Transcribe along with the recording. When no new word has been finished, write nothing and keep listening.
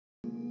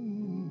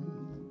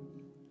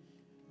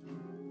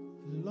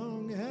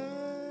long as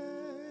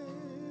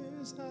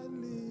I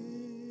live,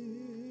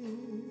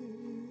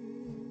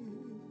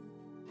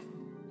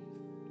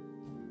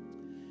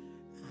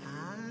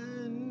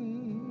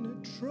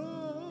 and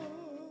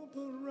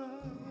trouble rise,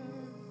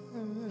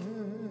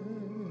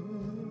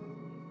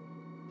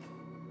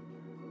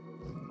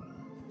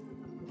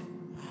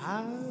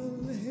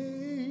 I'll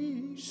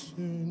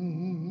hasten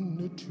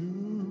to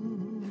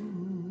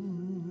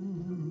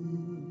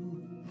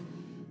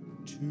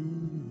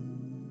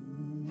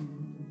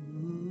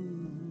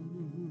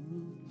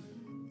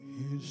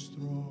His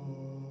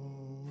throne.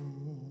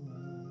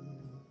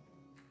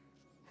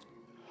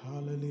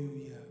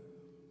 Hallelujah.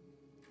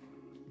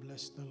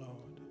 Bless the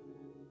Lord.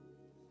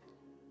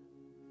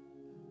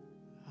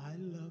 I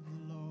love the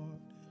Lord.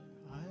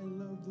 I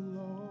love the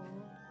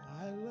Lord.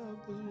 I love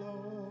the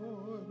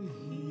Lord.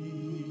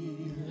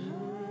 He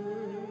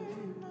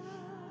heard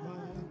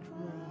my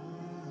cry.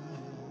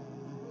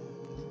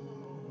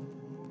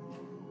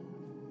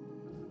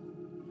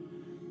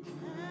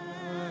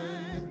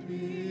 And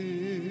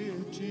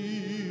pitied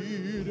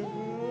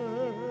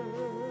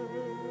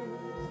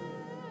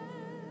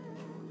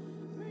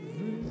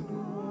every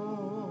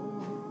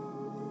groan.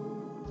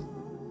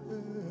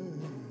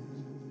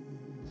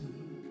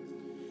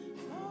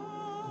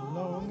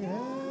 Long as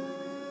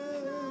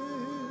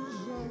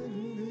I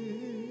live,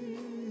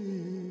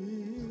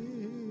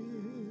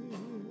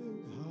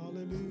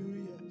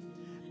 hallelujah,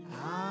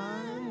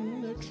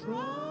 and the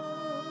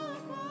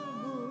trouble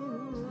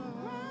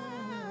rise,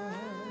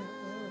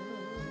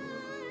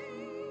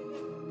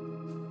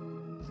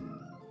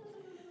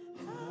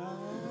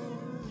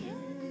 I'll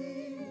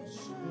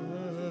hasten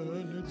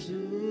to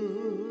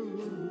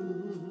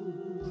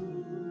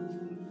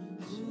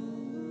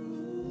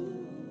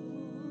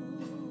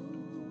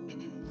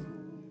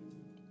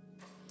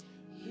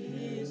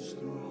His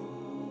throne.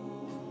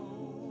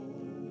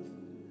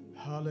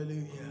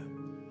 Hallelujah.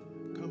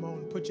 Come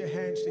on, put your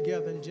hands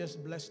together and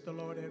just bless the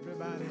Lord,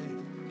 everybody.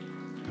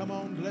 Come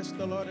on, bless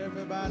the Lord,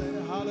 everybody.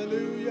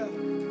 Hallelujah.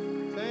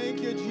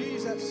 Thank you,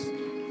 Jesus.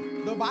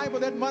 The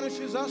Bible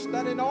admonishes us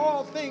that in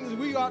all things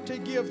we ought to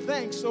give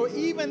thanks. So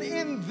even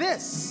in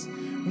this,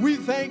 we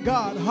thank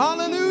God.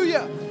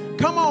 Hallelujah.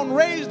 Come on,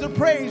 raise the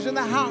praise in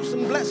the house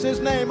and bless His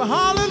name.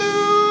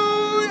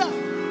 Hallelujah.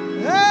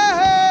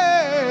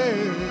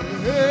 Hey,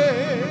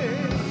 hey.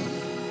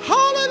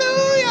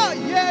 Hallelujah.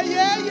 Yeah,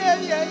 yeah, yeah,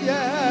 yeah,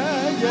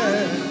 yeah,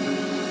 yeah.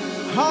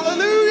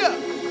 Hallelujah.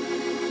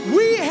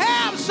 We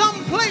have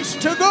some place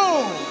to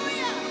go.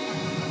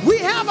 We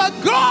have a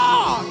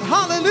God,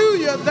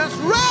 hallelujah, that's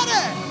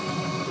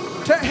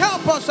ready to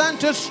help us and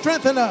to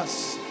strengthen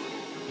us.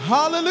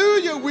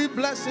 Hallelujah. We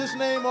bless His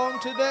name on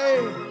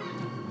today.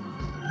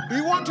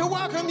 We want to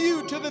welcome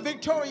you to the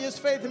Victorious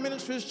Faith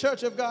Ministries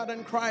Church of God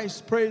in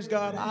Christ. Praise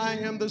God. I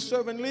am the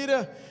servant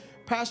leader,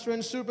 Pastor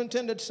and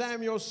Superintendent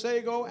Samuel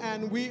Sago,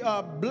 and we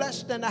are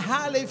blessed and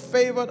highly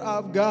favored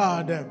of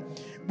God.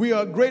 We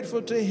are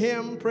grateful to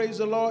Him, praise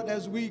the Lord,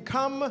 as we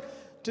come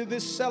to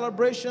this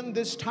celebration,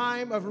 this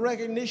time of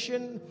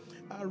recognition,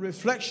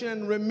 reflection,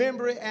 and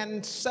remembering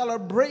and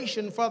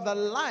celebration for the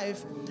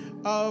life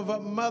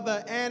of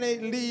Mother Annie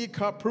Lee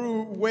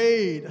Copprue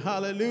Wade.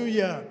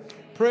 Hallelujah.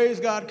 Praise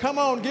God. Come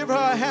on, give her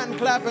a hand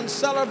clap and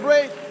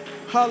celebrate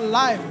her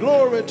life.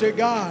 Glory to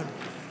God.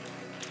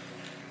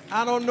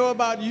 I don't know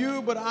about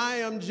you, but I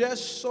am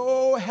just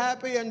so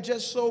happy and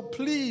just so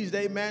pleased,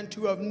 amen,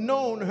 to have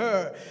known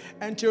her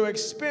and to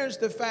experience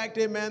the fact,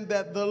 amen,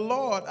 that the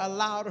Lord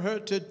allowed her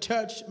to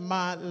touch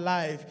my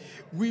life.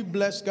 We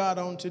bless God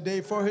on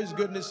today for His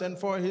goodness and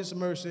for His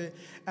mercy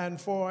and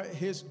for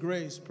His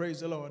grace. Praise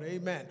the Lord.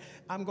 Amen.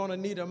 I'm going to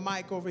need a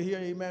mic over here,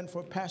 amen,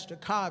 for Pastor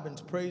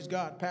Cobbins. Praise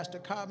God. Pastor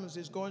Cobbins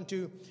is going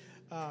to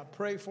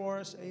pray for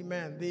us.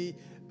 Amen. The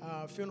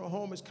funeral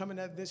home is coming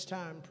at this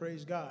time.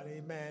 Praise God.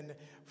 Amen.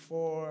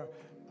 For,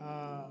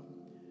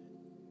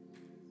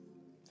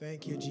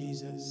 thank you,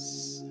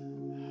 Jesus.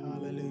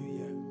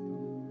 Hallelujah.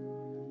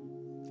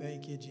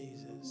 Thank you,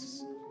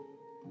 Jesus.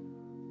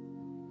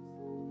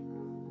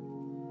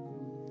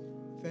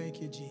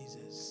 Thank you,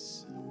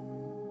 Jesus.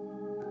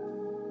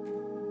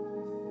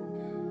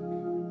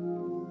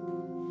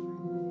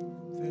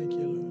 Thank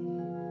you, Lord.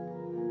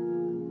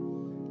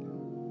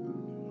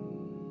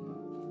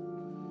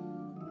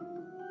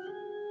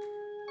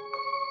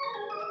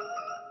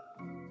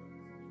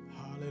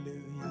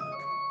 Hallelujah.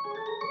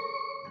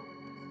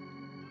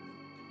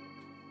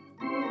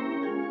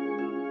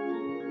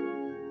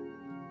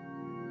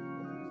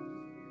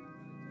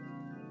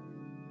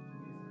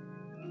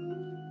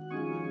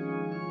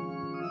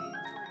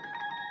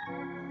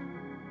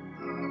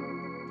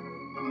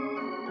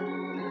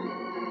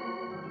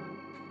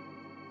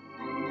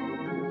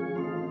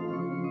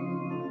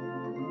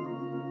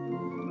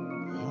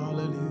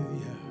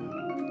 Hallelujah.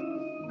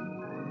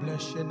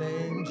 Bless your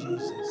name,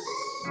 Jesus.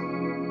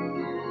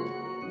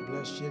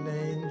 Bless your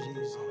name,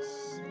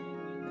 Jesus.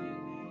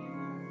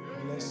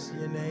 Bless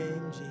your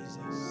name,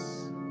 Jesus.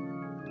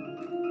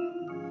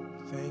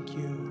 Thank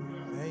you.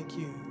 Thank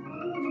you.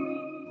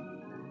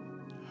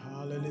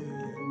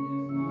 Hallelujah.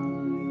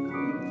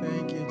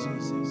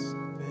 Jesus.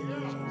 Thank you,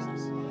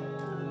 Jesus.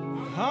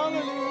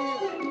 Hallelujah.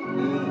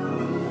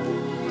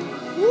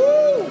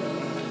 Woo!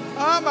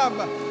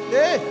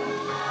 Hey.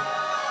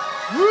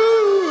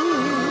 Woo!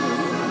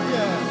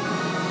 Yeah.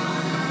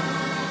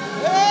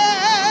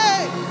 Hey!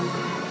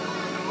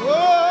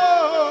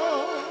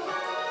 Whoa!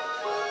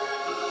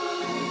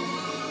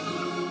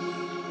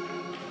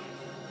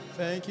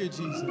 Thank you,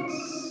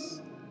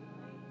 Jesus.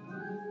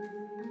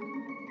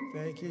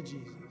 Thank you,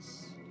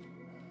 Jesus.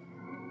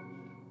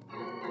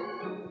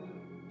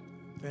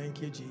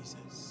 Thank you,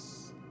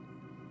 Jesus.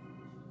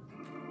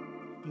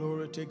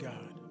 Glory to God.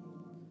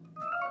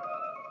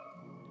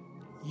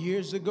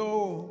 Years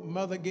ago,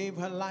 Mother gave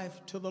her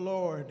life to the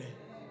Lord,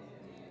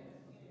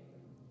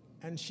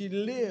 and she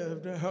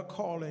lived her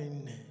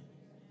calling.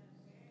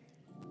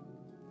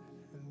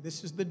 And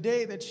this is the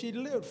day that she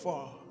lived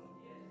for,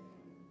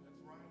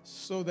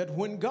 so that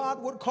when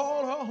God would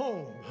call her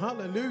home,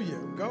 hallelujah,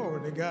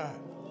 glory to God.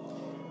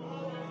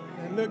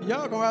 And look,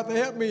 y'all gonna have to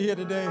help me here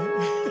today.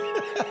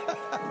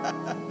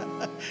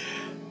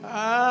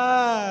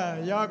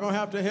 Y'all gonna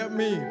have to help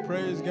me.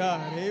 Praise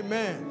God.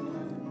 Amen.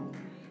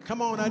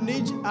 Come on, I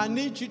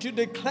need you to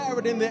declare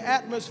it in the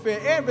atmosphere.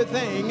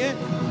 Everything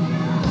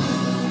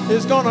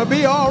is gonna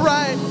be all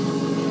right.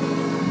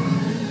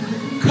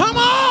 Come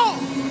on,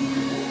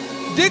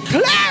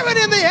 declare it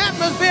in the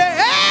atmosphere.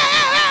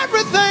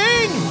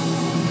 Everything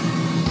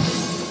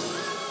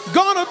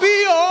gonna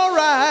be all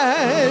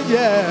right.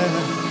 Yeah.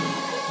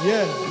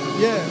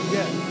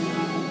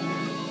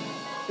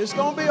 It's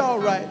gonna be all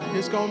right.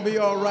 It's gonna be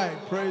all right.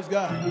 Praise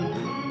God.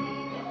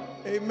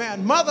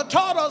 Amen. Mother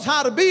taught us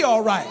how to be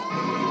all right.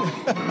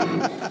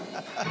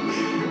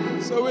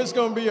 So it's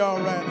going to be all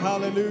right.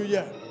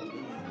 Hallelujah.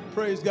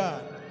 Praise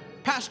God.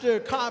 Pastor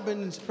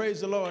Cobbins,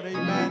 praise the Lord.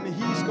 Amen.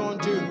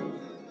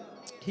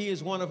 He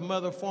is one of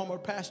Mother's former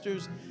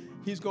pastors.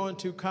 He's going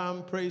to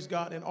come, praise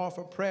God, and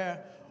offer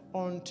prayer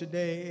on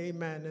today.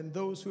 Amen. And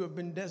those who have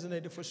been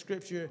designated for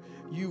scripture,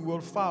 you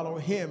will follow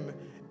him.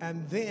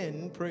 And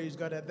then, praise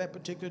God, at that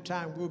particular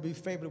time, we'll be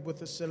favored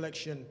with a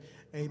selection.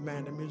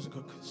 Amen. A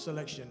musical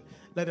selection.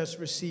 Let us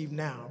receive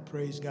now.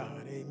 Praise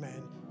God.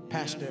 Amen.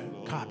 Pastor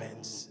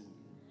Cobbins.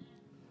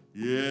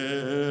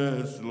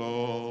 Yes,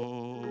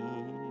 Lord.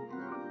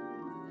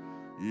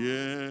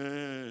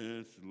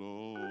 Yes,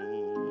 Lord.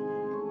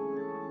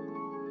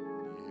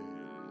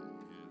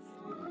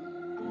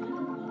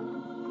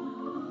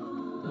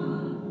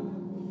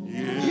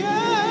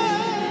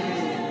 Yes,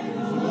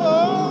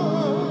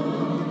 Lord.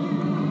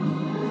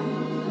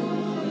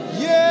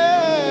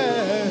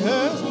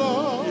 Yes,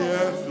 Lord.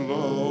 Yes,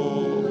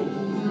 Lord.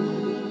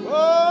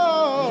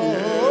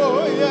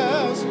 Oh,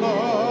 yes,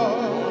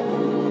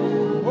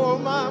 Lord. Oh,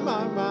 my,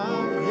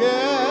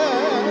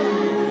 yeah.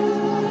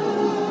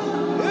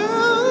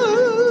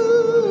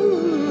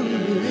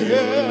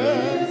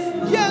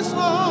 Yes, yes,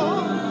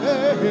 Lord.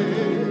 Hey.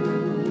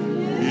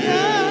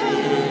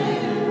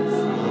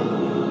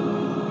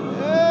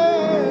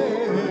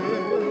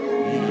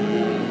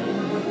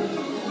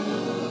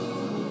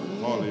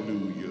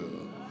 Hallelujah.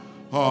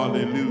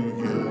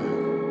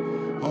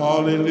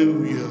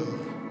 Hallelujah.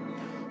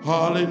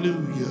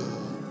 Hallelujah.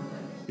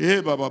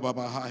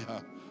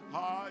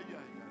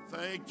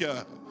 Thank you.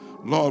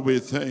 Lord, we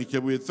thank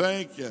you. We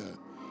thank you.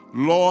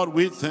 Lord,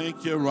 we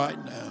thank you right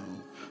now.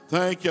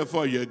 Thank you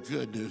for your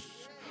goodness.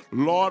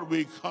 Lord,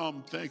 we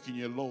come thanking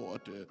you,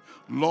 Lord.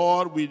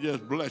 Lord, we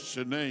just bless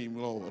your name,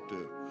 Lord.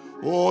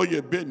 Oh,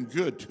 you've been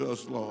good to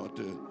us, Lord.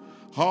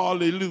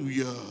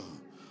 Hallelujah.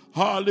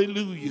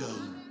 Hallelujah.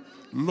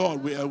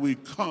 Lord, we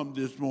come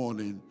this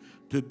morning,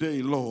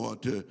 today,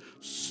 Lord, to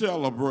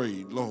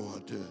celebrate,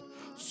 Lord, to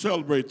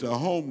celebrate the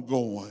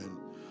homegoing.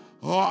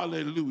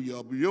 Hallelujah.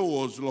 Of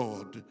yours,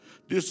 Lord.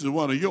 This is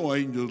one of your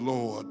angels,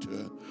 Lord.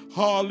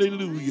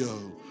 Hallelujah.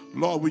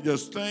 Lord, we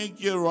just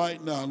thank you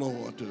right now,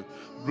 Lord.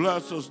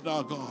 Bless us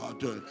now,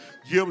 God.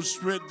 Give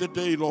strength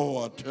today,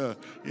 Lord.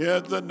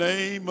 In the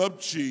name of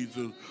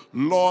Jesus.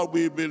 Lord,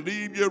 we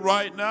believe you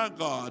right now,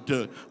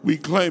 God. We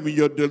claim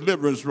your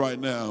deliverance right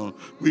now.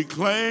 We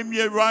claim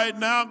you right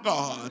now,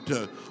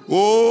 God.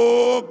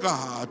 Oh,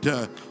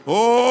 God.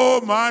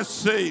 Oh, my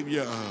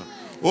Savior.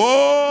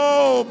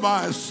 Oh,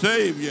 my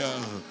Savior.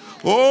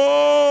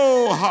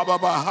 Oh,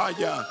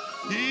 Hababahaya.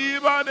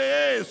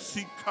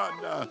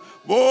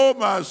 Oh,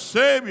 my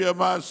Savior,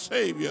 my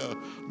Savior.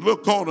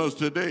 Look on us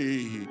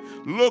today.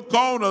 Look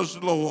on us,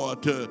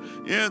 Lord,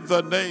 in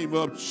the name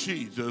of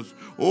Jesus.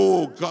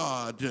 Oh,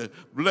 God,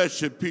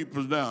 bless your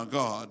people now,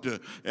 God.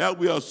 As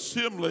we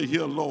assemble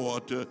here,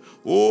 Lord,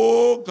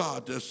 oh,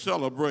 God, to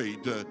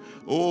celebrate.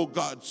 Oh,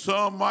 God,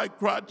 some might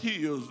cry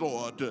tears,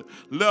 Lord.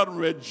 Let them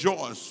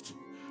rejoice.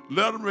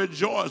 Let them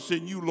rejoice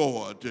in you,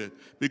 Lord,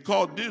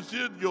 because this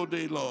is your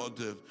day,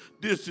 Lord.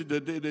 This is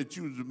the day that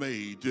you've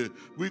made.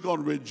 We're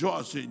going to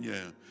rejoice in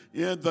you.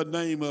 In the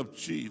name of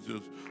Jesus.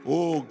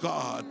 Oh,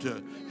 God,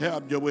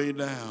 have your way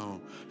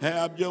now.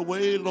 Have your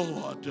way,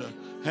 Lord.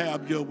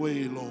 Have your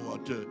way,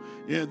 Lord.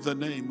 In the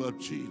name of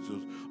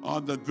Jesus.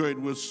 Undergird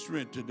with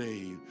strength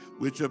today,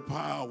 with your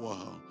power.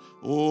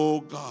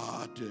 Oh,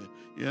 God,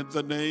 in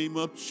the name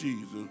of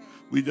Jesus.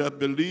 We just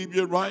believe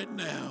you right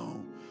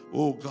now.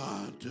 Oh,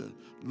 God,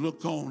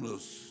 look on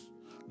us.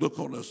 Look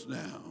on us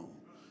now.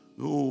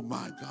 Oh,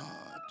 my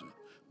God.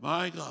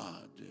 My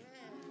God.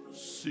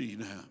 See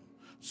now.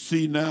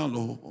 See now,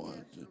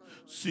 Lord.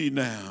 See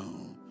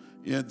now.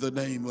 In the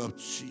name of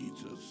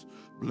Jesus.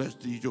 Bless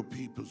these your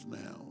peoples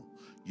now.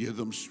 Give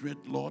them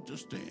strength, Lord, to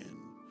stand.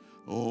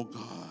 Oh,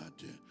 God.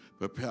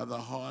 Prepare the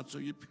hearts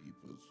of your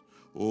peoples.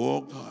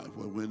 Oh, God.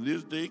 For when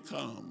this day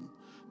comes,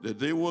 that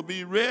they will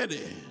be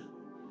ready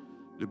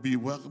to be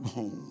welcome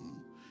home.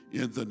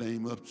 In the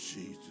name of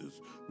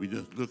Jesus. We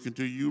just looking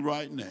to you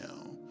right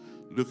now.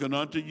 Looking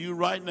unto you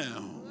right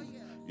now.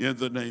 In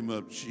the name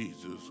of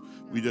Jesus.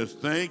 We just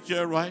thank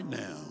you right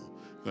now.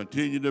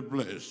 Continue to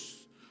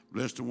bless.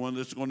 Bless the one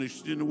that's going to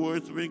extend the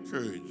words of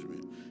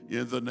encouragement.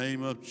 In the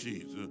name of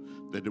Jesus.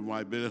 That there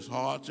might bless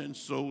hearts and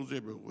souls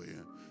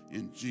everywhere.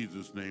 In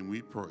Jesus' name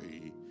we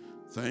pray.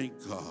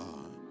 Thank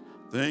God.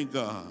 Thank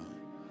God.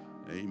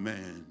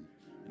 Amen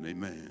and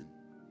amen.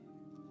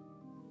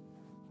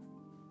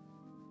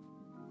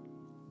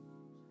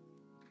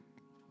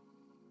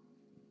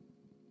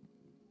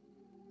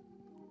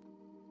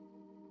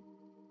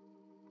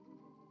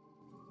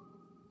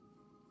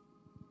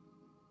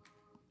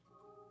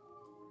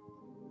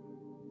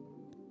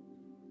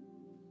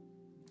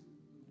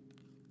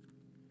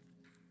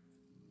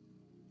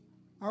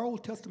 Our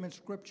Old Testament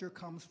scripture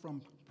comes from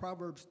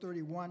Proverbs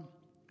 31,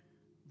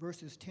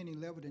 verses 10,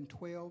 11, and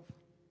 12,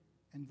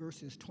 and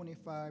verses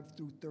 25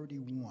 through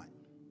 31.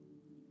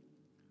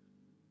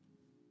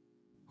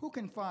 Who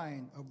can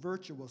find a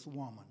virtuous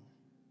woman?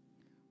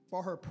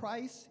 For her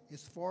price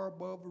is far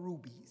above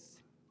rubies.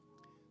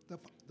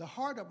 The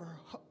heart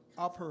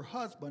of her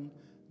husband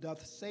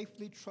doth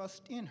safely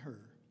trust in her,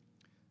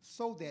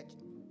 so that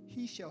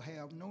he shall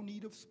have no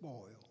need of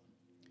spoil.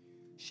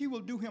 She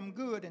will do him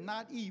good and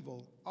not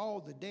evil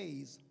all the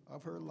days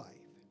of her life.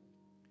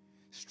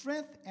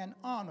 Strength and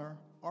honor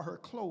are her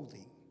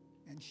clothing,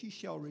 and she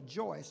shall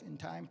rejoice in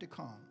time to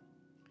come.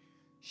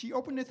 She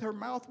openeth her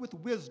mouth with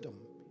wisdom,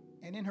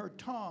 and in her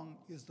tongue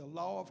is the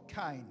law of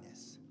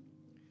kindness.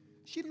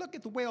 She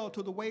looketh well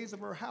to the ways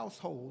of her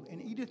household,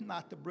 and eateth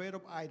not the bread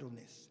of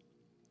idleness.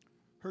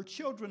 Her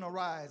children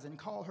arise and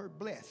call her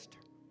blessed,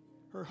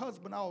 her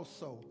husband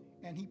also,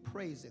 and he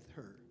praiseth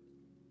her.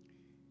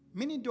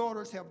 Many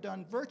daughters have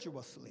done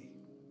virtuously,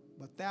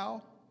 but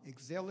thou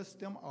excellest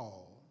them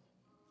all.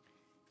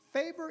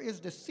 Favor is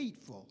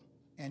deceitful,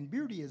 and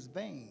beauty is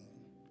vain,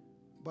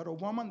 but a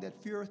woman that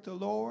feareth the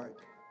Lord,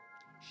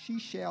 she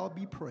shall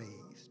be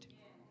praised.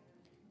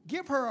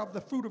 Give her of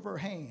the fruit of her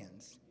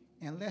hands,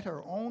 and let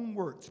her own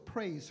works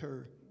praise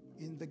her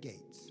in the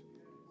gates.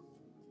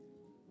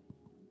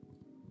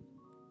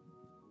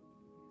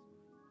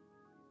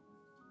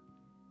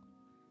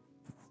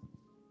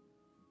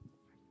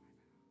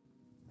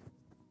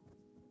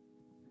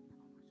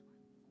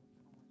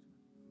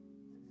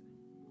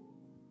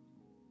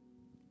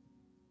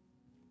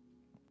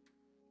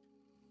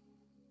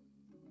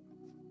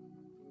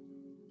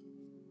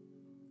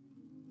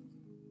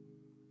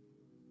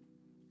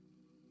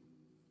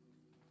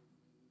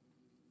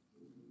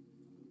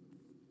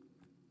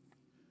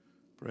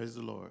 Praise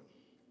the Lord.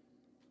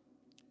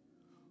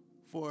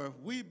 For if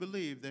we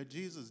believe that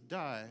Jesus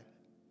died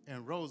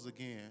and rose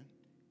again,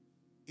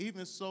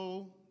 even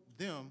so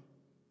them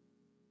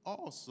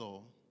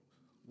also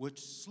which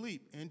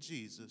sleep in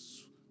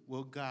Jesus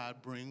will God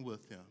bring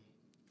with him.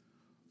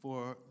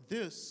 For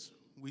this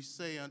we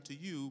say unto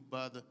you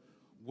by the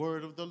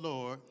word of the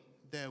Lord,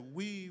 that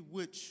we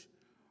which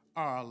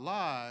are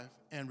alive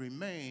and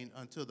remain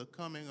until the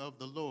coming of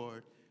the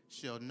Lord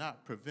shall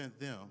not prevent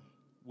them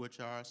which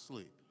are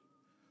asleep.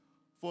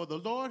 For the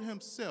Lord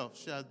himself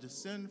shall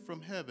descend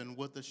from heaven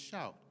with a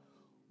shout,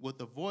 with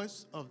the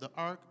voice of the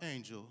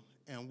archangel,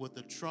 and with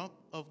the trump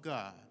of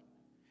God.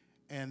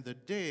 And the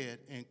dead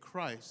in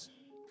Christ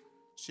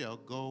shall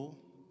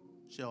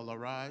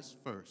arise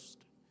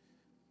first.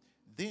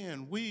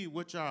 Then we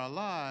which are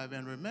alive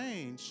and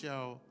remain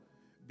shall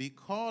be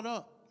caught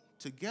up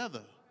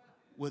together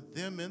with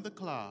them in the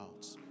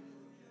clouds,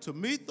 to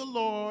meet the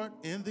Lord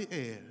in the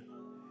air,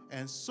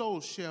 and so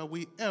shall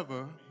we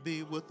ever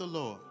be with the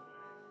Lord.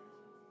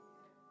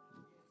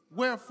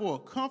 Wherefore,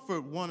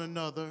 comfort one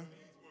another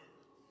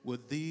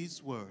with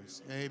these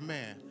words.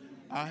 Amen.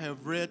 I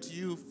have read to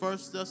you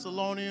 1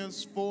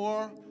 Thessalonians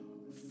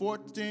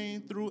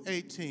 4:14 through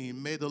 18.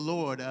 May the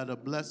Lord add a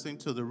blessing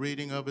to the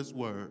reading of his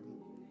word.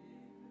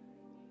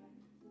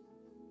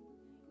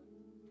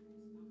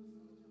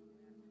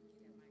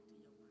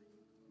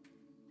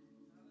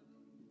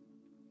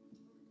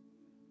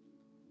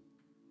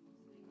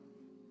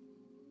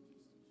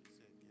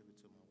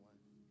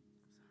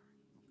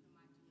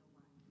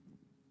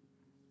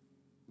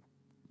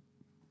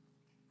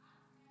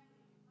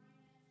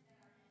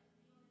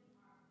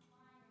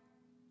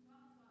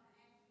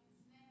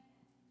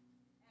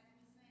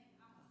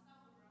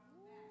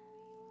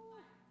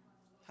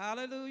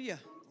 Hallelujah.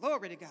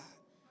 Glory to God.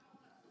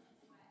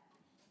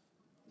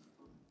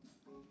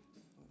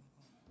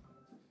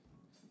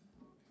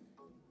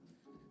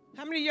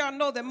 How many of y'all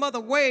know that Mother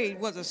Wade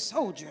was a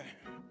soldier?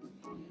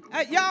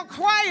 Y'all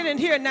quiet in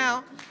here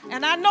now.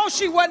 And I know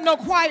she wasn't no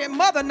quiet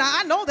mother. Now,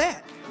 I know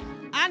that.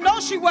 I know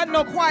she wasn't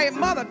no quiet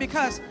mother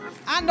because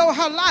I know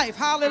her life.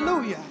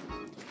 Hallelujah.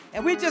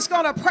 And we just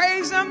going to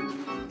praise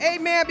him.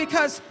 Amen.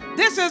 Because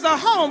this is a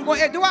home.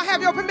 Do I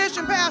have your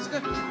permission, Pastor?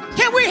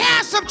 Can we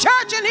have some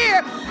church in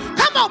here?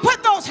 Come on,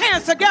 put those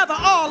hands together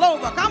all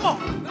over. Come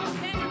on.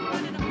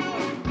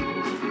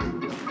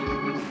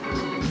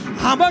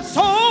 I'm a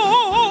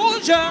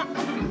soldier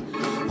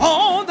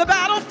on the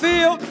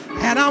battlefield,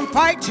 and I'm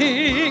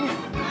fighting.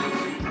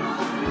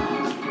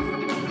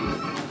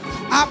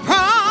 I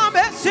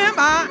promise him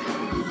I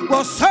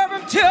will serve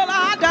him till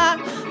I die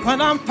when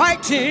I'm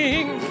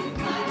fighting.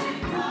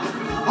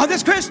 On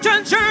this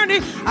Christian journey,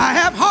 I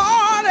have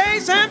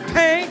heartaches and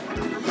pain,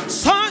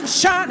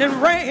 sunshine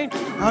and rain,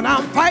 and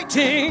I'm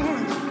fighting.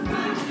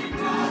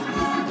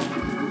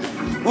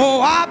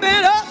 Oh, I've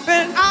been up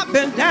and I've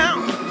been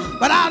down,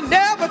 but I'll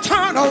never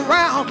turn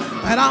around,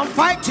 and I'm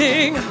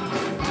fighting.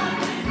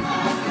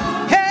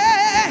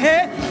 Hey,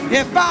 hey,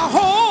 if I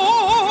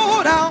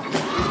hold out,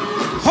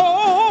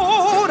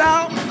 hold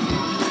out,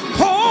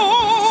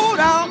 hold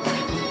out,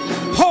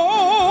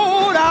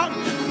 hold out,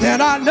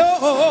 then I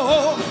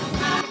know.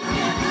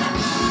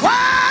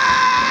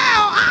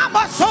 Wow, I'm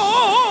a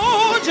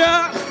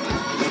soldier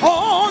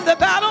on the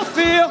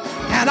battlefield,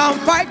 and I'm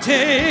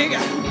fighting.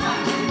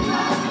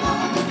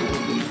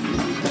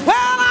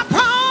 Well, I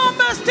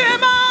promised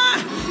him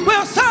I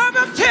will serve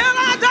him till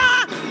I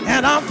die,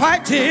 and I'm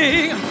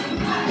fighting.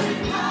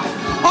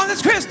 On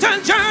this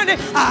Christian journey,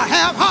 I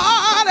have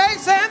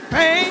heartaches and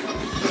pain,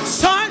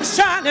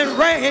 sunshine and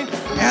rain,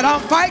 and I'm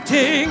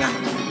fighting.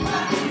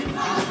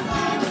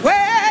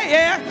 Well,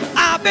 yeah,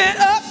 I've been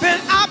up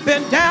and I've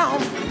been down,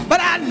 but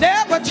I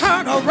never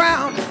turn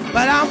around,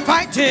 but I'm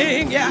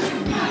fighting, yeah.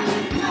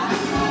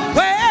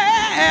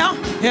 Well,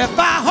 if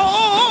I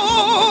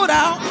hold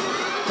out,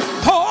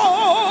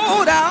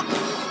 hold out,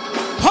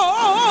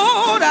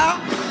 hold out,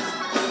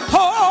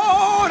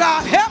 hold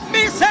out, help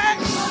me say,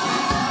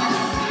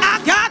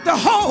 I got to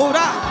hold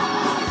out,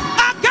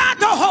 I got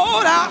to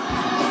hold out,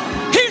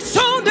 he's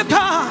soon to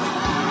come,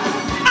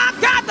 I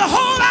got to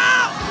hold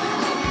out,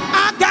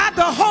 I got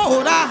to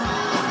hold out,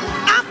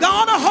 I'm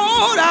gonna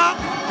hold out,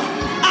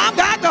 I've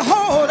got to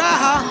hold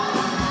out,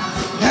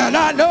 and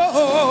I know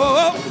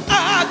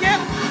again.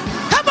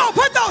 Come on,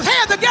 put those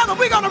hands together.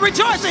 We're gonna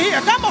rejoice in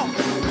here. Come on.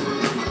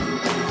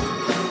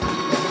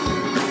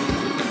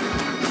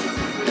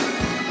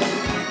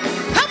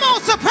 Come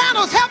on,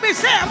 sopranos, help me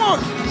say I'm on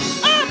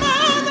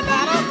the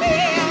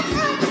battlefield.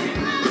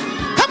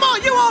 Come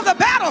on, you on the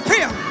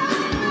battlefield.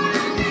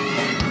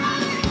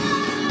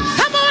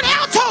 Come on,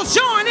 altos,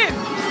 join in.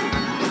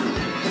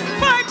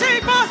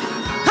 Fighting,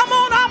 come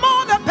on, I'm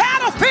on the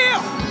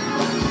battlefield.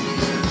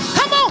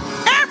 Come on,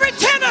 every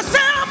tenor say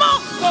I'm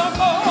on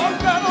the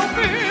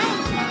battlefield.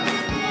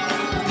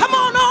 Come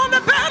on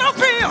the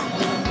battlefield.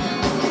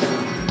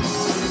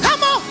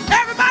 Come on,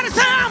 everybody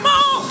say I'm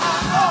on.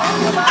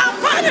 I'm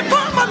fighting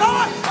for my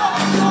Lord.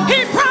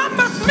 He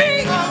promised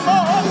me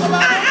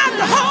I had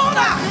to hold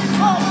out.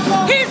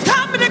 He's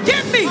coming to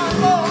get me.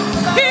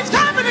 He's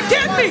coming to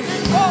get me.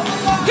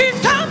 He's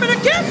coming to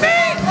get me.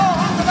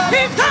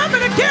 He's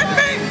coming to get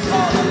me.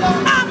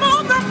 I'm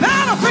on the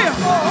battlefield.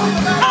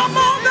 I'm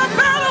on the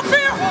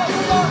battlefield.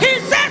 He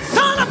said,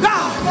 son of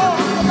God,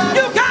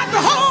 you got to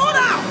hold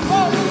out.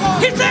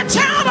 He said,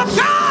 child of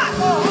God,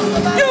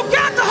 you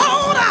got to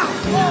hold out.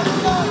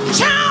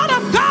 Child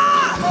of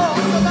God,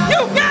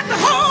 you got to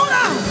hold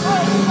out.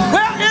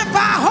 Well, if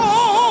I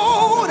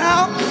hold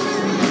out,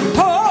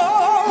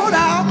 hold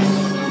out,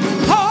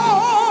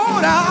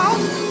 hold out,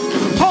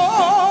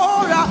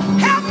 hold out,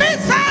 help me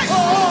say,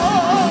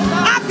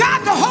 I've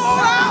got to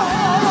hold out.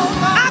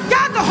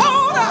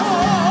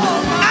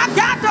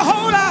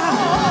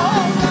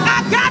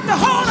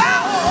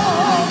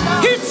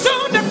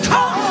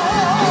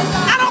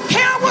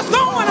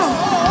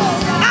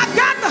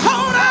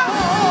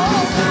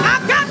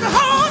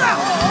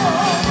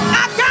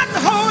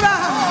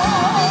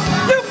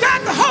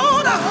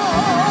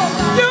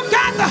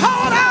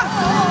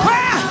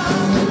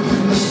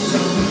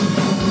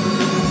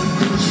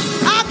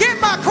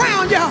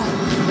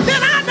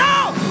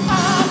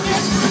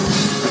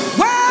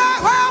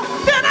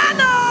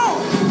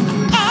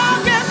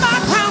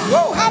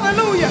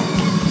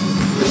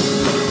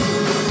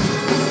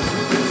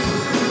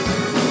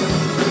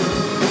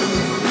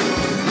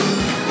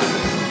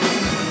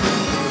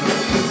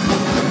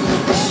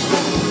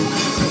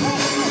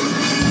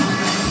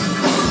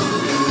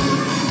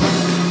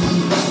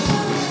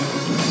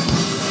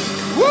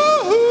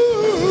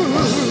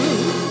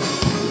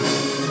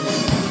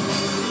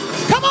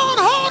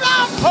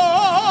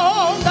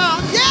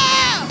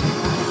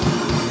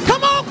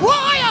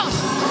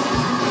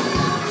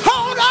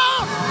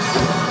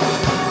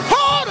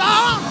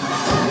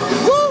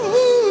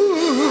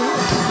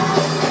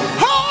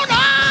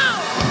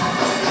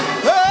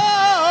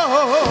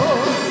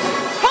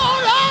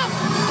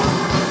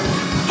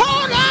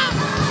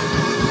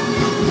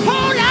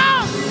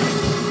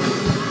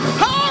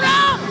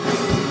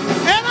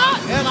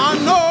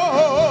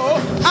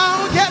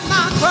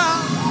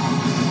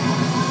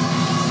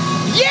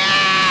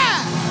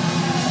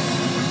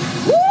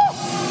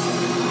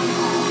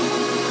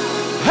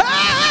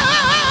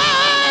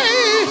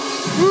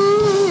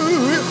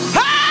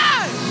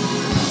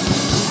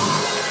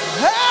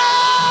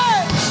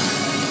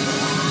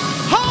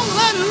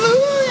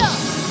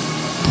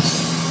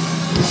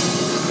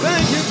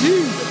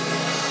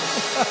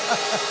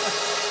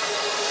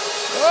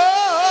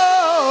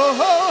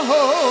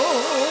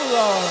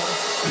 Lord.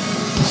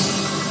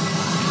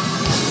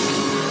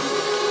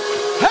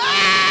 Hey!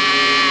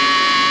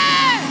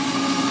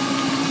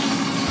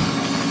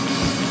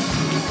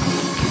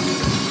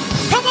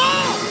 Come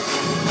on!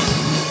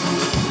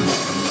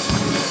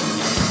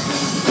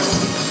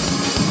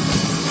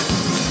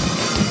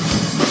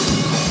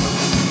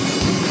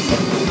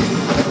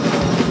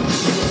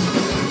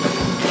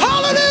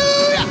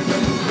 Hallelujah!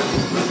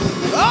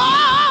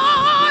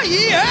 Oh,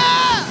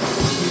 yeah!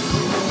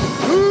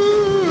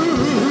 Ooh.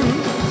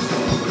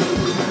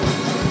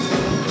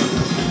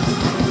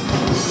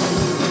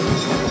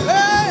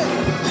 Hey!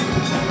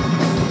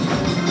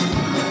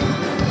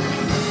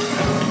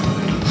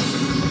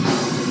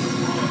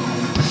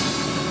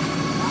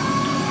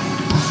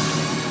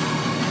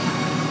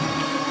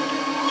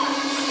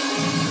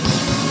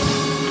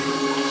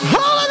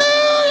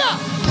 Hallelujah!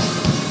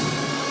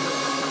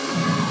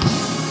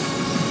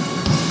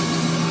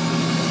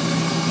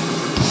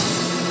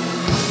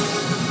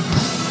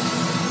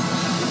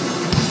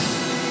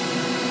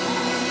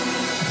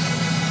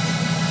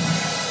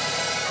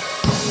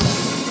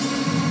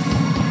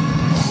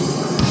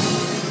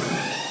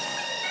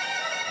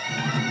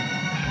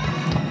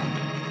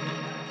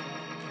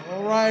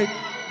 All right.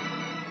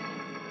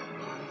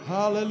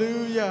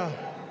 Hallelujah.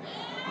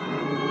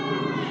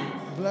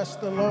 Bless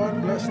the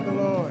Lord, bless the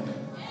Lord.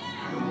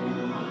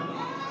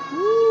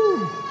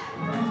 Woo.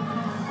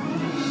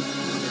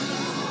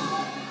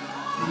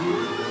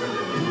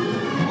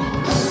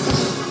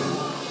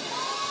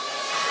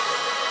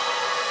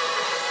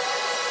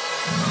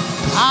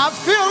 I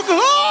feel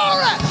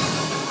glory.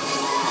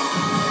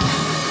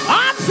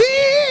 I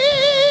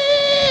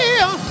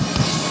feel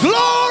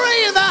glory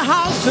in the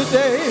house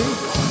today.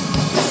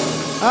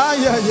 Ah,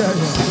 yeah, yeah,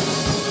 yeah.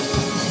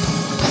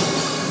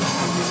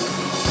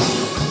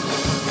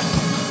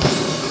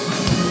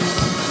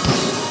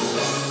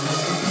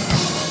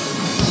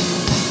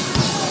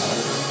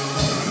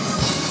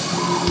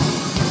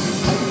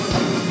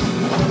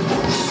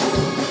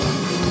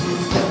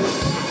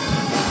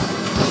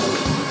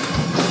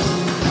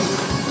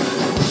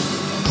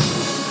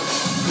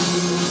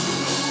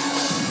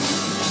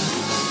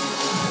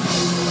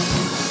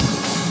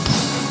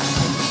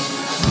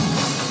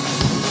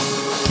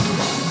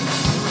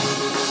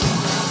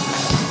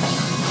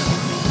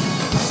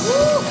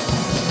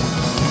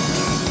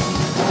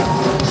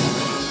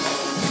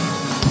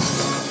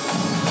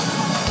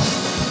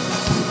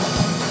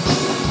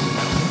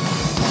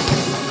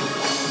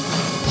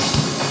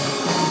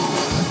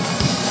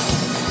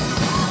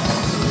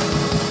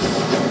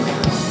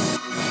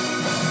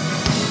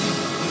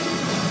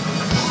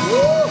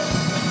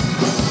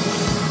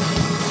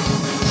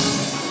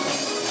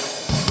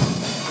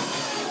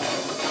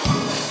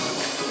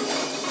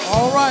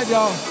 All right,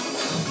 y'all.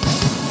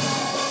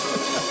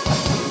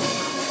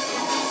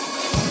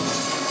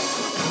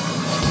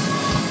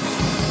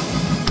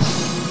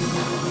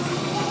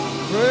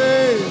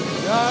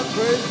 Praise God,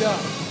 praise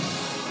God.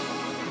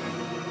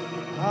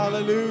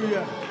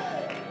 Hallelujah.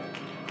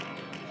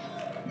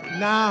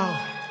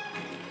 Now,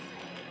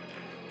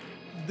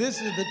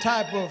 this is the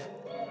type of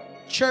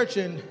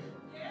churching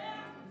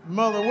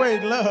Mother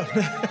Wade loved.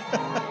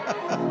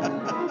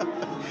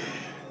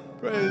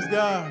 Praise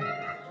God.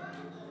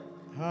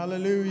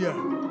 Hallelujah.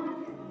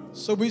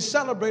 So we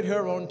celebrate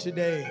her on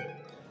today.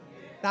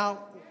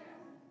 Now,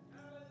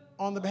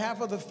 on the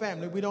behalf of the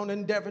family, we don't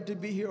endeavor to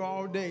be here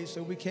all day,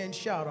 so we can't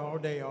shout all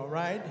day, all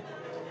right?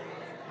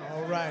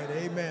 All right,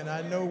 amen.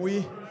 I know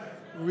we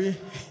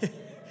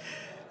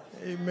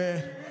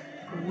amen.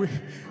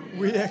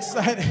 We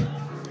excited.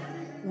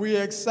 We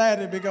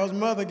excited because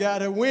Mother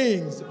got her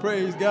wings.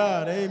 Praise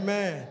God,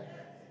 amen.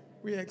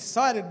 We're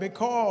excited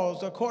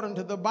because, according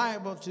to the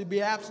Bible, to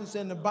be absent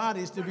in the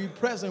body is to be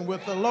present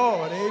with the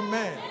Lord.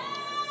 Amen.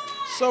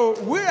 So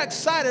we're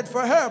excited for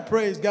her,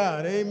 praise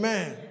God.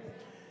 Amen.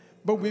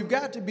 But we've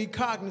got to be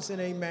cognizant,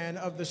 amen,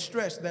 of the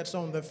stress that's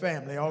on the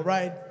family, all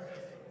right?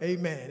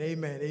 Amen,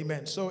 amen,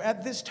 amen. So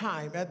at this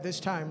time,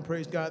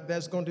 praise God,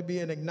 there's going to be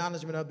an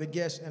acknowledgement of the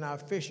guests and our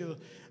officials.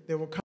 They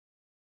will come,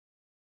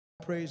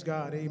 praise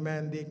God,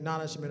 amen, the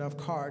acknowledgement of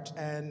cards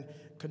and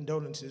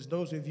condolences.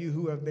 Those of you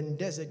who have been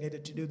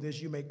designated to do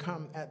this, you may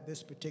come at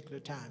this particular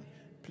time,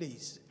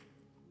 please.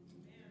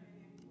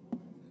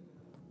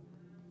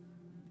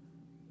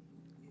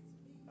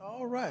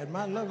 All right,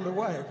 my lovely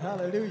wife,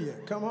 hallelujah.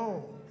 Come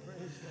on.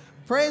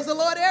 Praise the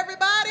Lord,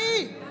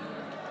 everybody.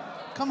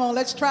 Come on,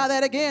 let's try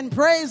that again.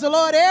 Praise the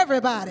Lord,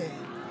 everybody.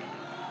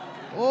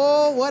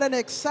 Oh, what an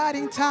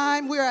exciting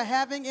time we are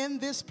having in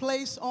this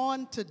place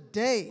on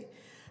today.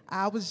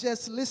 I was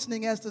just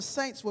listening as the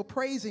saints were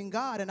praising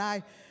God, and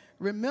I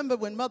remember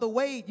when Mother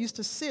Wade used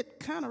to sit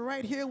kind of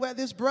right here where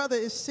this brother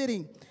is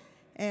sitting,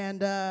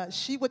 and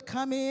she would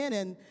come in,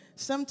 and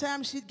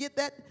sometimes she'd get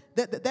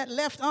that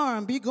left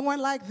arm be going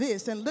like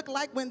this, and look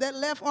like when that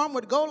left arm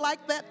would go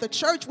like that, the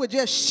church would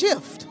just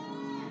shift.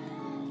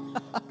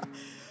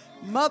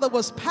 Mother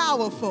was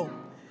powerful.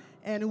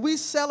 And we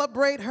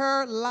celebrate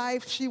her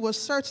life. She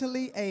was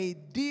certainly a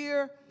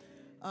dear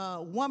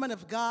woman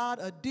of God,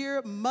 a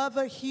dear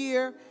mother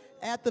here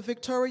at the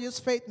Victorious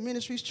Faith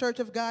Ministries Church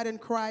of God in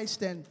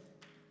Christ. And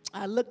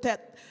I looked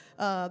at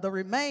the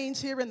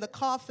remains here in the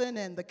coffin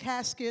and the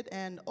casket,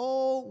 and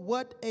oh,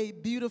 what a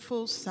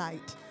beautiful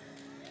sight.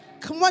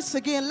 Once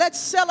again, let's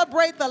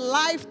celebrate the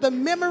life, the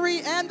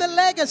memory, and the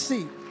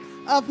legacy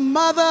of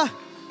Mother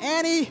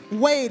Annie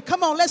Wade.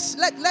 Come on,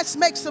 let's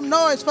make some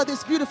noise for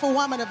this beautiful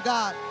woman of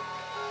God.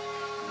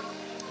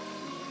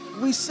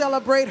 We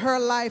celebrate her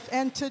life,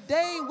 and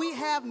today we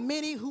have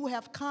many who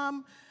have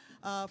come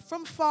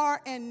from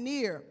far and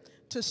near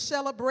to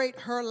celebrate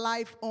her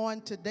life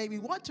on today. We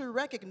want to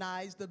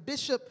recognize the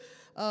Bishop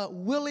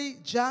Willie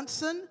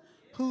Johnson,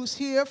 who's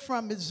here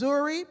from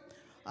Missouri.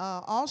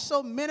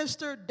 Also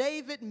Minister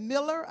David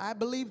Miller. I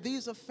believe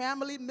these are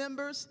family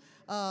members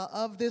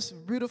of this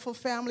beautiful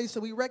family,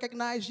 so we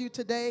recognize you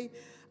today.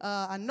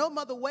 I know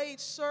Mother Wade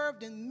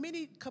served in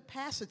many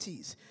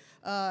capacities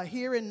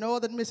here in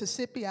northern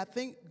Mississippi. I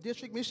think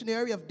district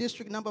missionary of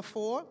District Number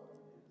 4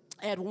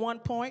 at one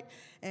point.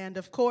 And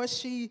of course,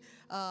 she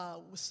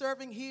was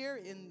serving here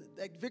in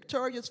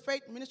Victorious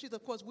Faith Ministries.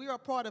 Of course, we are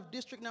part of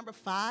District Number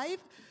 5.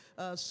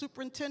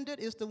 Superintendent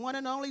is the one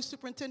and only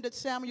Superintendent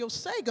Samuel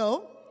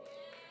Sago.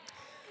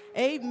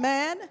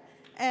 Amen.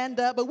 And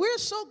but we're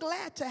so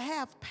glad to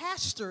have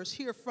pastors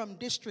here from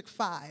District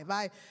 5.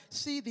 I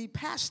see the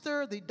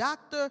pastor, the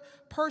Dr.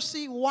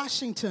 Percy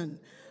Washington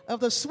of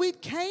the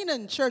Sweet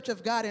Canaan Church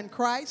of God in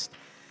Christ.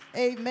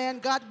 Amen.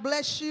 God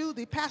bless you.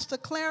 The Pastor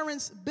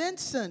Clarence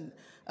Benson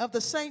of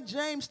the St.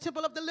 James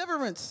Temple of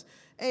Deliverance.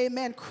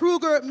 Amen.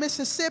 Kruger,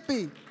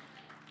 Mississippi.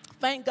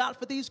 Thank God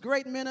for these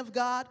great men of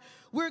God.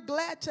 We're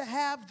glad to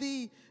have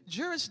the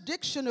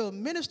jurisdictional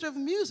minister of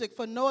music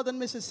for northern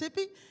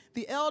Mississippi,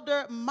 the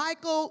elder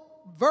Michael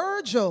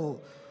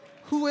Virgil,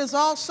 who is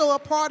also a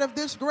part of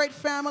this great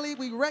family.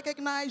 We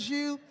recognize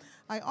you.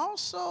 I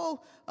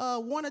also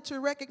wanted to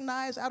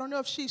recognize, I don't know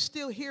if she's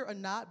still here or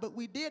not, but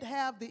we did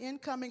have the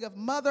incoming of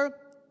Mother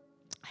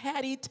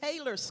Hattie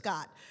Taylor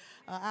Scott,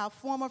 our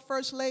former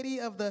First Lady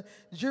of the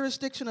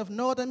jurisdiction of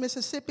northern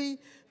Mississippi.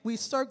 We're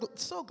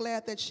so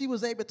glad that she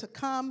was able to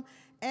come.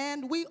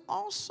 And we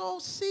also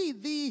see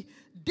the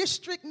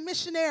district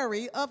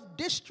missionary of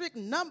District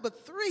Number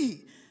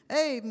 3.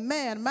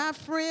 Amen. My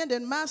friend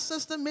and my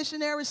sister,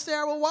 missionary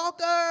Sarah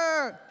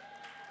Walker.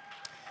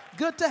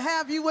 Good to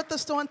have you with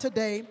us on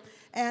today.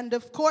 And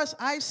of course,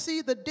 I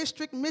see the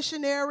district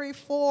missionary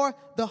for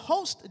the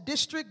host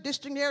district,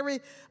 district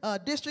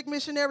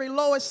missionary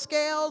Lois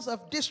Scales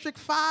of District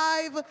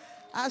 5.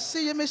 I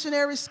see you,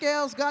 missionary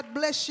Scales. God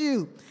bless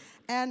you.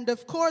 And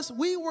of course,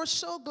 we were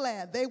so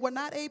glad they were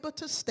not able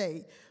to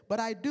stay. But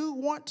I do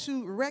want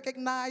to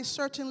recognize,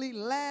 certainly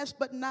last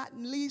but not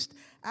least,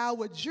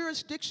 our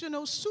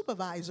jurisdictional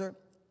supervisor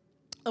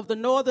of the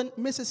Northern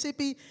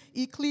Mississippi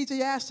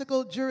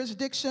Ecclesiastical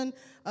Jurisdiction,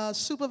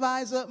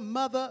 Supervisor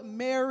Mother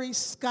Mary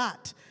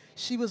Scott.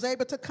 She was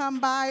able to come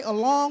by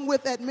along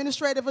with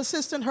administrative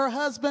assistant, her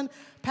husband,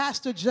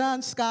 Pastor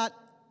John Scott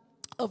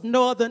of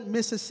Northern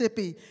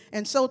Mississippi.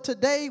 And so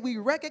today we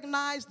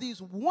recognize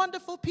these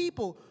wonderful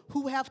people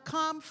who have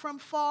come from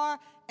far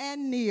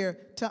and near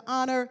to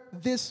honor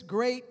this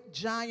great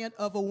giant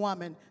of a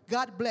woman.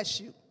 God bless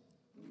you.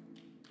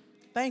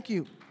 Thank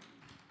you.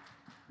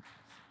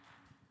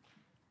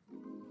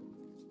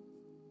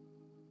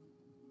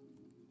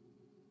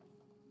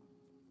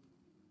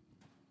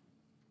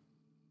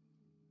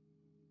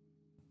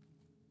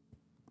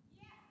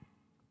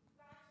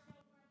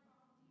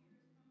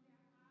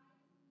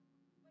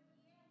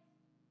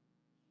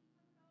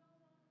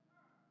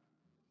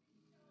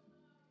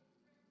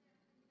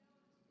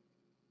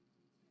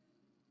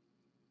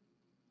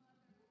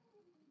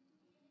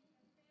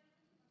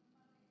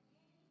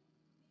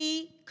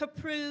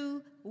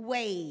 Copprue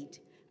Wade.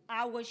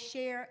 I will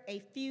share a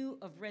few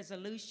of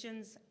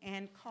resolutions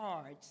and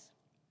cards.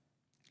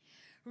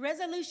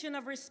 Resolution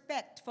of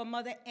respect for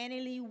Mother Annie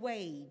Lee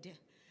Wade.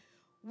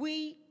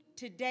 We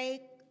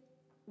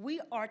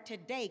are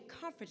today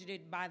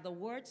comforted by the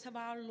words of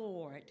our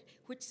Lord,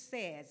 which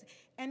says,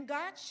 "And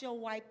God shall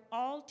wipe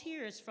all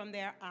tears from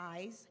their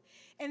eyes,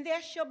 and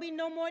there shall be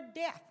no more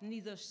death,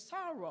 neither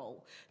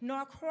sorrow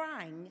nor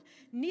crying,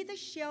 neither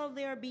shall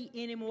there be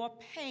any more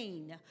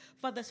pain,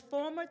 for the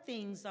former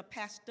things are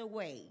passed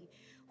away."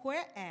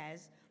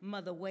 Whereas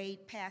Mother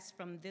Wade passed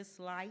from this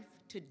life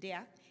to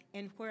death,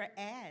 and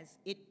whereas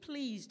it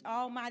pleased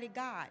Almighty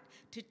God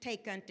to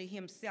take unto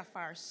himself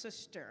our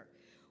sister,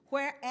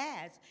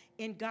 whereas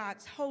in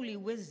God's holy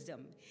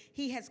wisdom,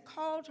 he has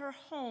called her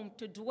home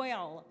to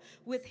dwell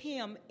with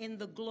him in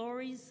the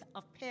glories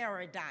of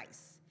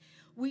paradise,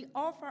 we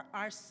offer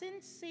our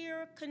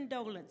sincere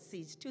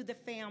condolences to the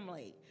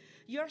family.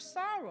 Your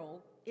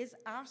sorrow is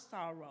our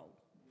sorrow,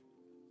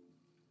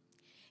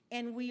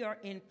 and we are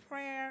in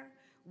prayer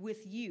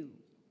with you.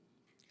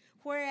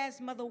 Whereas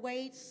Mother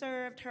Wade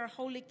served her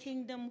holy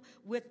kingdom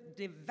with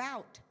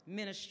devout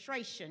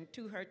ministration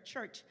to her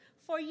church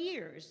for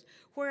years,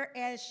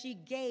 whereas she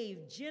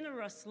gave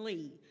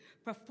generously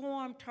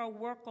performed her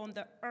work on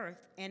the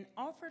earth, and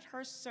offered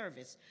her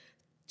service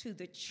to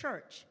the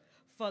church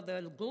for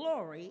the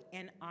glory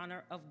and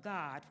honor of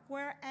God,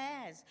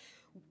 whereas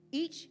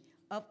each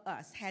of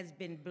us has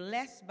been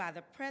blessed by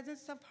the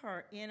presence of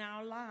her in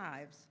our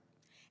lives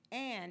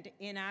and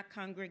in our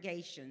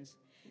congregations.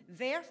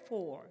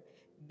 Therefore,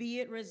 be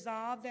it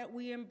resolved that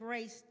we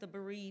embrace the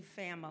bereaved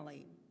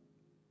family.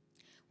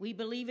 We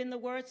believe in the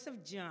words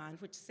of John,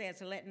 which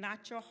says, "Let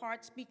not your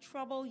hearts be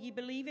troubled. Ye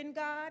believe in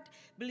God,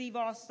 believe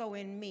also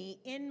in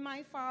me. In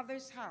my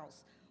Father's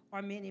house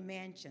are many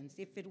mansions.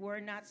 If it were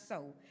not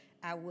so,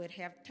 I would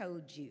have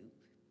told you."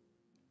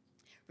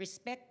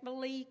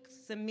 Respectfully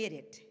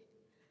submitted,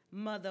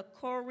 Mother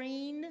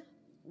Corrine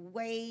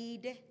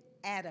Wade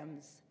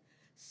Adams,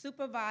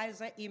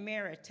 Supervisor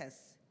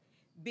Emeritus,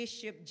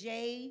 Bishop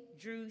J.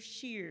 Drew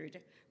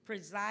Sheard,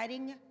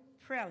 Presiding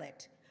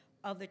Prelate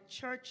of the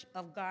Church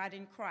of God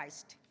in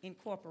Christ,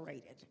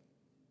 Incorporated.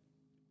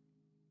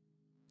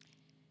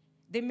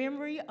 The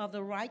memory of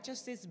the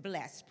righteous is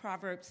blessed,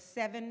 Proverbs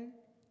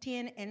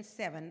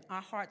 7:10-7.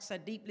 Our hearts are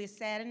deeply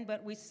saddened,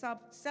 but we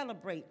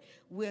celebrate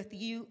with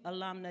you,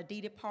 alumna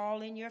Dita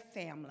Paul, and your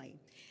family,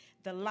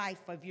 the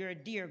life of your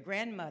dear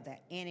grandmother,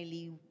 Annie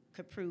Lee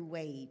Copprue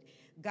Wade.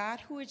 God,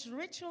 who is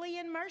richly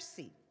in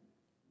mercy,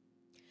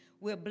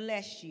 will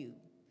bless you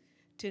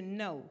to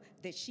know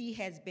that she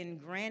has been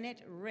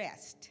granted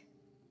rest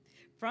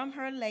from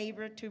her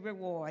labor to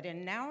reward,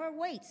 and now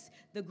awaits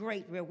the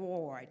great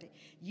reward.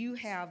 You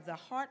have the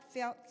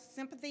heartfelt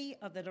sympathy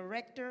of the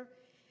director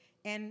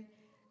and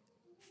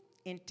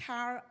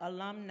entire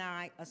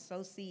Alumni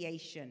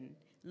Association.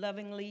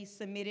 Lovingly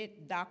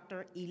submitted,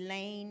 Dr.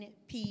 Elaine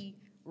P.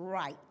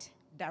 Wright,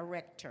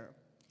 Director.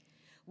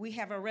 We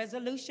have a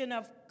resolution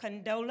of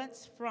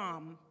condolence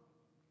from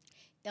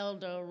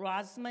Elder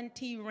Rosamond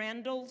T.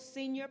 Randall,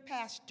 Senior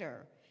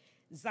Pastor,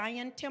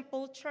 Zion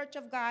Temple Church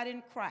of God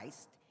in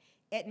Christ,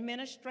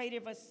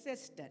 Administrative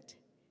Assistant,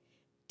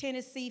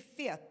 Tennessee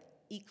 5th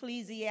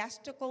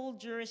Ecclesiastical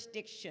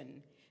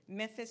Jurisdiction,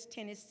 Memphis,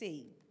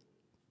 Tennessee.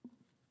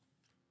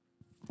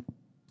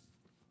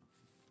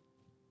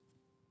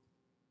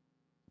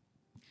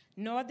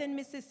 Northern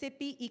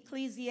Mississippi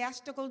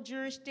Ecclesiastical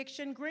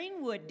Jurisdiction,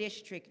 Greenwood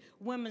District,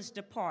 Women's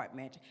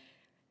Department.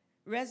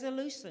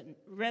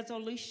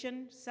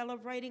 Resolution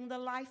celebrating the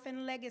life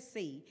and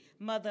legacy,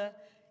 Mother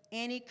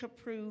Annie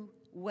Copprue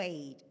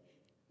Wade.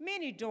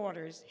 Many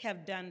daughters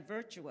have done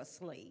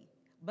virtuously,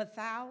 but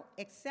thou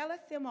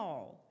excelleth them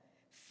all.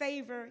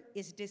 Favor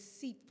is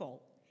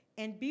deceitful,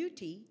 and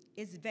beauty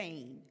is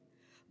vain.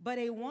 But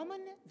a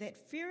woman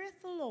that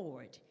feareth the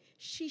Lord,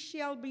 she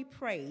shall be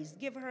praised.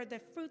 Give her the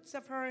fruits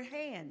of her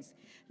hands.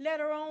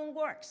 Let her own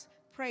works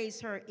praise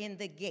her in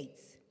the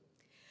gates.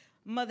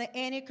 Mother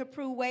Annie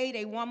Copprue Wade,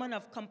 a woman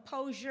of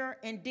composure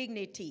and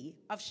dignity,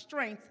 of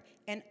strength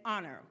and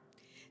honor.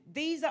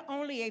 These are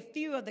only a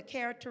few of the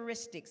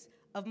characteristics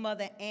of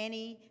Mother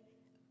Annie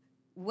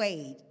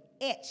Wade,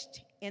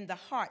 etched in the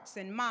hearts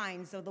and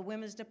minds of the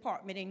Women's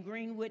Department in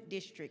Greenwood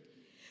District.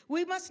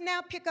 We must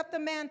now pick up the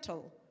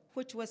mantle,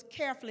 which was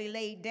carefully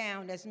laid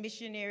down as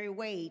Missionary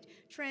Wade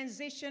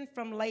transitioned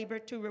from labor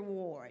to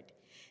reward.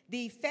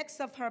 The effects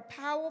of her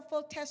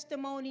powerful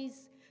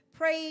testimonies,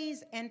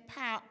 praise, and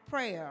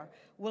prayer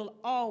will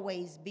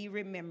always be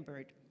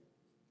remembered.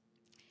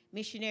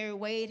 Missionary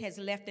Wade has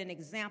left an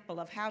example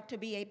of how to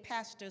be a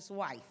pastor's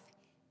wife,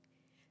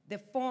 the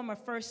former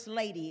First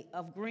Lady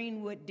of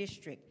Greenwood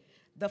District,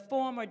 the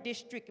former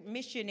district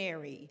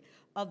missionary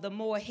of the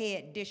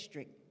Moorhead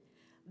District.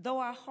 Though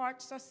our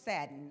hearts are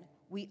saddened,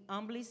 we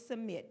humbly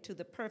submit to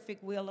the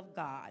perfect will of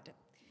God.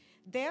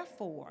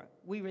 Therefore,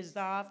 we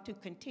resolve to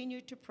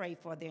continue to pray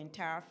for the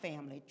entire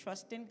family.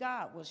 Trust in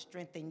God will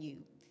strengthen you.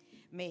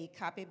 May a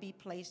copy be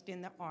placed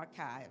in the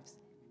archives.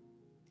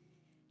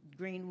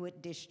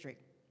 Greenwood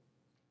District.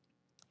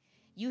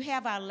 You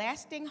have our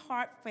lasting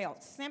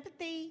heartfelt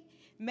sympathy.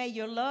 May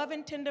your love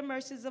and tender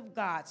mercies of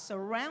God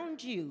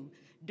surround you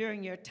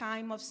during your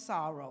time of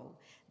sorrow.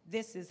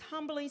 This is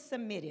humbly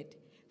submitted.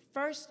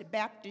 First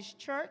Baptist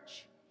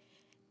Church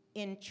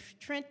in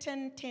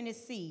Trenton,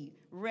 Tennessee,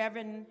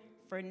 Reverend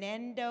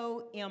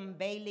Fernando M.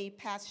 Bailey,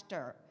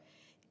 Pastor,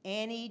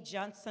 Annie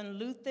Johnson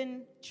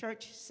Lutheran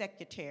Church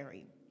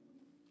Secretary.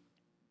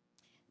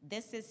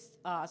 This is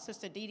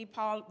Sister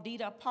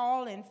Dita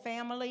Paul and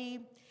family.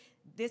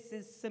 This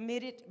is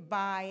submitted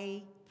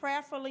by,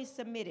 prayerfully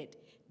submitted,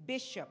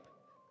 Bishop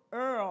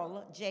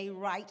Earl J.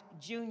 Wright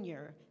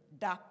Jr.,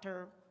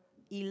 Dr.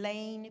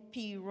 Elaine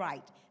P.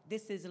 Wright.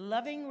 This is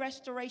Loving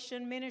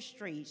Restoration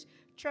Ministries,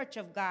 Church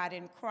of God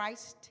in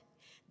Christ.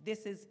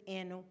 This is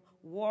in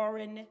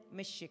Warren,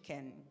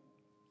 Michigan.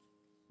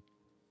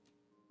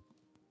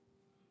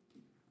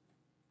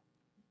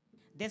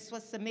 This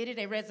was submitted,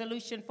 a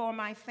resolution for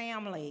my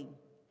family.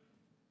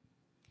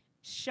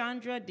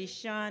 Chandra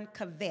Deshawn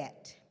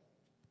Cavett.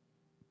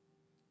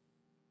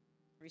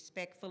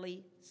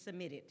 Respectfully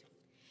submitted.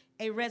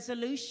 A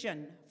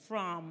resolution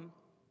from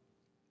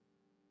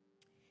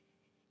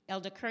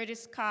Elder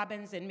Curtis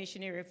Cobbins and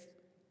Missionary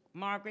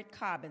Margaret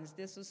Cobbins.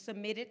 This was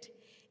submitted.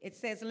 It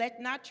says,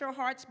 "Let not your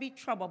hearts be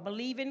troubled.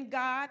 Believe in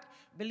God.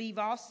 Believe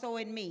also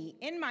in me.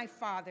 In my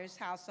Father's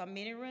house are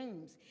many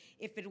rooms.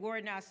 If it were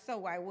not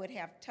so, I would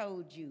have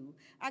told you.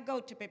 I go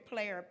to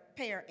prepare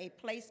a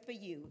place for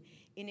you.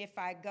 And if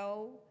I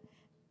go,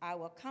 I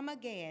will come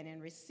again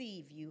and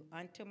receive you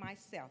unto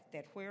myself,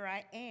 that where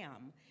I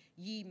am,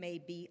 ye may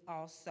be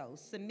also."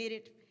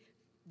 Submitted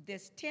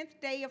this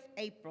 10th day of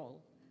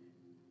April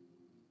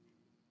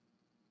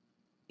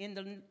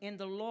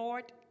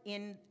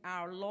in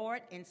our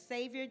Lord and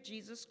Savior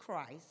Jesus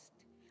Christ,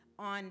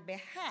 on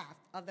behalf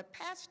of the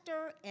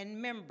pastor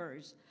and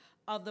members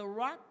of the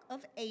Rock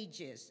of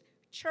Ages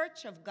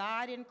Church of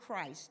God in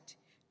Christ,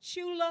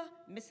 Chula,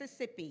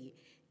 Mississippi,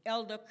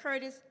 Elder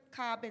Curtis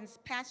Cobbins,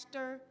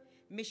 pastor,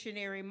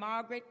 missionary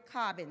Margaret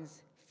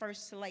Cobbins,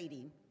 First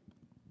Lady.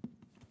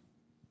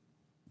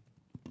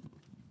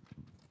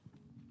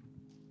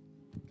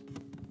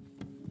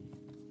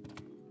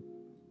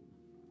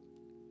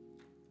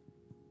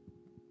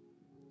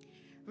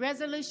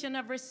 Resolution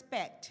of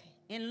respect.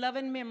 In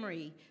loving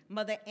memory,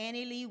 Mother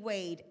Annie Lee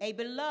Wade, a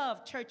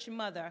beloved church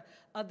mother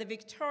of the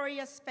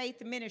Victorious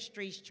Faith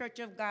Ministries, Church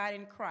of God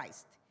in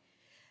Christ.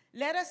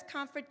 Let us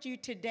comfort you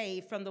today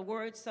from the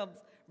words of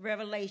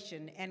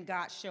Revelation, and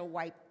God shall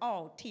wipe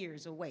all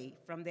tears away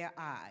from their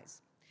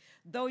eyes.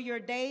 Though your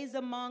days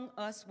among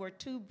us were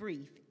too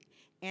brief,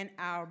 and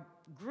our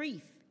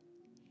grief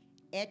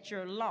at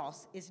your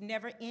loss is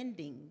never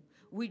ending,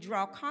 we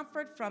draw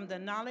comfort from the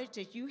knowledge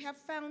that you have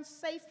found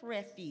safe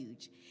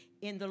refuge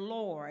in the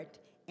Lord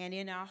and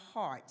in our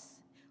hearts,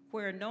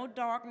 where no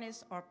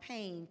darkness or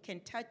pain can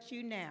touch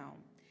you now.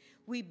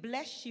 We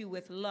bless you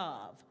with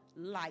love,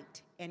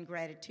 light, and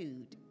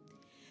gratitude.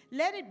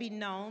 Let it be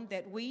known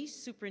that we,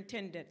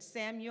 Superintendent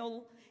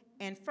Samuel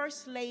and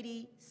First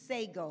Lady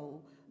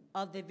Sago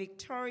of the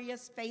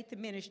Victorious Faith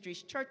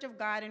Ministries, Church of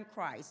God in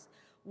Christ,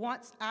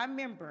 once our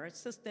member,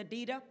 Sister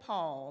Itta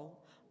Paul,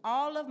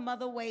 all of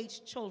Mother Wade's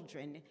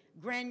children,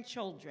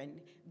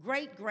 grandchildren,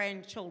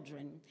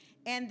 great-grandchildren,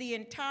 and the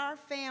entire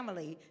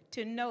family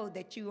to know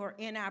that you are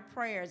in our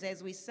prayers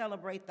as we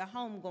celebrate the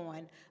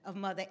homegoing of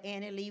Mother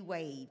Annie Lee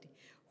Wade.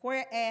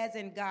 Whereas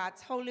in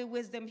God's holy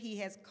wisdom, he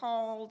has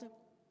called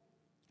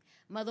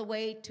Mother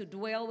Wade to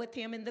dwell with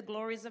him in the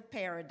glories of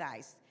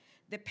paradise.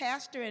 The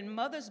pastor and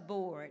mother's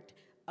board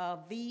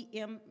of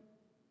VFM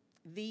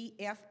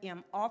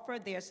offer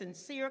their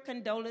sincere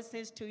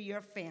condolences to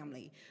your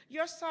family.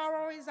 Your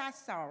sorrow is our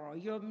sorrow.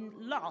 Your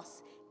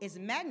loss is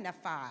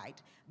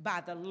magnified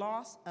by the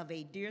loss of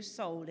a dear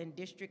soul in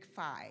District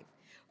 5.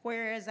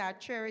 Whereas our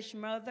cherished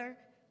mother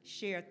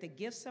shared the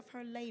gifts of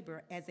her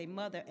labor as a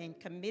mother and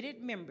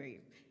committed member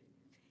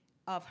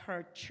of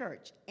her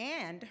church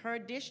and her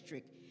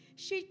district,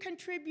 she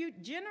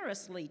contributed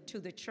generously to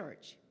the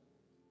church.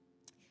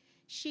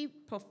 She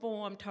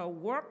performed her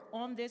work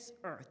on this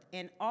earth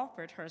and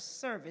offered her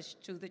service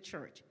to the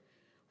church,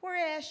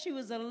 whereas she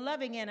was a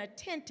loving and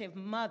attentive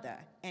mother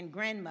and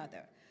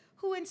grandmother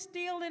who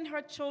instilled in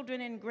her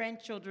children and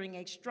grandchildren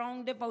a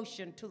strong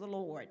devotion to the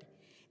Lord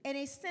and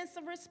a sense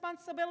of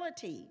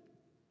responsibility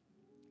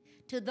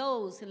to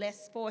those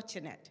less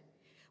fortunate.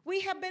 We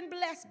have been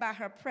blessed by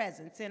her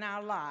presence in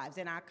our lives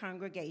and our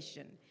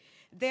congregation.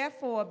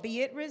 Therefore,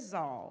 be it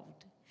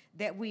resolved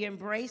that we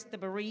embrace the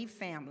bereaved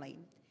family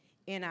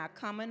in our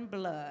common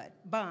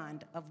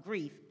bond of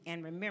grief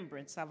and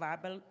remembrance of our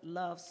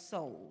beloved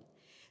soul.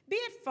 Be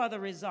it further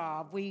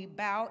resolved, we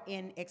bow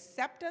in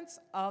acceptance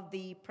of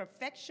the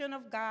perfection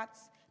of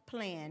God's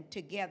plan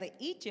to gather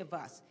each of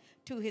us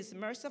to his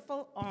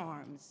merciful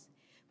arms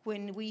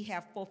when we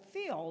have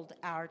fulfilled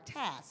our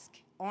task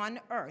on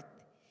earth.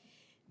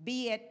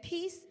 Be at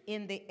peace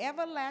in the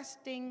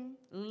everlasting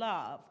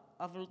love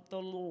of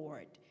the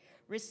Lord.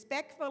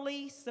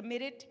 Respectfully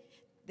submitted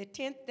the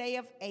 10th day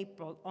of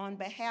April on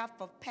behalf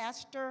of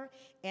Pastor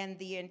and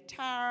the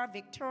entire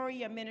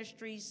Victoria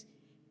Ministries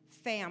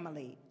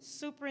family,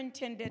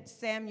 Superintendent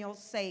Samuel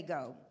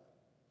Sago.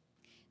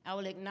 I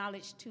will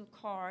acknowledge 2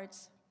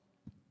 cards.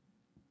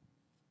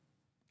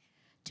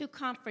 To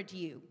comfort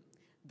you,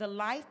 the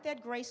light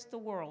that graced the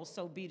world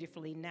so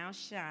beautifully now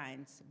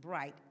shines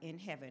bright in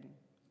heaven.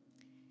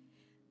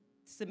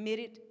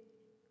 Submitted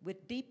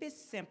with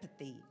deepest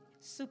sympathy,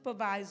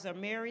 Supervisor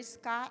Mary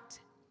Scott,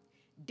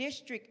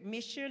 District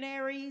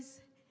Missionaries,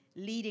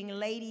 Leading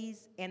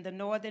Ladies, and the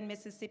Northern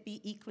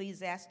Mississippi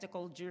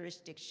Ecclesiastical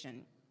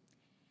Jurisdiction.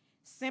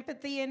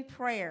 Sympathy and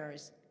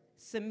prayers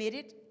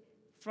submitted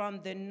from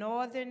the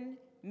Northern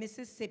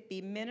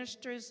Mississippi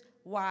Ministers'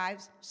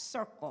 Wives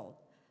Circle,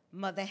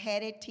 Mother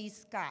Hattie T.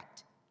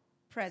 Scott,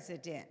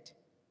 President.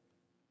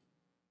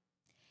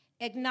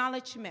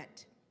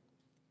 Acknowledgement.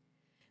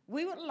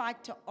 We would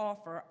like to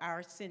offer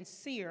our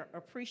sincere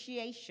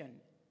appreciation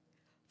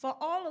for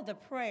all of the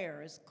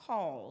prayers,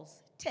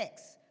 calls,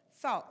 texts,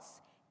 thoughts,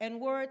 and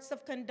words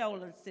of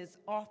condolences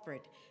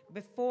offered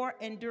before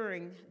and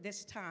during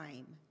this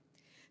time.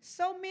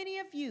 So many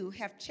of you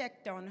have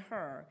checked on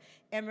her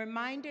and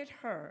reminded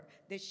her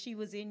that she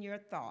was in your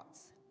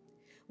thoughts.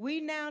 We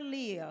now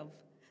live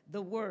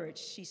the words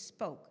she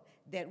spoke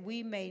that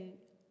we may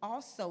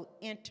also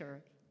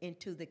enter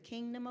into the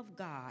kingdom of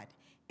God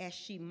as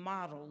she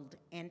modeled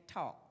and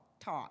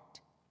taught.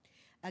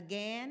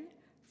 Again,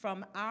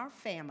 from our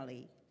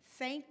family,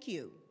 thank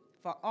you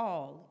for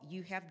all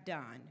you have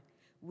done.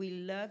 We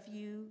love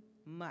you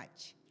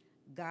much.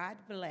 God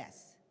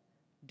bless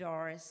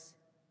Doris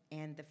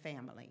and the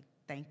family.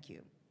 Thank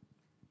you.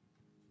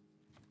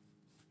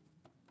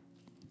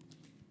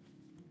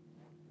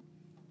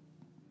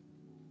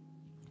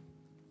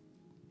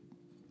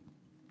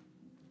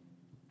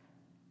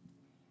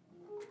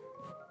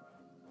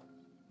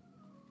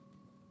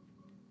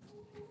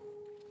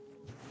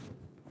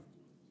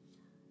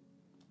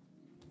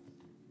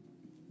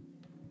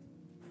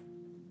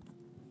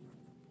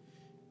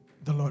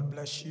 The Lord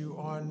bless you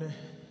on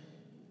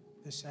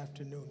this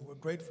afternoon. We're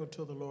grateful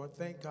to the Lord.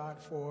 Thank God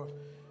for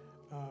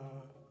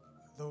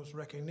those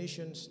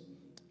recognitions.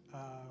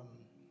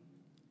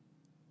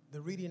 The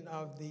reading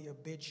of the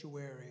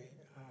obituary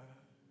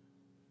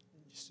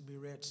used to be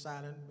read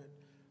silent,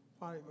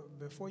 but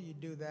before you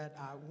do that,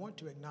 I want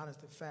to acknowledge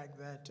the fact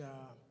that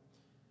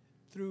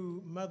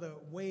through Mother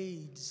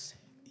Wade's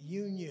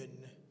union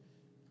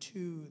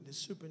to the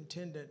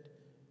Superintendent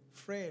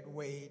Fred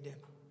Wade,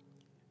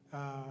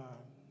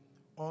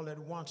 all at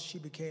once, she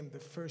became the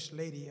first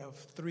lady of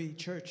 3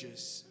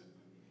 churches.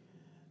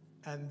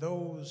 And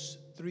those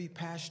 3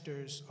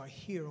 pastors are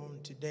here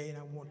on today, and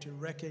I want to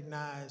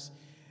recognize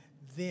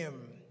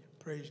them.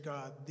 Praise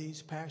God.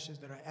 These pastors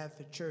that are at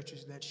the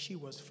churches that she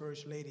was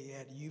first lady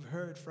at. You've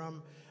heard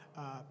from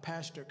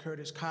Pastor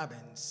Curtis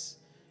Cobbins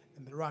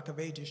in the Rock of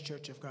Ages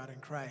Church of God in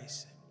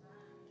Christ.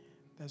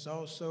 There's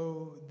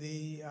also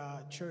the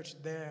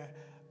church there,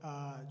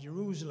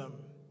 Jerusalem.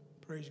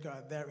 Praise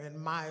God. There in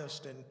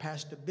Milestone,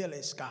 Pastor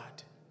Billy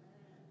Scott.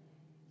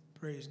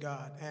 Praise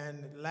God.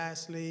 And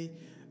lastly,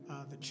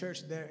 the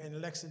church there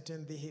in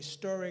Lexington, the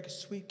historic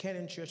Sweet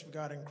Canyon Church of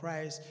God in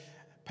Christ,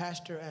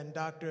 Pastor and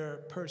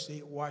Dr.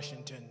 Percy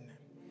Washington.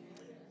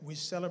 We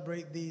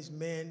celebrate these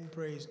men,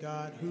 praise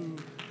God, who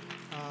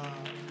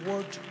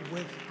worked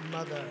with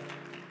Mother.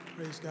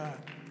 Praise God.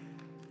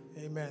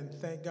 Amen.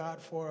 Thank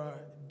God for a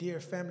dear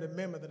family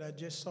member that I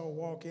just saw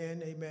walk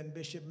in. Amen.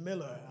 Bishop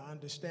Miller. I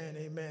understand,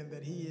 amen,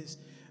 that he is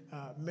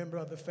a member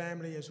of the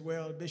family as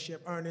well.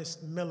 Bishop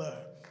Ernest Miller.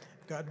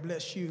 God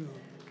bless you.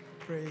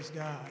 Praise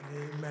God.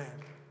 Amen.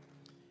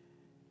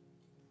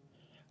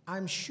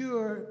 I'm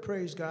sure,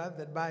 praise God,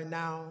 that by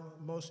now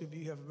most of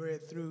you have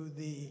read through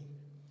the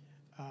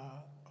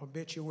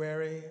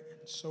obituary.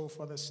 So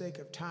for the sake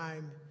of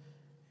time,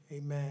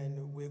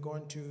 amen, we're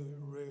going to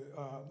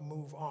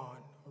move on,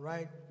 all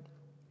right?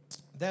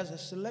 There's a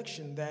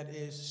selection that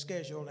is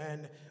scheduled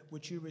and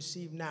which you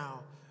receive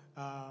now.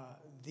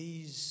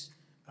 These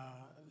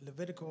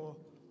Levitical,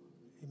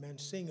 amen,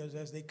 singers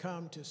as they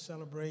come to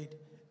celebrate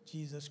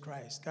Jesus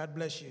Christ. God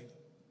bless you.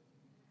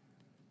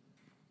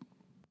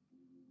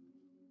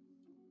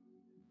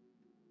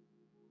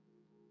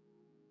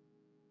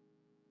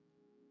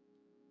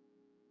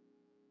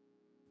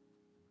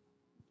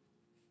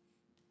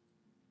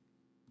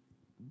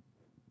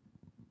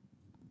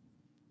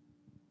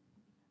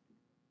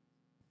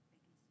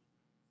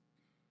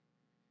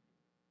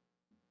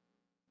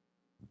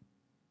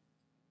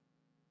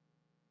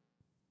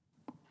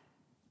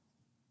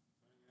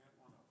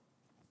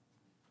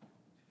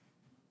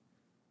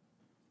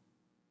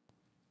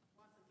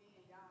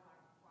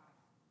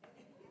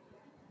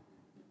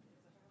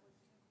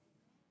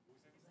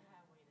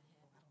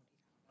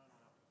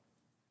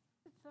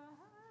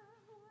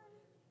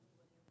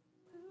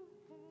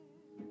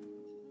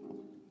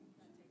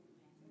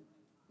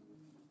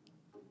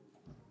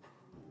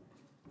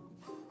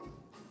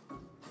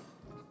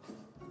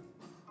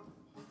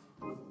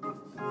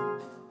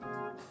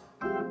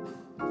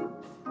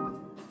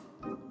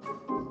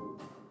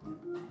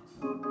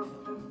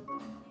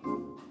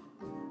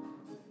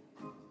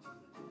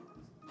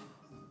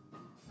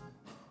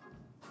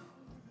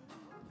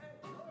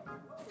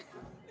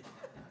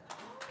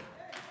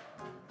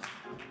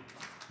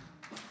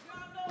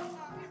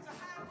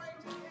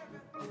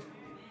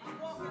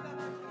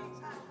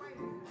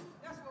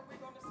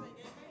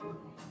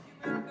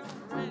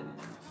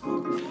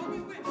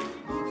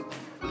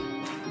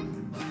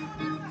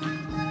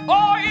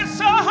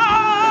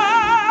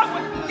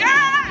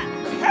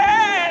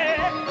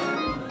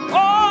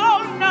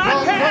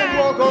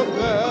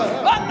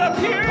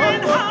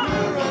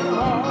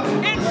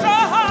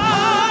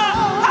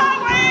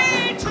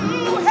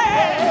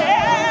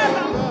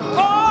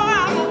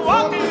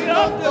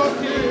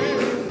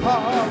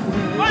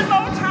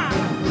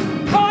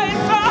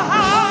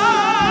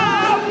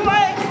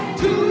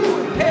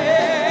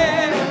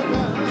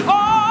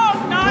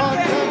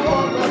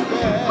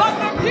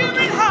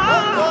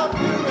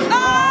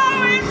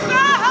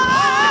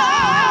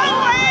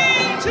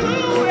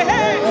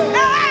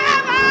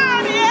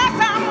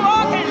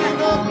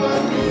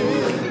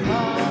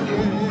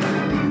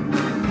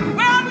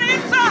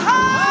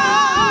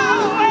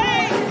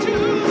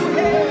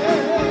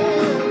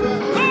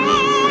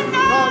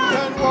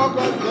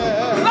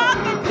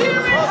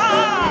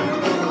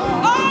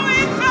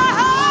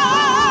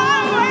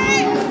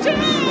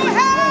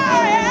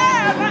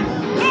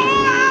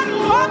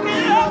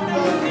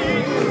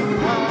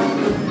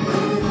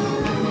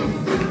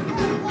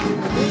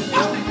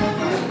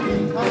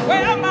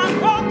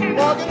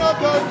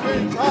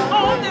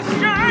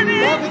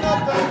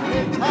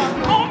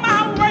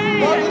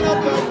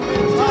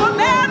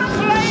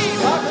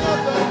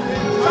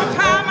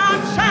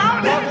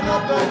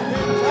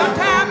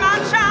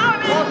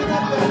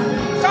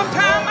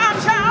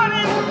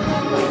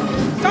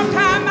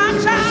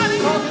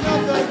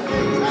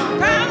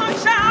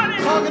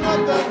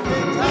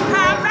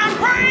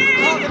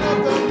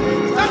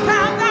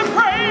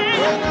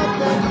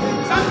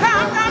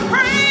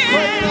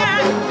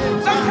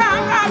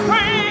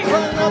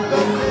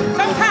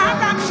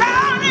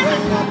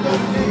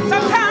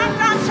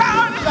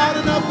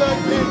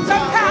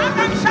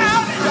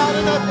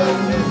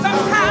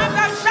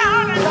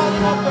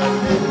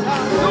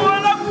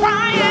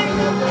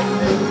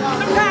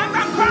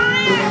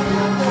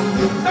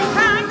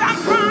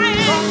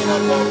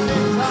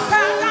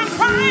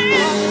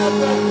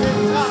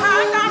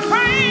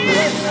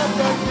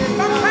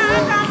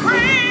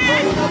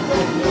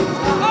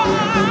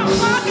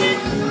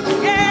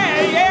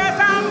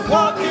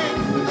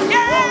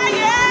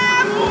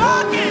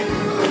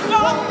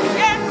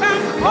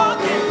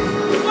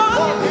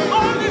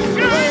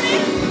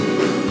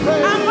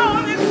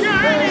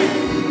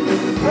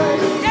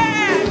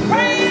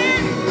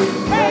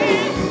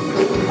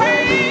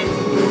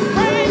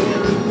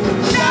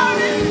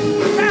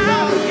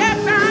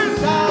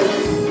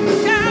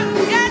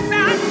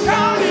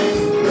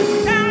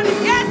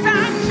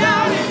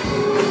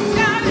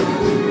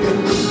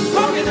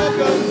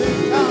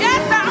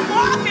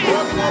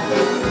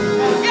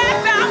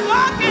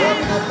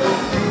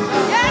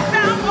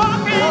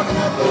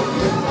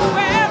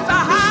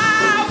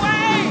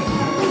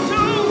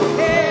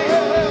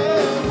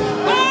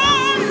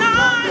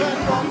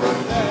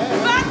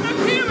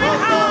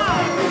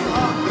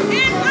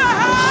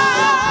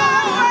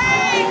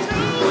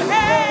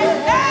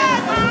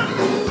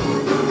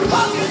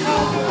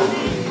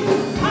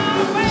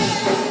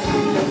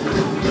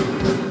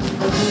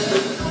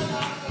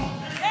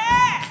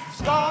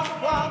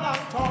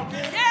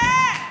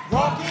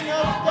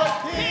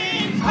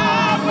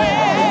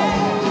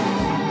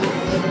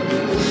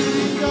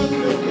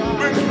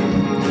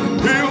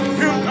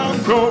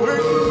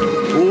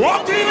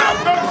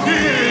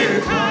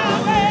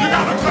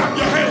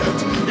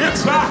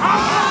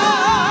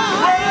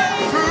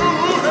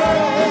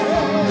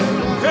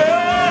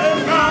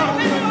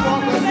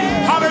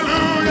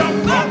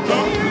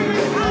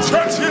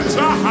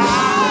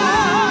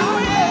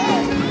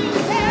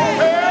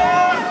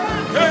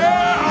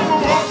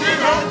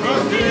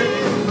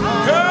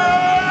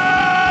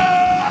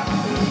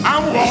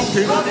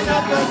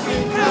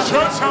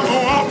 church I'm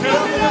walking,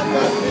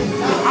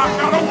 I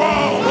gotta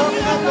walk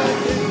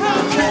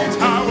King's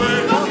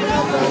Highway,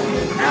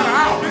 and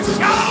I'll be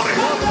shouting.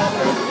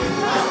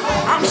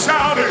 I'm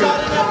shouting.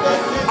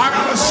 I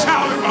gotta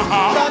shout in my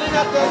heart.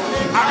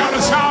 I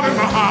gotta shout in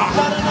my heart.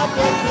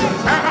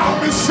 And I'll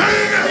be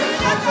singing.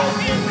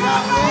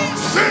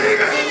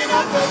 Singing.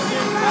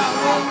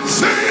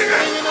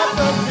 Singing.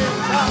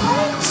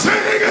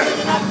 Singing.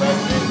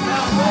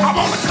 I'm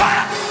gonna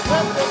clap.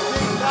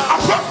 I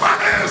put my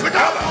hands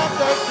together.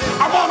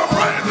 I'm gonna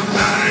praise His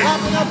name.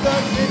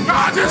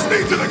 Now I just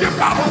need you to give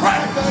God a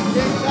praise.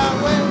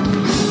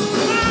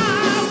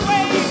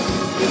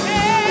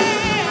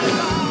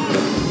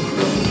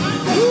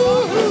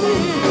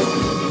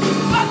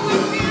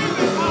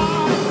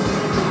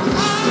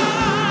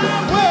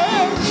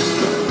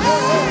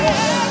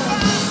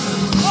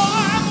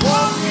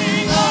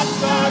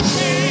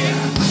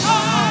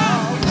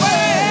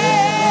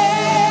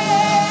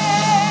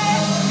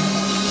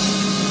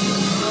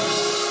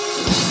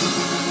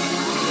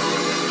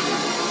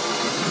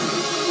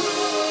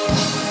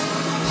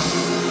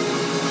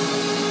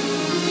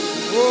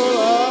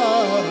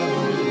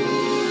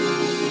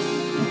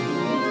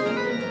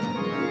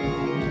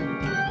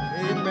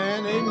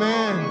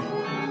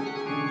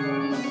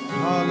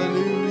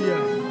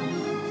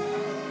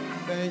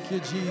 Thank you,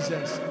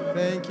 Jesus.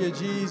 Thank you,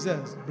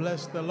 Jesus.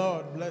 Bless the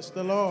Lord. Bless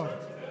the Lord.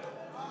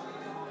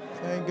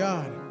 Thank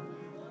God.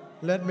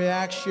 Let me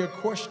ask you a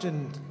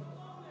question.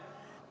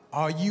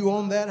 Are you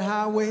on that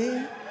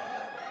highway?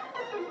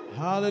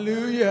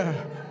 Hallelujah.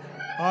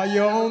 Are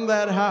you on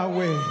that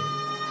highway?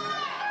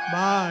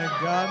 My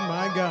God,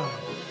 my God.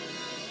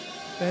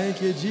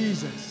 Thank you,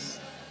 Jesus.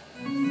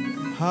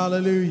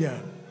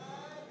 Hallelujah.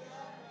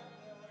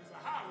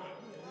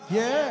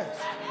 Yes.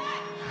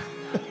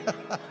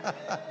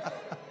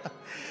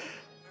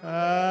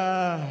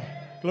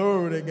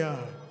 Glory to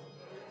God.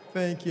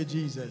 Thank you,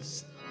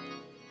 Jesus.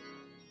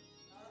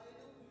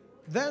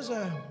 There's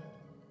a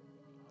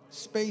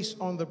space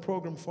on the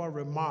program for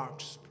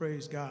remarks.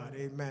 Praise God.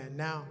 Amen.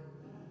 Now,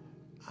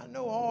 I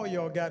know all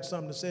y'all got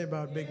something to say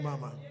about Big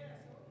Mama.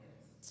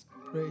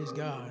 Praise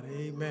God.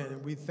 Amen.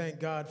 And we thank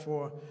God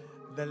for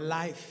the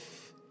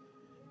life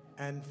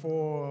and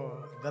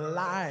for the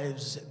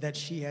lives that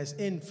she has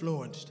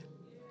influenced.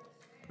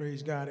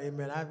 Praise God,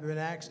 amen. I've been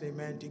asked,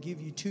 amen, to give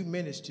you 2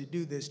 minutes to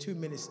do this, 2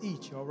 minutes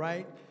each, all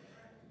right?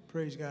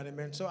 Praise God,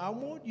 amen. So I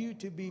want you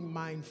to be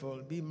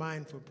mindful,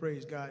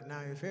 praise God. Now,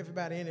 if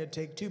everybody in here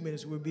take 2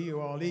 minutes, we'll be here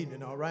all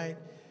evening, all right?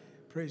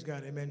 Praise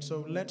God, amen.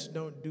 So let's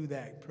don't do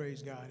that,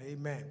 praise God,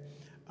 amen.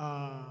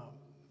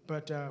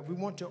 But we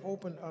want to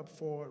open up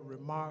for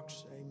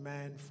remarks,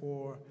 amen,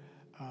 for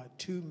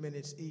 2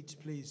 minutes each,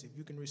 please. If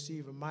you can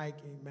receive a mic,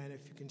 amen,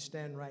 if you can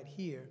stand right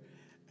here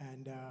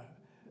and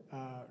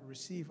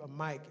receive a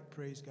mic,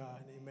 praise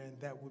God, amen,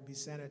 that would be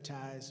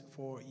sanitized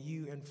for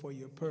you and for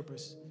your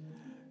purpose.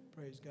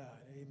 Praise God,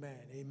 amen,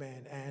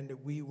 amen, and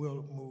we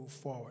will move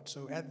forward.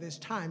 So at this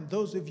time,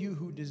 those of you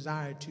who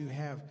desire to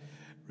have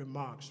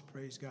remarks,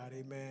 praise God,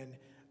 amen,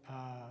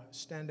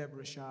 stand up,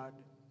 Rashad,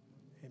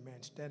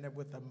 amen, stand up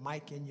with a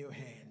mic in your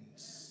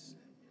hands.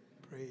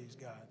 Praise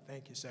God,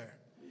 thank you, sir,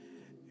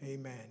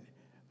 amen.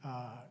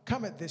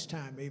 Come at this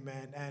time,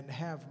 amen, and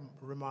have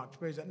remarks.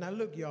 Praise God. Now,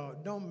 look, y'all,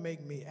 don't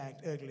make me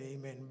act ugly,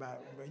 amen,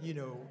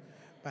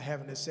 by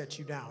having to set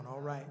you down,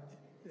 all right?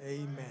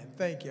 Amen.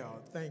 Thank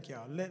y'all. Thank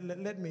y'all.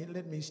 Let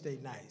me stay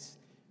nice.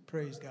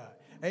 Praise God.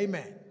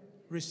 Amen.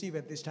 Receive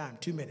at this time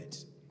 2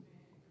 minutes.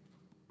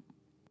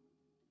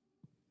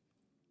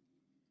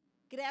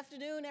 Good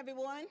afternoon,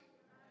 everyone.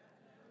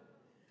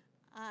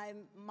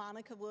 I'm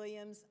Monica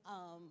Williams.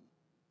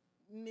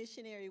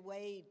 Missionary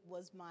Wade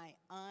was my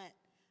Aunt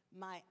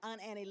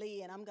Annie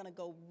Lee, and I'm going to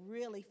go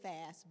really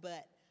fast,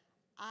 but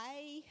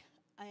I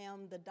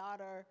am the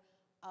daughter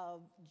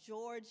of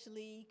George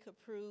Lee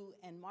Copprue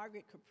and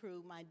Margaret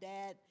Copprue. My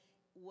dad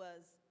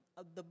was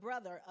the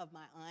brother of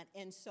my aunt,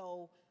 and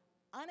so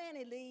Aunt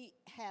Annie Lee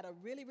had a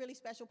really, really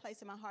special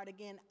place in my heart.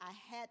 Again, I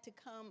had to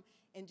come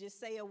and just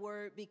say a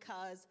word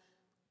because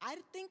I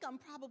think I'm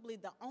probably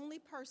the only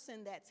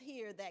person that's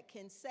here that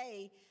can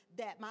say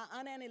that my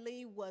Aunt Annie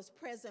Lee was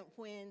present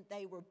when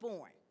they were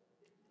born.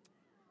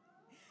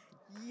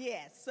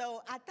 Yes,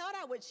 so I thought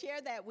I would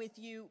share that with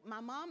you. My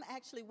mom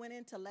actually went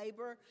into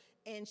labor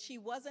and she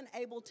wasn't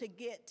able to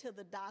get to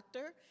the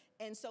doctor.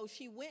 And so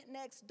she went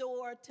next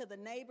door to the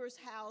neighbor's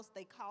house.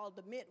 They called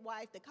the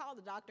midwife. They called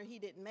the doctor. He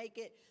didn't make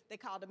it. They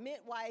called the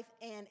midwife.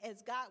 And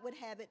as God would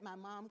have it, my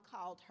mom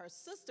called her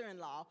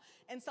sister-in-law.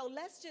 And so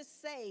let's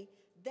just say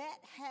that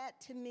had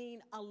to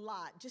mean a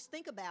lot. Just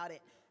think about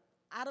it.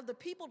 Out of the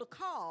people to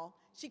call,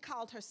 she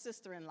called her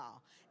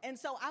sister-in-law. And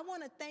so I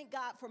want to thank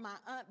God for my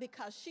aunt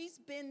because she's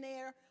been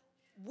there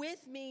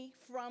with me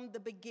from the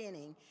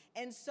beginning.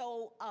 And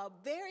so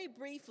very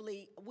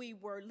briefly, we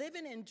were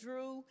living in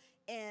Drew,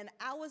 and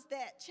I was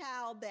that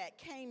child that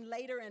came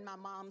later in my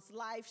mom's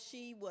life.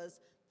 She was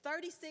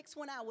 36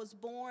 when I was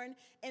born,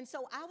 and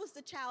so I was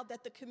the child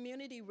that the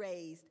community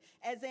raised,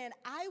 as in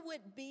I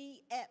would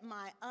be at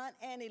my Aunt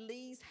Annie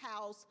Lee's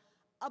house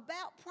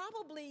about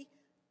probably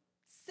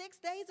 6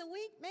 days a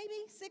week, maybe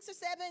 6 or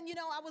 7. You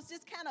know, I was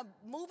just kind of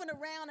moving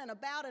around and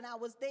about, and I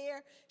was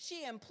there.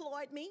 She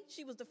employed me.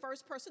 She was the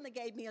first person that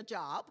gave me a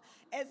job,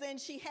 as in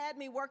she had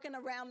me working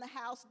around the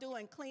house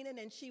doing cleaning,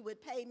 and she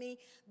would pay me.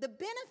 The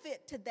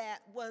benefit to that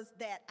was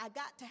that I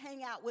got to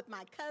hang out with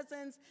my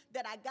cousins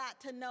that I got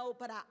to know,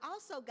 but I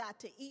also got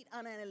to eat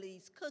Aunt Annie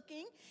Lee's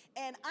cooking,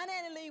 and Aunt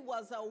Annie Lee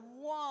was a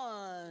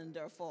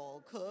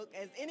wonderful cook.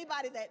 As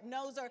anybody that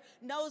knows her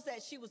knows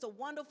that she was a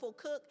wonderful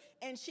cook,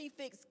 and she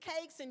fixed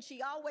cakes, and she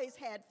always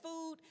had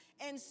food.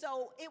 And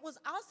so it was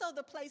also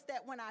the place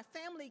that when our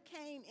family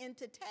came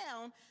into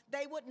town,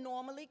 they would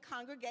normally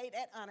congregate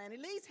at Aunt Annie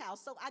Lee's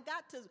house. So I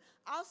got to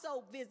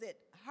also visit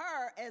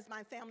her as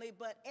my family,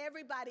 but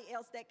everybody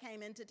else that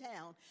came into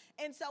town.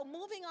 And so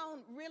moving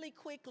on really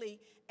quickly,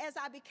 as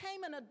I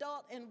became an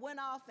adult and went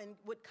off and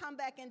would come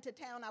back into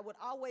town, I would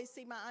always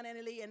see my Aunt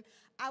Annie Lee. And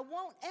I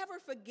won't ever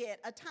forget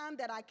a time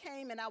that I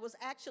came, and I was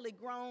actually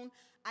grown.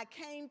 I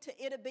came to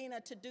Itta, Bena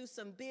to do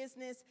some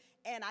business,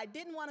 and I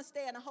didn't want to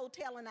stay in a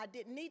hotel, and I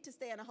didn't need to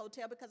stay in a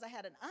hotel because I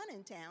had an aunt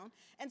in town.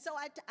 And so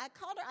I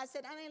called her. I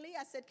said, Aunt Annie Lee,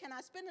 I said, can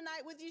I spend the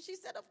night with you? She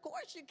said, of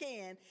course you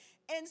can.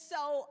 And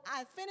so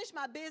I finished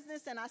my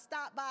business, and I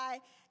stopped by.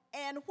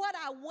 And what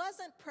I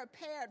wasn't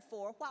prepared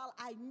for, while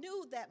I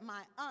knew that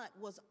my aunt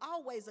was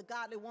always a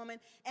godly woman,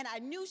 and I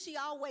knew she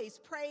always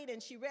prayed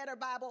and she read her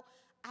Bible,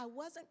 I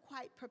wasn't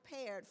quite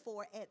prepared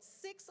for at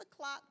 6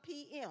 o'clock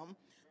p.m.,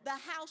 the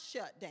house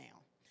shut down.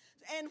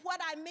 And what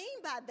I mean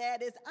by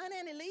that is Aunt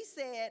Annie Lee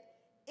said,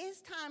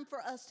 it's time for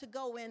us to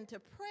go into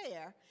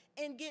prayer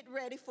and get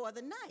ready for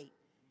the night.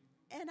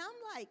 And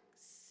I'm like,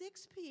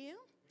 6 p.m.?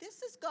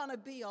 This is going to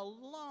be a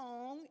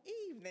long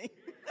evening.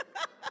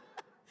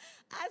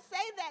 I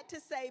say that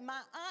to say my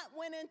aunt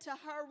went into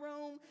her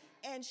room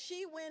and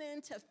she went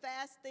into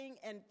fasting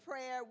and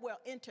prayer, well,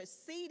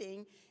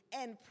 interceding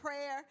and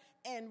prayer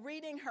and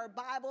reading her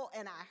Bible,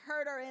 and I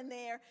heard her in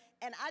there.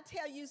 And I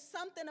tell you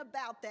something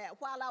about that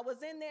while I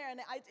was in there, and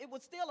it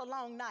was still a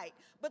long night,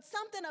 but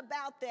something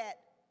about that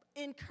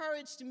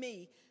encouraged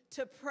me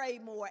to pray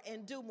more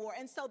and do more.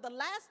 And so the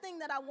last thing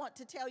that I want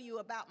to tell you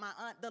about my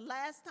aunt, the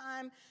last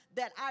time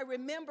that I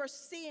remember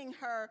seeing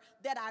her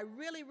that I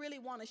really, really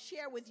want to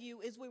share with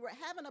you is we were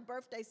having a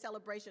birthday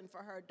celebration for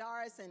her.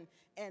 Doris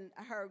and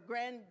her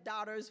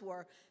granddaughters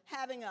were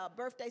having a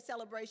birthday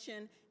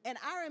celebration. And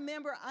I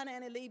remember Aunt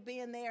Annie Lee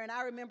being there, and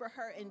I remember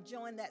her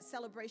enjoying that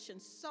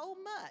celebration so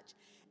much.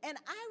 And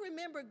I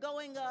remember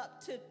going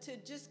up to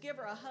just give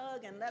her a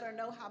hug and let her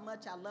know how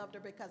much I loved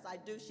her, because I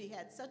do. She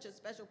had such a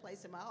special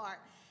place in my heart.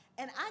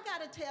 And I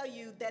got to tell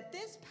you that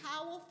this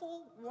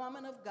powerful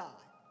woman of God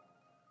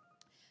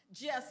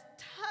just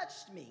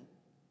touched me.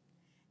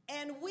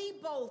 And we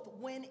both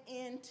went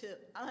into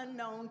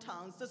unknown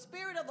tongues. The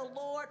Spirit of the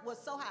Lord was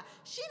so high.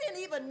 She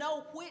didn't even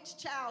know which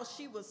child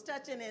she was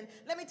touching. And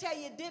let me tell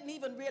you, it didn't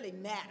even really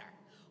matter.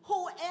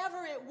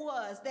 Whoever it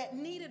was that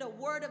needed a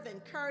word of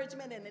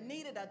encouragement and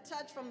needed a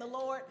touch from the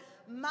Lord,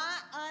 my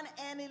Aunt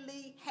Annie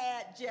Lee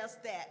had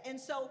just that. And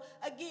so,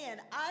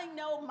 again, I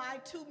know my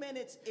 2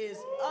 minutes is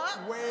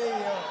up. Way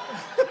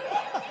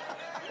up.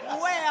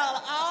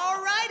 Well,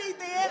 all righty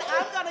then.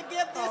 I'm going to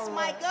give this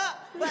mic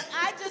up. But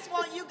I just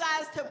want you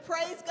guys to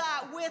praise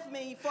God with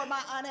me for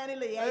my Aunt Annie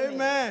Lee. Amen.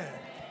 Amen.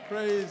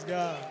 Praise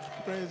God.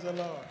 Praise the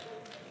Lord.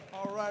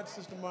 All right,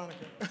 Sister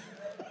Monica.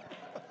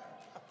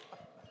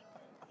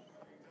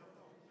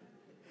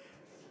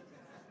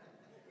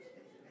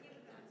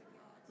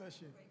 Bless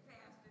you.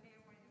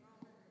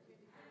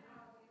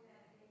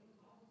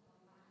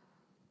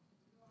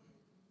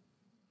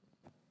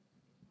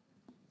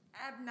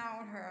 I've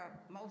known her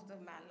most of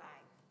my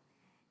life.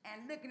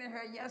 And looking at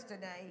her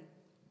yesterday,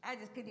 I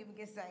just couldn't even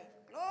say,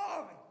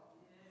 glory.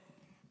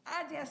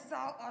 I just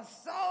saw a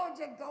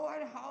soldier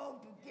going home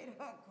to get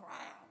her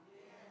crown.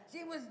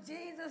 She was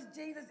Jesus,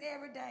 Jesus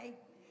every day.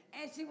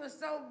 And she was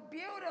so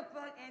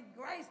beautiful and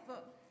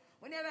graceful.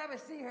 Whenever I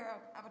would see her,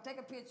 I would take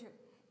a picture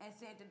and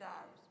send it to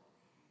Doris.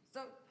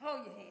 So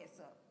hold your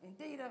heads up.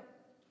 Indeed,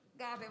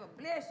 God will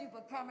bless you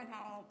for coming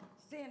home,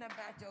 seeing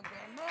about your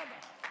grandmother.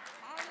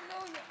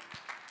 Hallelujah.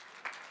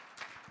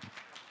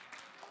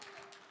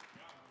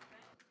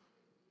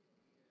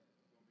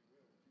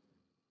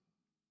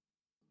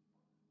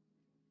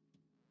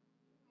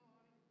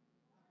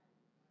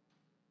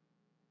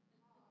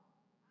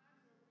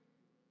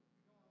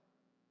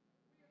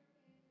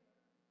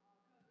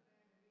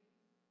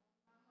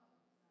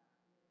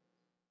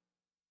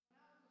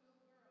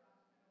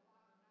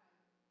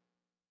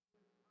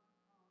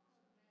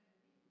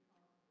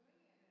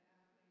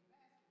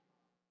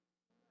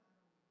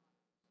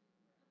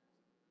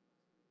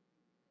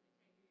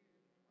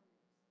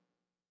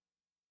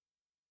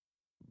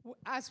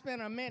 I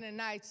spent many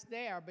nights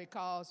there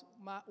because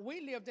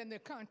we lived in the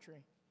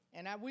country,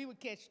 and we would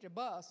catch the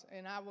bus,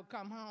 and I would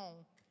come home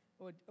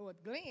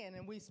with Glenn,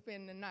 and we'd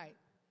spend the night.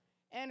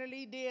 Annie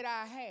Lee did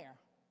our hair.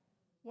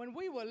 When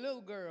we were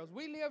little girls,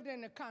 we lived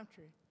in the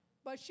country,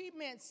 but she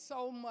meant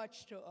so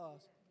much to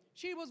us.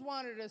 She was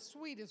one of the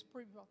sweetest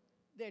people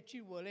that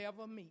you will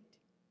ever meet.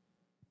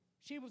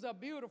 She was a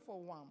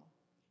beautiful woman.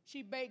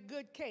 She baked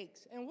good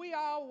cakes, and we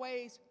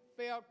always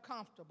felt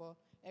comfortable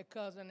at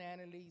Cousin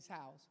Annie Lee's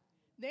house.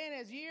 Then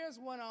as years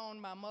went on,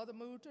 my mother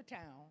moved to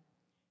town.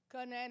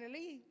 Cousin Annie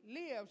Lee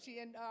lived, she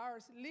and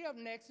ours lived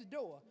next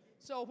door.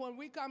 So when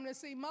we come to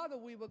see Mother,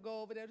 we would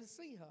go over there to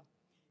see her.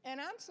 And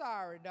I'm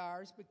sorry,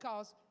 Doris,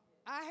 because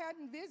I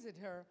hadn't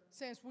visited her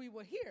since we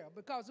were here,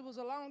 because it was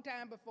a long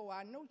time before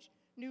I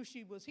knew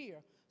she was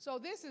here. So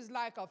this is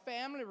like a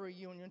family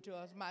reunion to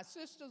us. My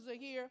sisters are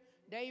here.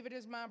 David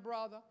is my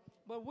brother.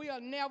 But we'll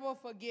never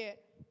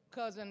forget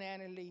Cousin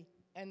Annie Lee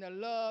and the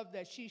love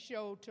that she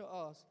showed to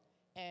us.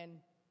 And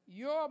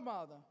your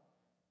mother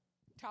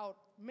taught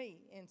me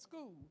in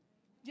school.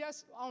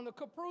 Just on the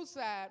Copprue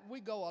side, we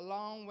go a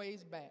long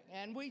ways back.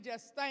 And we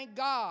just thank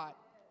God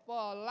for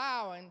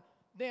allowing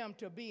them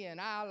to be in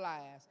our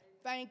lives.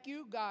 Thank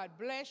you. God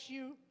bless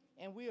you.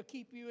 And we'll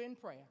keep you in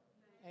prayer.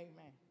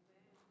 Amen.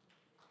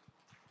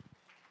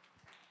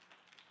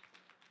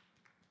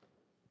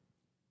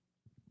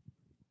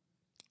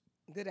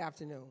 Good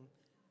afternoon.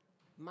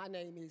 My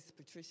name is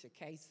Patricia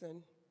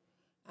Kaysen.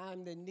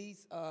 I'm the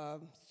niece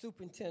of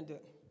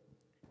Superintendent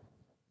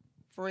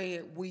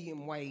Fred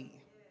William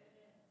Wade.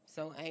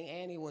 So Aunt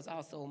Annie was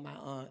also my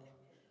aunt.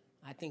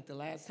 I think the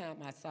last time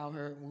I saw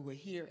her, we were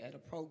here at a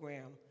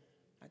program.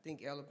 I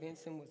think Ella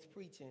Benson was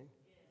preaching.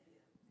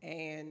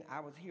 And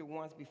I was here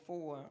once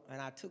before, and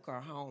I took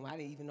her home. I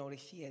didn't even know that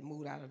she had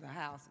moved out of the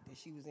house, that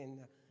she was in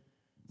the...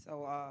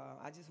 So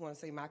I just want to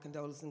say my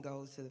condolences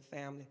goes to the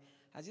family.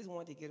 I just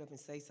wanted to get up and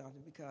say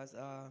something because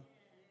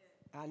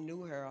I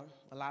knew her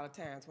a lot of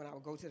times when I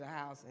would go to the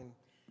house and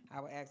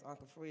I would ask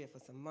Uncle Fred for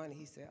some money.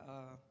 He said,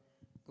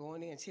 go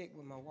in there and check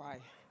with my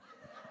wife.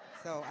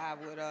 So I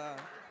would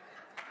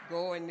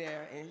go in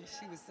there and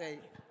she would say,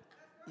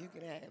 you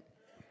can have it.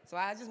 So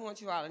I just want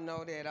you all to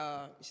know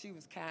that she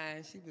was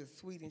kind, she was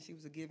sweet, and she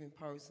was a giving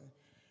person.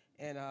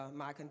 And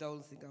my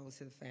condolences goes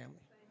to the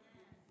family.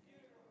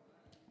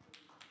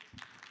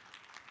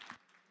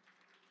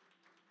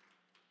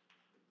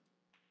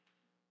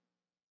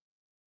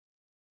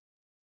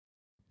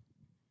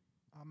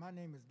 My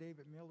name is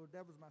David Miller.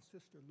 That was my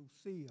sister,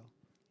 Lucille.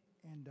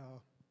 And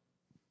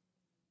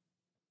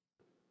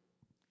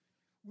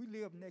we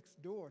lived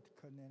next door to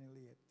Cousin Annie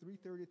Lee at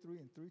 333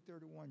 and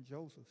 331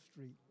 Joseph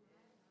Street.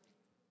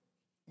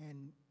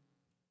 And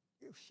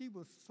she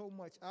was so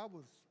much, I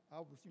was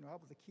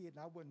a kid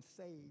and I wasn't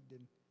saved.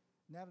 And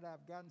now that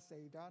I've gotten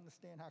saved, I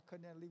understand how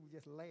Cousin Annie Lee would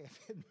just laugh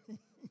at me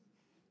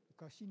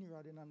because she knew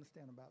I didn't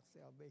understand about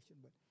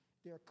salvation. But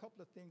there are a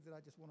couple of things that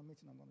I just want to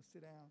mention. I'm going to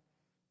sit down.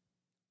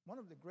 One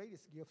of the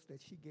greatest gifts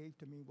that she gave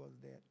to me was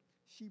that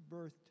she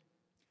birthed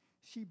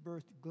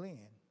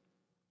Glenn.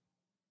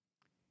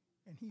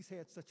 And he's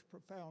had such a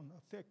profound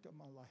effect on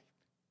my life.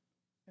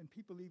 And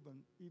people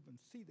even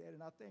see that,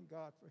 and I thank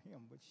God for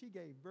him. But she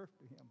gave birth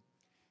to him.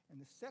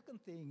 And the second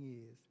thing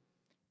is,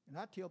 and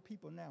I tell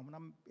people now, when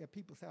I'm at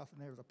people's house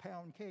and there's a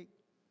pound cake,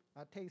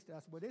 I taste it. I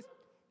said, well,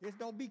 this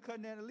don't be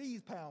Cousin Annie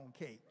Lee's pound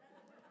cake.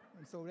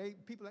 And so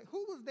people are like,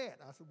 who was that?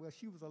 I said, well,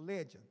 she was a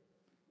legend.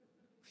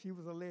 She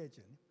was a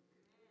legend.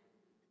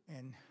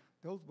 And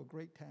those were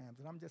great times.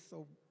 And I'm just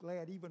so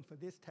glad, even for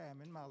this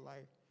time in my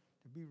life,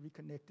 to be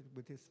reconnected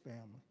with his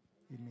family.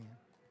 Amen.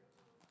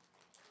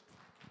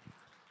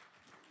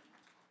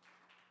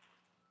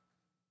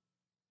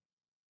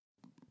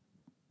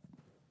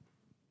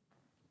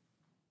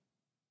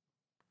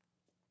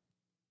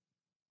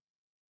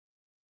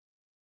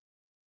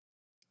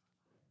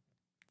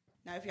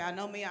 Now, if y'all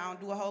know me, I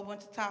don't do a whole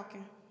bunch of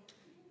talking.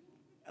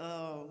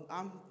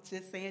 I'm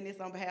just saying this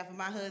on behalf of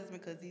my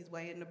husband because he's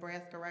way in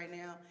Nebraska right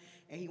now.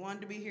 And he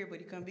wanted to be here, but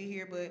he couldn't be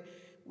here. But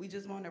we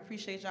just want to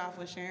appreciate y'all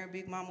for sharing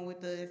Big Mama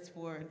with us.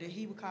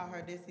 He would call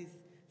her, this is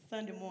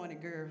Sunday morning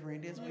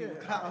girlfriend. That's what he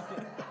would call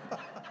her.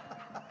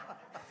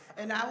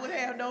 And I would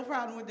have no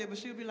problem with it, but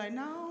she would be like,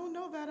 no, I don't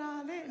know about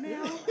all that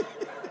now.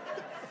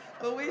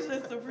 But we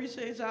just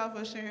appreciate y'all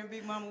for sharing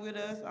Big Mama with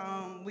us.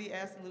 We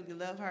absolutely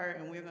love her,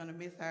 and we're going to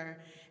miss her.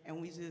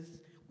 And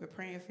we're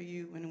praying for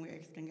you, and we're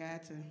asking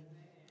God to,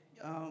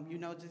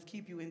 just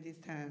keep you in this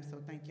time.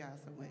 So thank y'all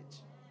so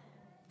much.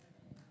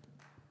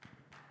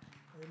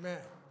 Amen.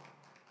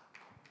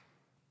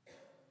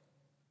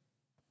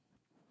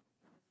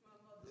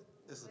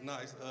 It's a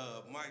nice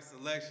mic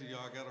selection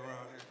y'all got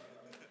around here.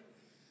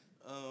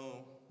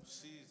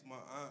 She's my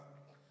aunt.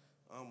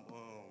 I'm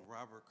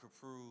Robert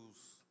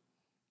Copprue's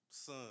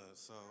son,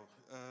 so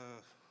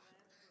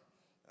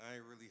I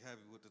ain't really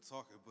happy with the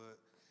talking, but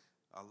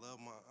I love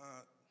my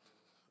aunt.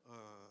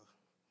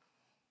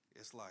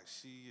 It's like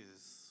she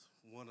is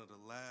one of the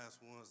last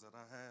ones that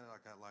I had. I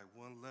got like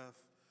one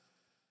left,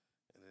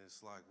 and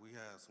it's like we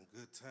had some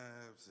good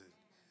times and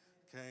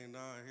came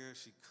down here.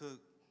 She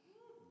cooked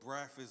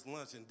breakfast,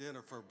 lunch, and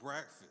dinner for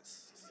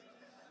breakfast.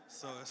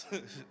 So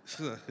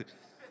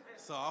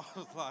I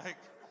was like,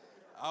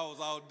 I was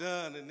all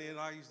done, and then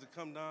I used to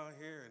come down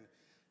here, and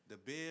the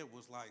bed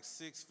was like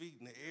 6 feet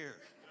in the air.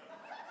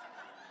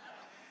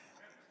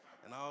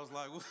 And I was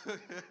like,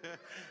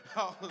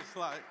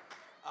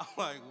 I'm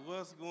like,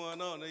 what's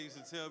going on? They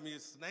used to tell me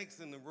it's snakes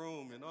in the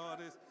room and all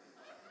this.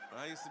 And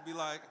I used to be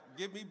like,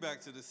 get me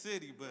back to the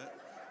city. But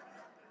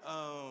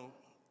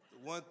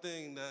one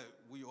thing that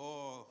we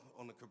all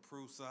on the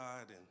Copprue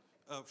side and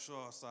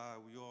Upshaw side,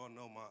 we all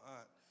know my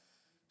aunt.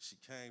 She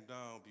came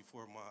down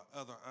before my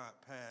other aunt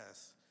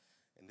passed.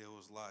 And it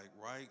was like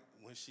right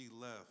when she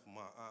left,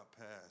 my aunt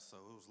passed. So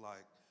it was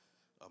like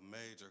a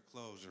major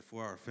closure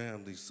for our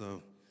family.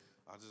 So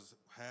I just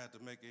had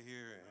to make it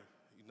here. And,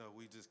 you know,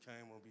 we just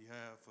came on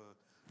behalf of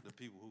the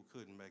people who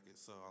couldn't make it.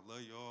 So I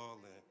love y'all.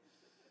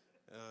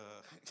 And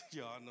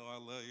y'all know I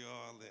love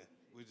y'all. And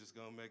we're just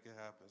going to make it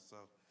happen. So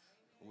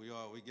we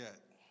all we got.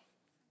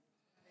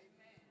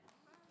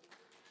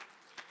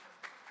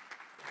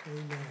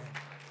 Amen.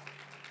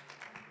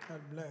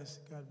 God bless.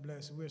 God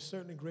bless. We're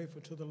certainly grateful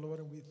to the Lord,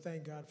 and we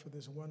thank God for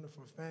this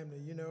wonderful family.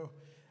 You know,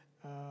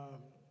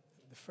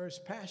 the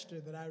first pastor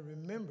that I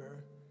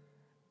remember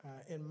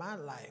in my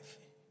life,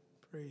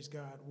 praise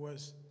God,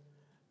 was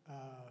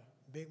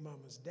Big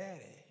Mama's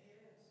daddy,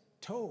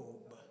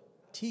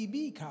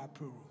 T.B.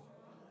 Copprue.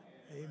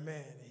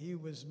 Amen. He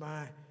was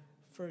my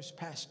first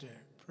pastor.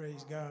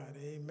 Praise God.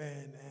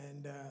 Amen.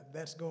 And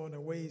that's going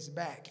a ways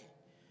back.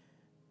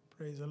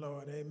 Praise the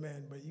Lord.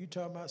 Amen. But you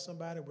talking about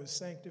somebody who was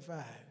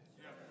sanctified.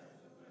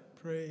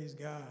 Praise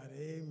God.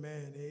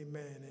 Amen.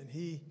 Amen. And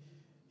he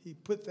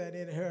put that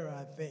in her,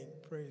 I think.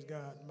 Praise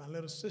God. My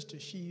little sister,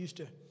 she used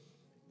to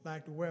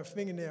like to wear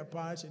fingernail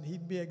polish, and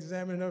he'd be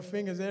examining her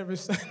fingers every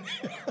Sunday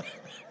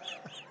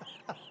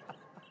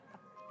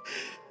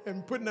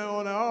and putting her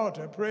on the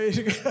altar. Praise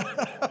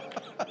God.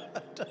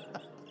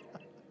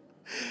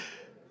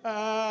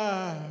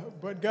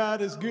 But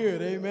God is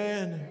good.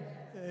 Amen.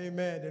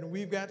 Amen. And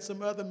we've got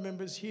some other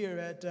members here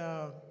at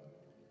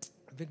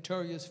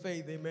Victorious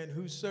Faith, amen,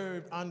 who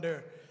served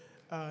under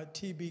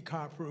T.B.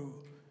 Copprue,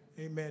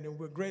 amen. And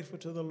we're grateful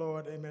to the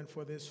Lord, amen,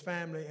 for this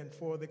family and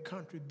for the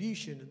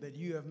contribution that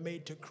you have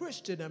made to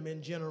Christendom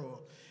in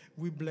general.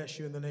 We bless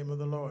you in the name of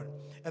the Lord.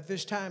 At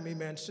this time,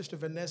 amen, Sister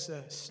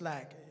Vanessa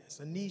Slack, it's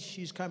a niece,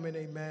 she's coming,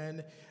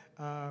 amen.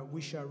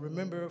 We shall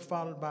remember,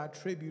 followed by a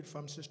tribute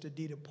from Sister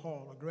Dita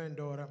Paul, a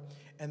granddaughter,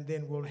 and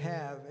then we'll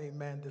have,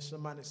 amen, the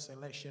sermonic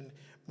selection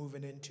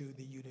moving into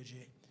the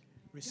eulogy.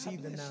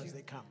 Receive them now as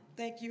they come.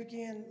 Thank you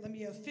again. Let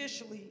me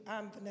officially,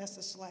 I'm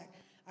Vanessa Slack.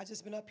 I've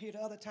just been up here the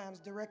other times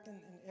directing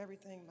and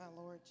everything, my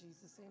Lord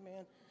Jesus.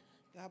 Amen.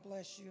 God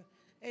bless you.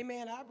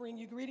 Amen. I bring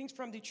you greetings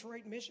from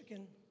Detroit,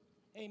 Michigan.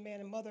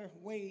 Amen. And Mother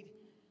Wade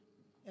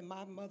and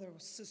my mother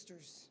was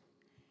sisters.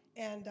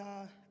 And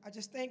I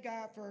just thank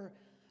God for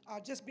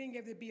just being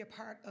able to be a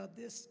part of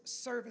this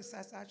service,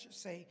 as I should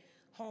say,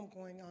 home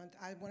going on.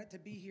 I wanted to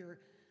be here.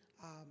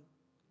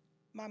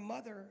 My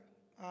mother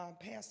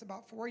passed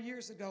about 4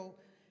 years ago,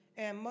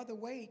 and Mother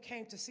Wade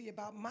came to see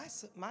about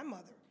my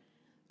mother.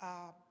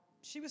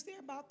 She was there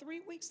about 3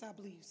 weeks, I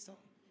believe. So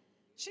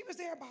she was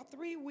there about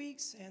 3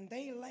 weeks, and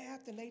they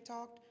laughed and they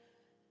talked.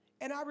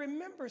 And I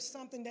remember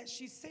something that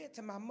she said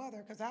to my mother,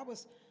 because I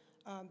was,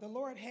 the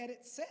Lord had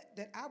it set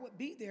that I would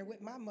be there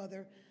with my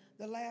mother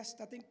the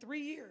last, I think, 3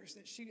 years.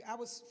 That I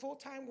was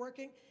full-time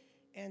working,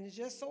 and it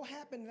just so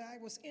happened that I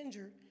was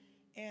injured,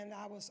 and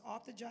I was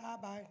off the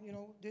job. I,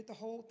 did the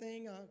whole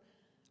thing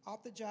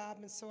off the job,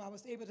 and so I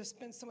was able to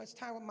spend so much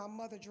time with my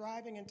mother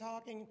driving and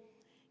talking,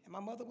 and my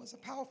mother was a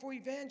powerful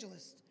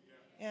evangelist,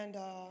 and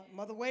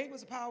Mother Wade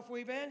was a powerful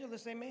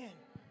evangelist, amen.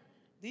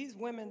 These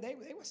women, they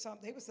were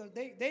something,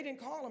 they didn't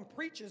call them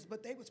preachers,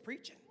 but they was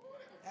preaching.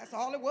 That's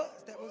all it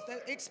was. That was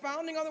the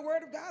expounding of the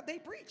word of God, they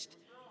preached.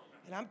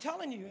 And I'm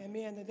telling you,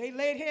 amen, they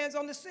laid hands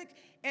on the sick,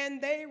 and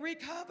they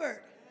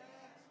recovered.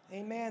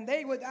 Amen.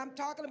 I'm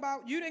talking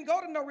about, you didn't go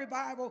to no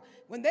revival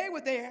when they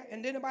were there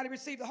and then nobody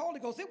received the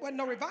Holy Ghost. It wasn't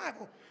no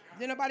revival.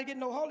 Then nobody get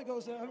no Holy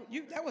Ghost.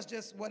 That was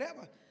just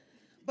whatever.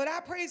 But I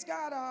praise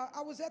God.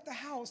 I was at the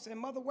house and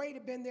Mother Wade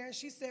had been there, and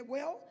she said,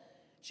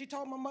 she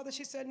told my mother,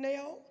 she said,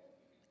 Nell,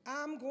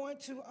 I'm going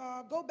to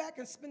go back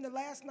and spend the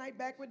last night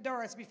back with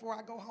Doris before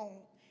I go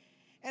home.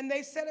 And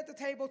they sat at the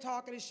table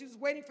talking, and she was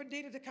waiting for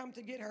Dita to come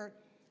to get her.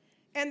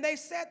 And they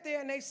sat there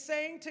and they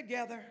sang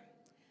together.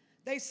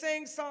 They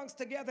sang songs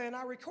together, and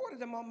I recorded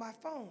them on my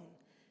phone.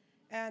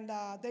 And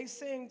they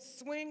sang,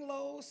 Swing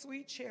Low,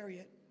 Sweet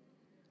Chariot,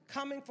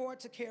 coming forward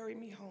to carry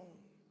me home.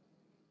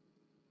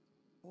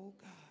 Oh,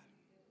 God.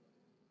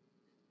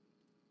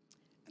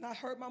 And I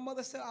heard my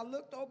mother say, I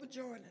looked over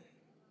Jordan,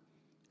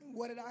 and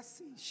what did I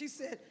see? She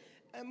said,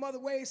 and Mother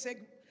Wade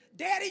said,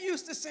 Daddy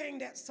used to sing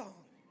that song.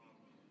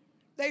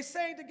 They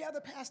sang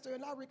together, Pastor,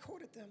 and I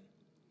recorded them.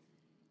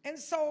 And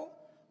so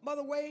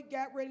Mother Wade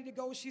got ready to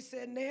go. She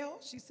said, Nell,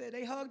 she said,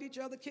 they hugged each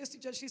other, kissed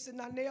each other. She said,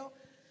 now, Nell,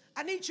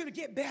 I need you to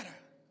get better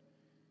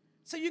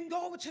so you can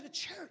go over to the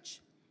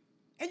church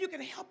and you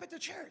can help at the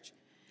church.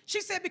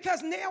 She said,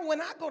 because Nell,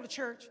 when I go to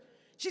church,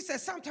 she said,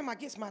 sometimes I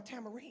get my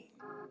tambourine.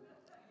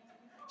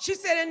 She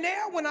said, and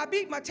Nell, when I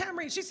beat my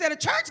tambourine, she said, the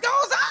church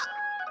goes up.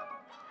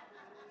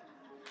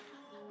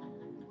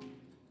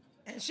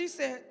 And she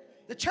said,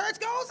 the church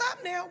goes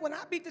up now when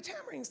I beat the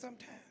tambourine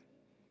sometime.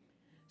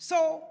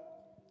 So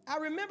I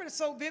remember it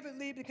so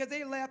vividly because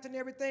they laughed and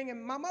everything,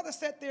 and my mother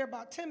sat there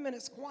about 10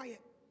 minutes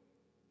quiet.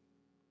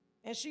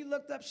 And she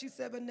looked up, she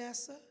said,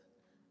 Vanessa?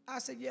 I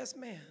said, yes,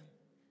 ma'am.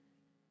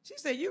 She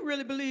said, you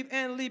really believe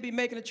Anna Lee be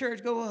making the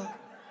church go up?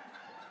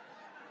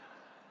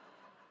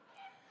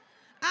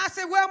 I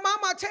said, well,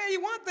 Mama, I'll tell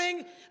you one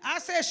thing. I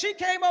said, she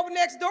came over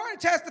next door and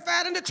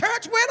testified, and the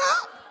church went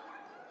up.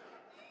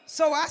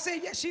 So I said,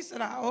 yes. She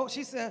said,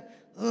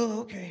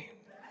 oh, okay.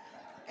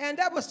 And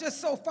that was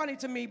just so funny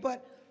to me.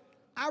 But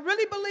I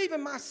really believe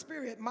in my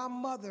spirit, my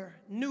mother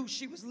knew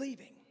she was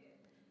leaving.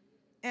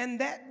 And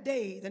that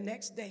day, the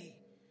next day,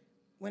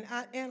 when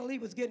Anna Lee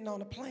was getting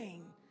on a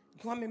plane,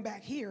 coming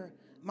back here,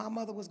 my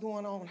mother was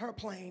going on her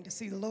plane to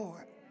see the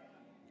Lord.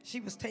 She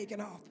was taking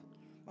off.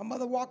 My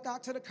mother walked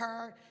out to the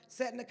car,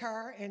 sat in the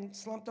car, and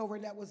slumped over,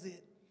 and that was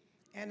it.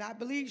 And I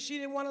believe she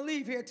didn't want to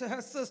leave here till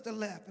her sister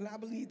left, and I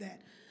believe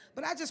that.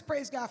 But I just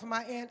praise God for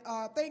my aunt.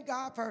 Thank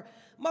God for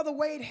Mother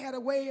Wade had a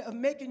way of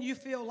making you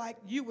feel like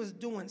you was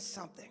doing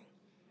something.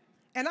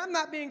 And I'm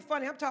not being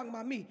funny. I'm talking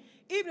about me.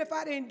 Even if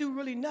I didn't do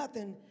really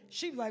nothing,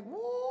 she'd be like,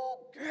 whoa,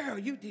 girl,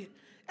 you did.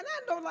 And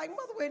I know, like,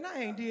 Mother Wade, I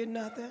ain't did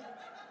nothing.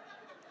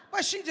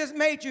 But she just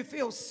made you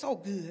feel so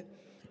good.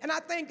 And I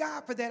thank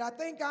God for that. I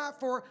thank God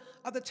for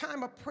the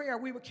time of prayer.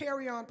 We would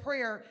carry on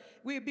prayer.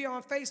 We would be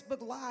on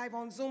Facebook Live,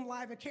 on Zoom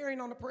Live, and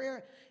carrying on the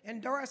prayer. And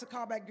Doris would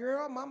call back,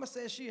 girl, Mama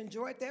says she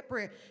enjoyed that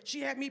prayer.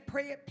 She had me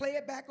play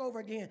it back over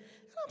again.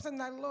 And I'm saying,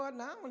 like, Lord,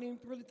 now I don't even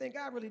really think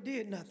I really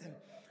did nothing.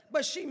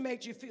 But she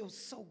made you feel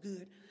so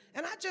good.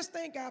 And I just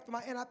thank God for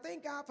I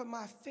thank God for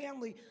my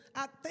family.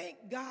 I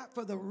thank God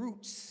for the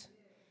roots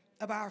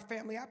of our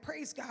family. I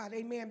praise God,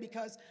 amen,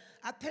 because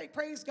I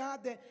praise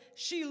God that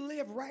she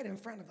lived right in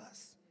front of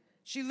us.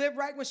 She lived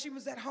right when she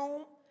was at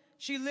home.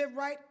 She lived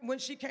right when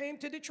she came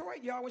to Detroit,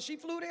 y'all. When she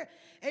flew there,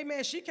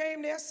 amen, she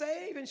came there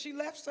saved and she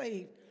left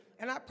saved.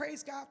 And I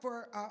praise God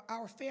for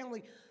our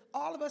family.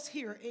 All of us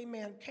here,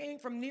 amen, came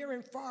from near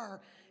and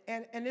far.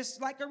 And it's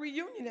like a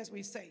reunion, as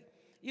we say.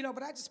 You know,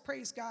 but I just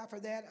praise God for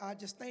that. I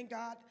just thank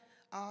God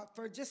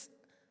for just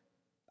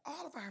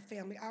all of our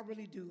family. I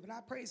really do. But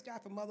I praise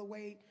God for Mother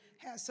Wade.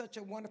 Has such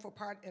a wonderful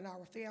part in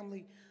our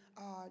family.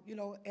 You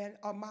know, and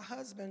my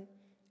husband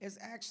is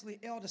actually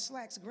Elder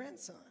Slack's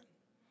grandson.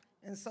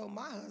 And so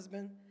my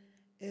husband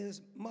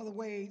is Mother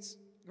Wade's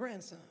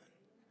grandson.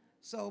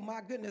 So my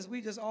goodness, we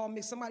just all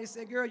mixed. Somebody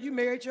said, girl, you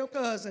married your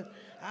cousin.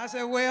 I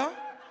said, well,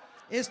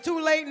 it's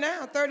too late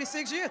now,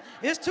 36 years.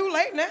 It's too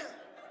late now.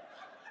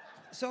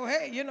 So,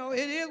 hey, you know,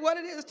 it is what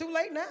it is. It's too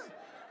late now.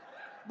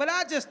 But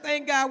I just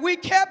thank God we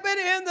kept it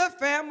in the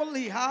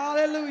family.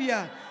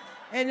 Hallelujah.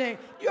 And then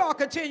you all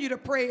continue to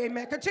pray,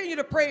 amen. Continue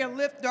to pray and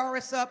lift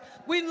Doris up.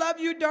 We love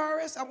you,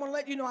 Doris. I want to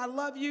let you know I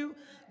love you.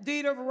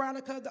 Dita,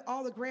 Veronica,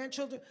 all the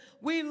grandchildren.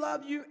 We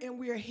love you, and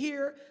we are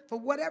here for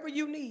whatever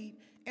you need.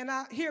 And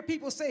I hear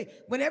people say,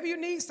 whenever you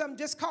need something,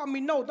 just call me.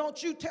 No,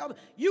 don't you tell them.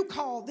 You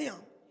call them.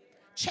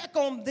 Check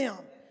on them.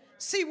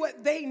 See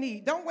what they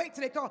need. Don't wait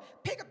till they call.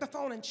 Pick up the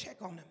phone and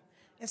check on them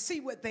and see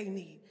what they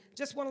need.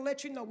 Just want to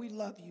let you know we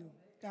love you.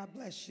 God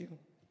bless you.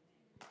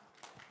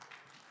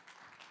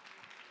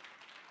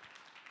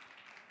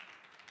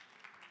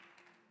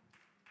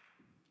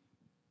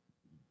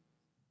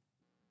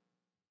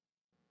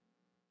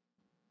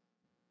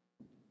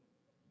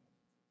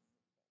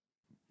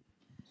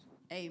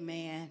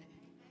 Amen.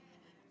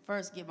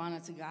 First, give honor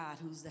to God,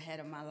 who's the head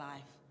of my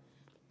life.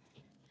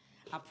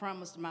 I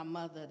promised my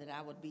mother that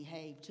I would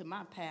behave to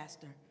my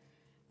pastor,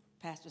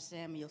 Pastor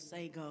Samuel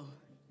Sago,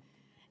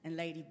 and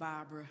Lady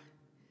Barbara,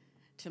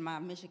 to my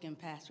Michigan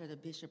pastor, the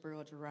Bishop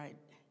Earl Wright,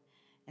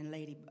 and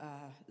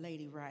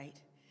Lady Wright.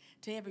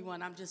 To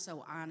everyone, I'm just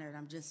so honored.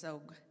 I'm just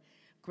so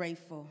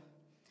grateful.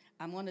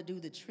 I'm going to do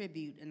the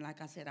tribute, and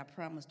like I said, I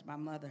promised my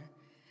mother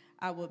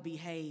I would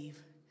behave.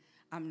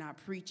 I'm not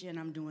preaching,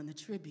 I'm doing the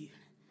tribute.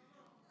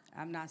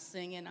 I'm not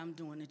singing, I'm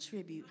doing the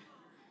tribute.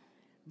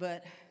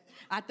 But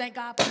I thank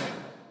God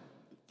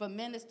for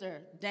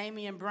Minister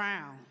Damian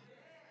Brown.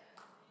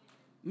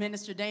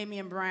 Minister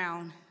Damian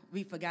Brown,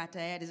 we forgot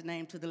to add his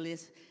name to the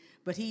list,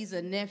 but he's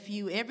a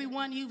nephew.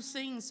 Everyone you've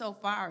seen so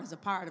far is a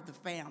part of the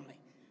family.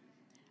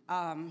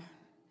 I'm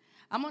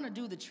going to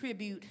do the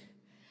tribute,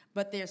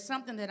 but there's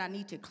something that I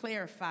need to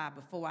clarify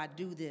before I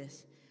do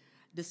this.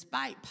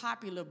 Despite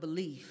popular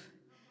belief,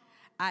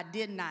 I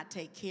did not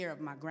take care of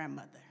my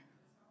grandmother.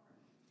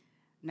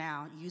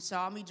 Now, you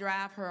saw me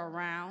drive her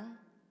around.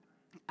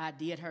 I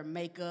did her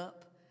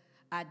makeup.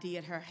 I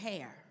did her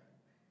hair.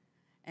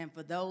 And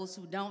for those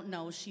who don't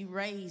know, she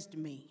raised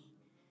me.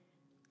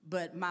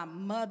 But my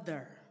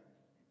mother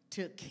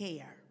took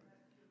care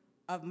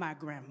of my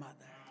grandmother.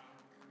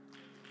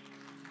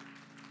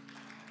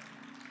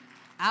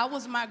 I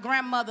was my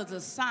grandmother's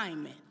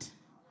assignment.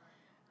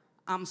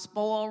 I'm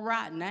spoiled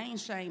rotten. I ain't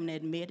ashamed to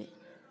admit it.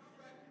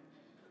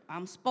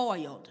 I'm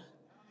spoiled.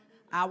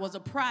 I was a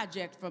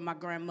project for my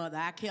grandmother.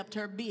 I kept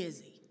her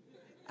busy.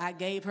 I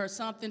gave her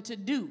something to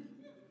do.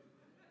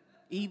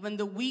 Even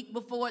the week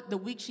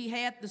she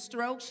had the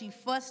stroke, she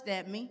fussed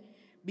at me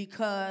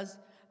because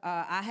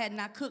I had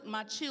not cooked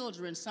my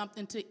children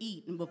something to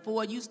eat. And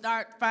before you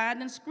start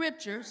finding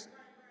scriptures,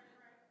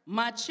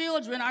 my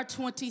children are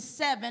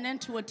 27 and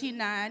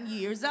 29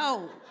 years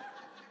old.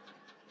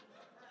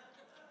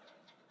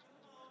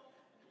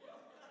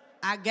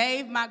 I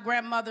gave my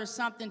grandmother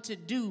something to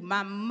do.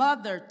 My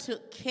mother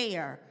took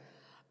care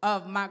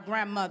of my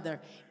grandmother.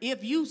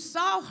 If you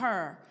saw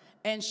her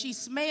and she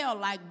smelled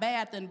like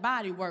Bath and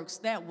Body Works,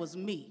 that was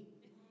me.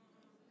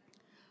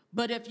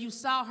 But if you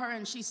saw her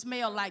and she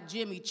smelled like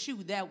Jimmy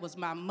Choo, that was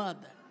my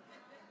mother.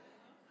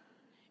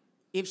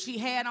 If she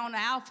had on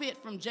an outfit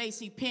from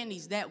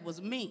JCPenney's, that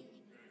was me.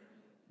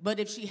 But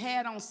if she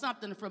had on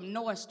something from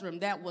Nordstrom,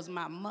 that was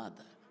my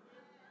mother.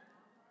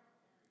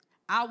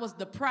 I was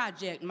the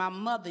project. My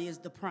mother is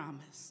the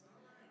promise.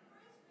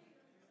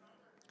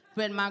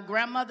 When my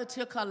grandmother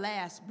took her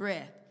last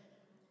breath,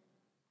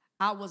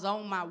 I was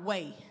on my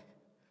way,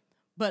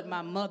 but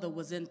my mother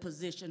was in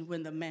position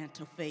when the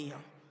mantle fell.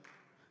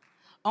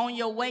 On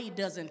your way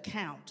doesn't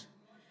count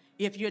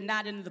if you're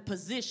not in the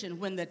position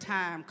when the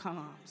time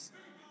comes.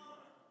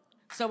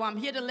 So I'm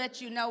here to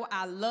let you know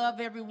I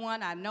love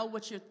everyone. I know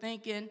what you're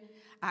thinking.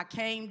 I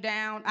came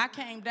down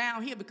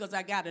here because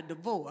I got a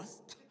divorce.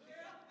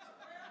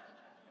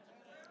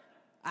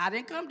 I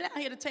didn't come down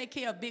here to take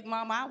care of Big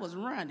Mama. I was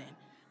running.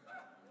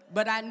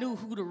 But I knew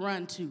who to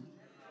run to.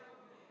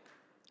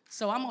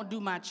 So I'm going to do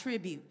my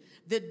tribute.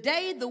 The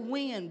day the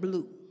wind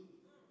blew,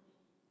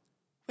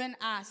 when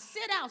I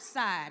sit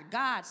outside,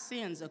 God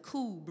sends a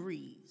cool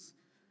breeze.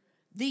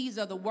 These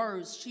are the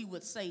words she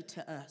would say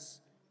to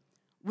us.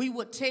 We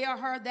would tell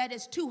her that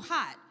it's too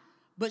hot,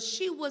 but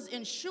she was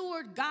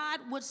ensured God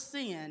would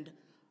send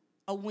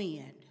a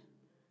wind.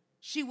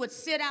 She would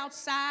sit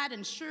outside,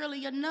 and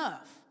surely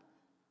enough,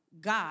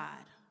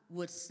 God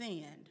would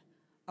send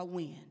a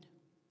wind.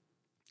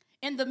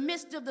 In the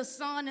midst of the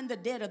sun and the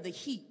dead of the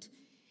heat,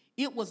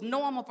 it was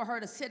normal for her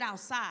to sit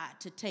outside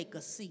to take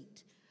a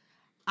seat.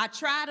 I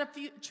tried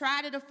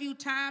it a few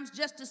times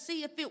just to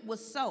see if it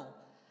was so.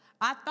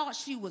 I thought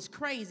she was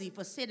crazy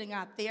for sitting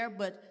out there,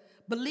 but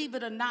believe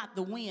it or not,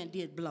 the wind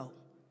did blow.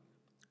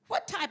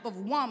 What type of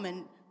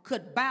woman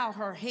could bow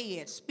her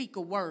head, speak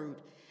a word,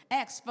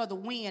 ask for the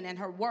wind, and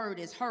her word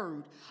is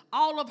heard?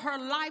 All of her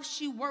life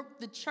she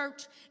worked the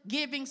church,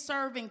 giving,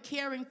 serving,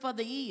 caring for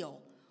the ill.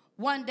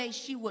 One day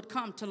she would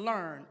come to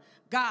learn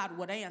God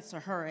would answer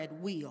her at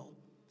will.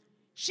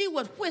 She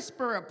would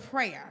whisper a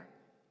prayer,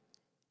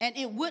 and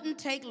it wouldn't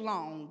take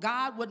long.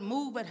 God would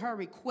move at her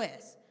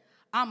request.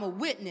 I'm a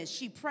witness.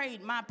 She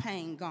prayed my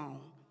pain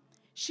gone.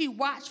 She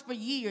watched for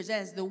years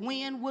as the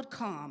wind would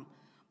come,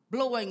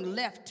 blowing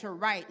left to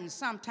right and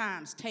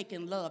sometimes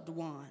taking loved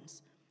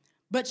ones.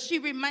 But she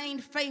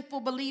remained faithful,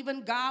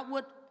 believing God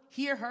would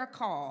hear her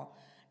call.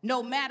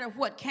 No matter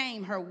what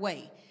came her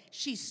way,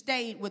 she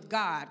stayed with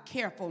God,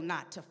 careful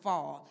not to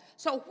fall.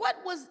 So what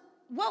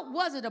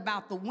was it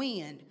about the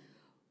wind?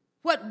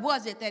 What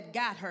was it that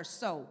got her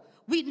so?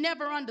 We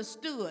never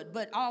understood,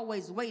 but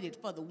always waited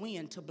for the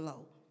wind to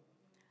blow.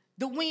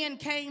 The wind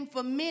came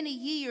for many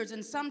years,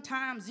 and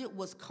sometimes it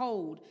was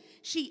cold.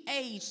 She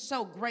aged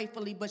so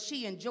gratefully, but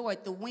she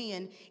enjoyed the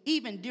wind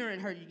even during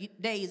her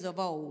days of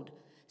old.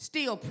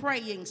 Still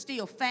praying,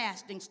 still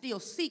fasting, still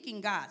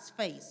seeking God's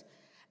face.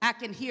 I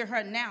can hear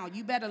her now.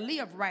 You better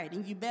live right,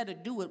 and you better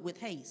do it with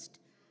haste.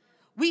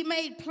 We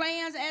made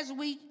plans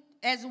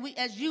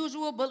as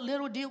usual, but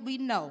little did we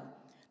know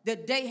the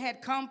day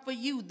had come for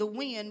you, the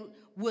wind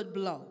would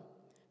blow.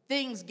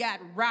 Things got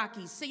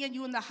rocky. Seeing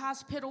you in the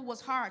hospital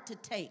was hard to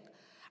take.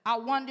 I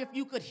wonder if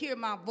you could hear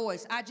my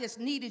voice. I just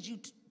needed you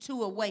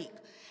to awake.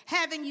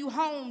 Having you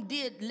home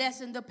did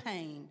lessen the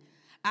pain.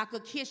 I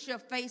could kiss your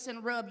face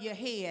and rub your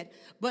head,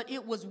 but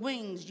it was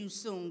wings you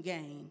soon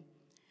gained.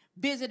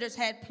 Visitors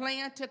had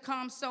planned to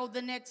come, so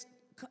the next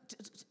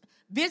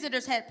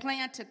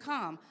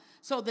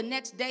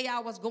day I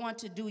was going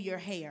to do your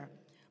hair.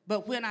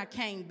 But when I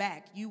came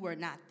back, you were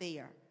not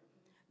there.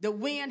 The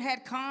wind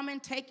had come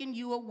and taken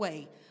you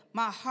away.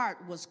 My heart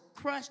was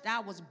crushed. I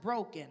was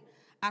broken.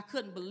 I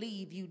couldn't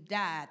believe you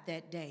died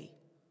that day.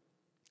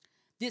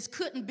 This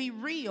couldn't be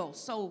real,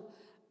 so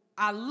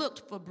I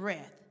looked for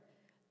breath.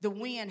 The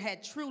wind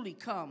had truly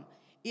come.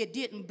 It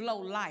didn't blow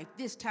life.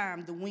 This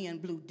time the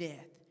wind blew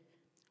death.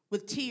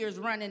 With tears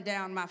running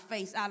down my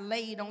face, I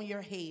laid on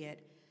your head.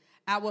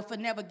 I will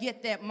forever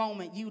get that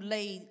moment you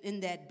laid in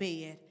that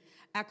bed.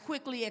 I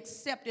quickly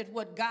accepted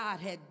what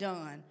God had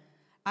done.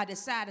 I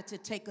decided to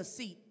take a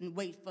seat and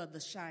wait for the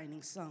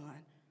shining sun.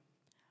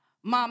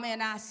 Mama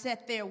and I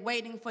sat there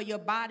waiting for your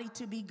body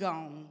to be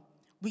gone.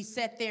 We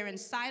sat there in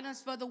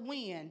silence, for the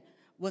wind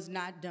was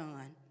not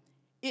done.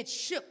 It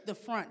shook the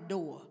front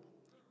door.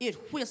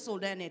 It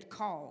whistled and it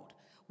called.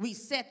 We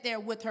sat there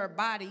with her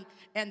body,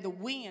 and the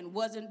wind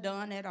wasn't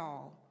done at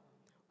all.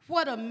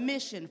 What a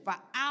mission. For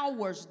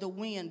hours the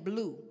wind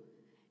blew,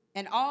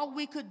 and all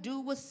we could do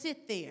was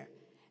sit there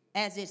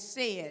as it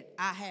said,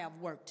 I have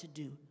work to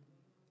do.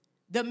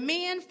 The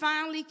men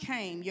finally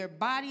came. Your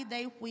body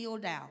they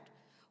wheeled out.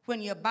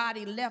 When your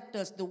body left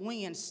us, the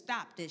wind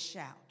stopped its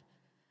shout.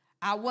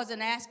 I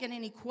wasn't asking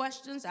any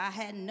questions. I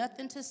had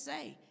nothing to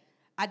say.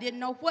 I didn't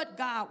know what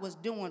God was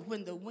doing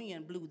when the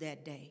wind blew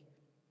that day.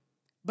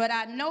 But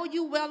I know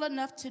you well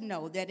enough to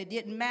know that it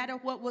didn't matter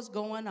what was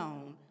going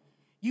on.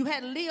 You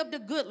had lived a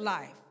good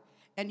life,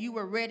 and you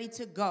were ready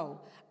to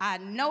go. I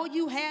know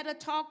you had a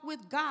talk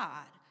with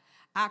God.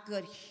 I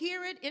could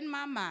hear it in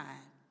my mind.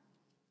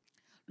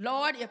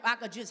 Lord, if I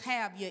could just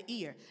have your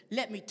ear,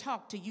 let me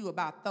talk to you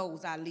about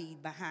those I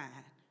leave behind.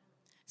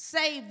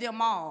 Save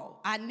them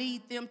all. I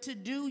need them to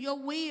do your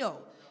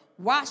will.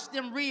 Wash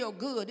them real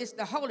good. It's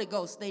the Holy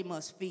Ghost they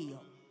must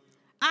feel.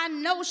 I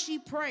know she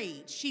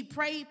prayed. She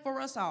prayed for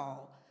us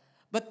all.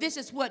 But this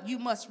is what you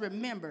must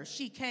remember.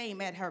 He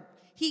came at her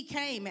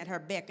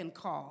beck and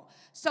call.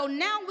 So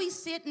now we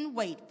sit and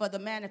wait for the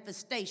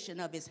manifestation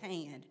of his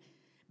hand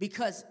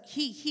because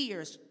he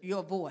hears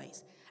your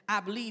voice.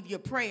 I believe your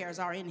prayers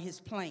are in his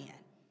plan.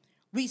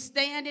 We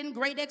stand in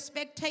great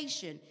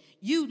expectation.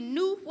 You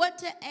knew what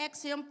to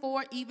ask him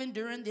for even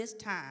during this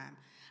time.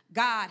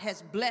 God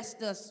has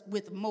blessed us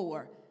with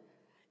more.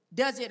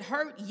 Does it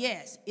hurt?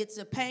 Yes. It's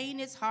a pain.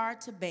 It's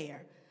hard to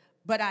bear.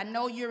 But I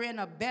know you're in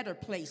a better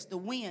place. The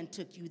wind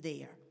took you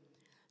there.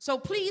 So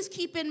please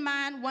keep in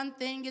mind one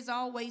thing is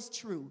always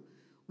true.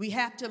 We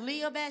have to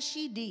live as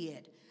she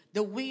did.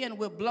 The wind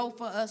will blow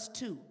for us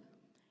too.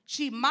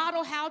 She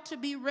modeled how to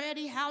be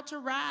ready, how to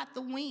ride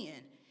the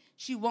wind.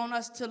 She wants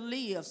us to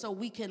live so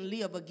we can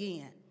live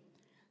again.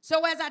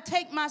 So as I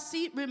take my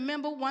seat,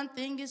 remember one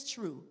thing is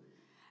true.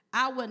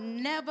 I will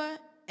never,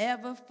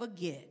 ever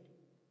forget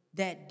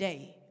that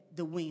day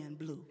the wind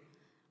blew.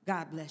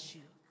 God bless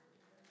you.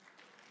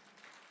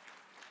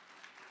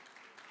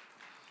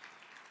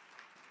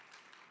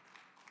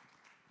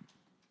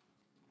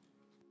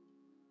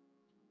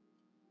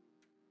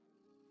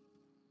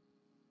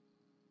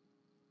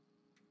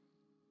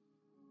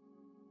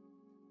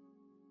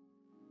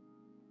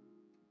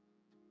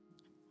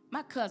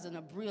 My cousin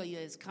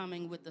Abrilia is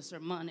coming with the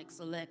sermonic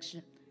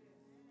selection.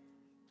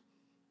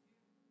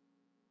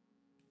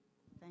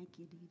 Thank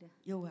you, Dita.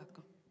 You're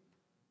welcome.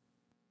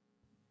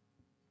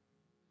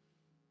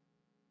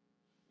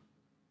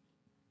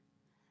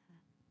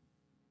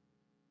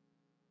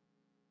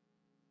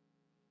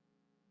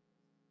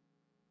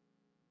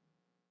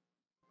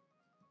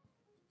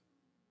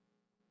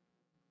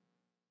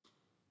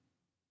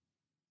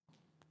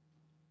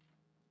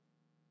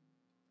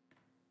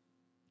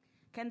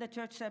 Can the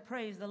church say,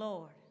 praise the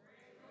Lord?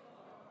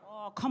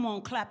 Oh, come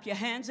on, clap your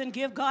hands and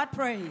give God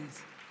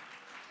praise.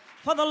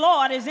 For the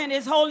Lord is in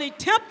his holy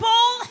temple.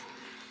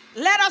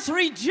 Let us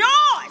rejoice.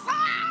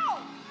 Oh! All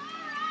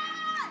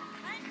right.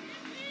 Thank you,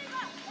 Jesus.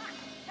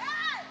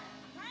 Hey!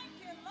 Thank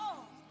you,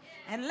 Lord.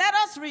 And let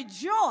us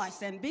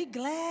rejoice and be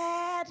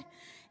glad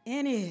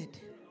in it.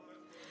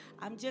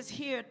 I'm just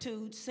here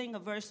to sing a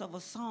verse of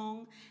a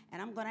song,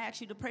 and I'm going to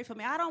ask you to pray for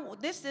me.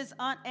 This is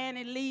Aunt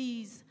Annie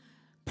Lee's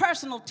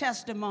personal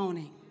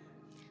testimony.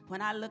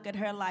 When I look at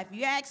her life,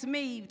 you ask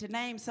me to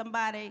name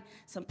somebody,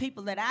 some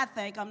people that I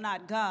think I'm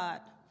not God,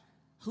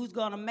 who's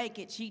going to make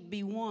it, she'd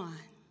be one.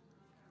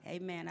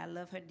 Amen. I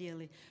love her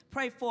dearly.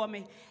 Pray for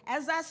me.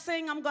 As I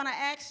sing, I'm going to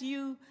ask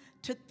you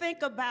to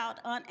think about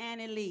Aunt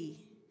Annie Lee.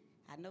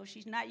 I know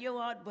she's not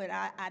your aunt, but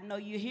I know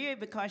you hear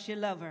it because you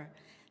love her.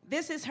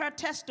 This is her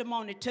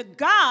testimony. To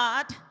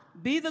God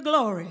be the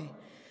glory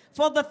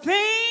for the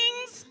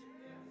things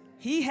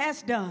he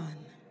has done.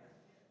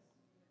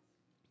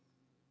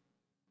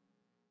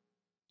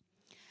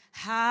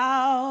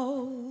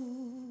 How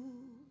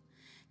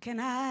can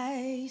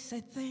I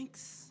say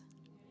thanks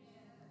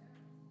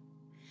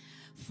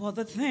for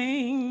the things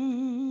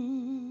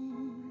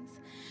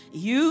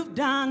you've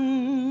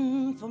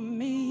done for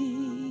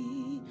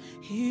me?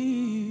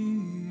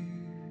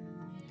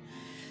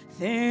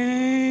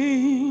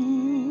 Things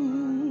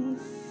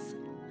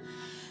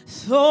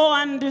so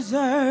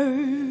undeserved,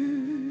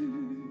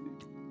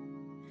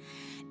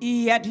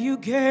 yet you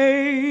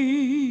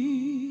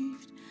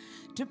gave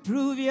to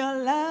prove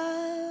your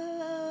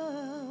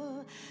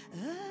love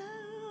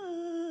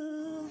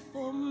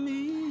for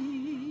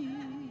me.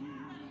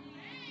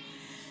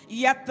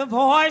 Yet the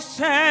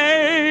voices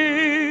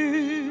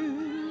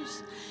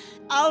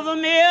of a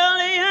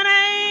million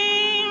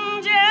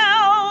angels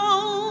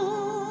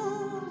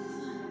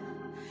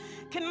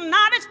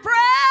cannot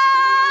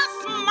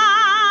express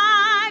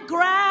my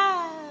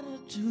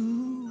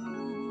gratitude.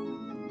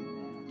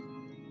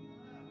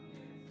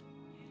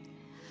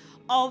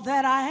 All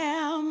that I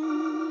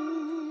am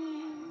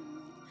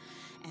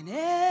and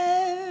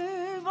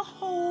ever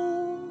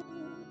hope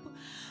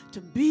to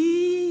be,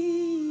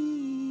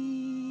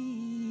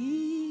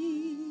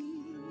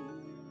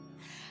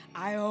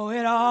 I owe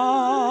it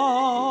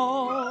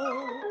all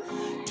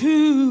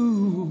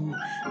to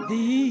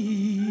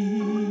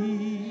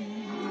thee.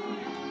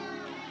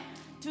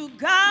 To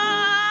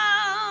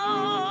God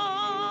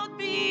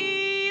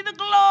be the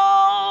glory.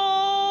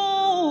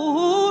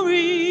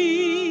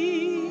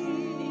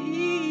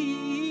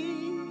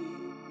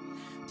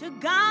 To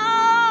God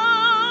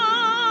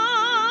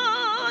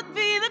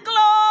be the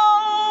glory.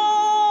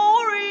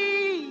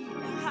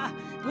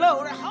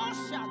 Glory.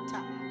 Hoshata.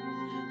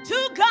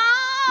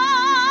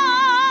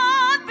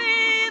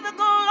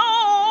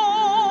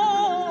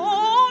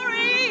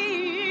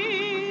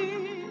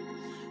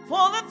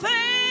 the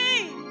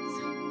things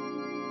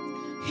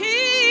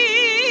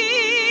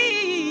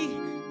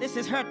this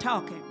is her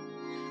talking,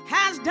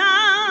 has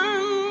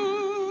done.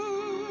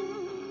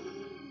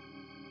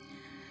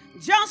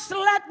 Just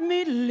let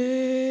me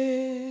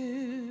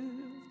live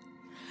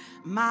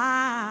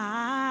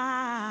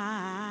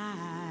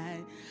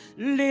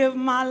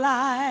my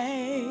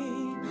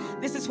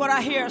life. This is what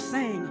I hear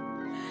sing.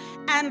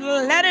 And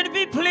let it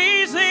be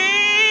pleasing,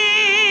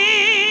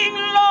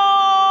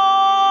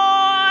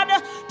 Lord,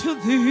 to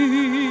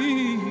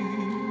thee.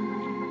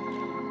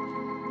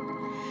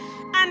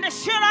 And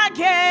should I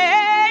gain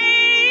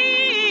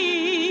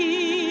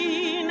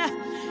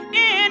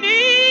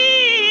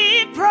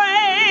any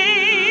praise,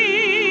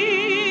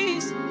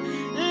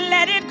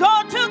 let it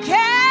go to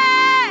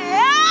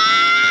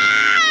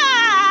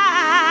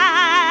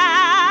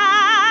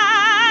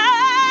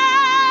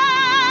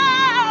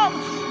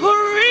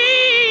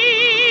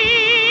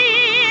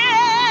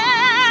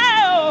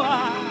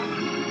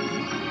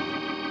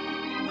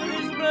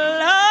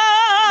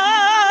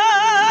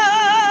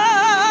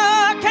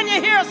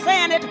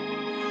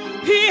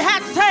He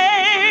has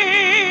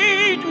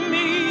saved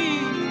me.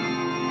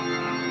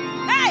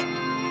 Hey,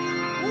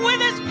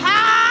 with his power,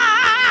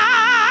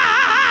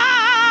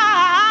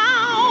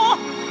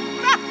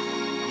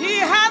 he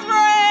has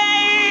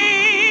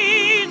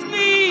raised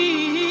me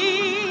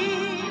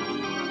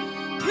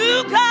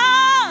to God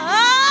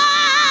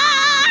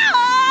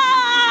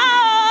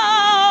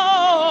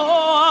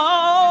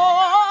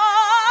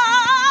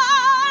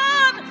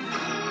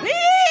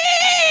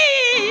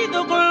be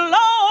the glory.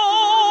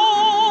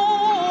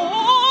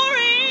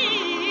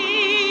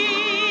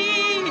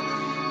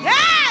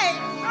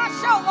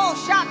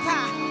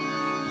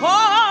 For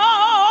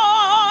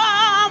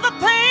the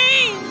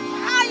things,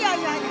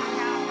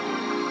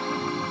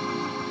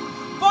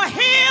 for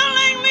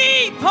healing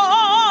me,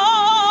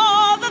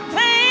 for the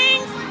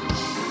things,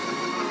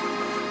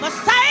 for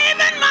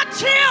saving my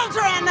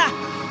children,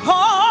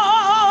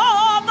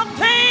 for the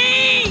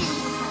things,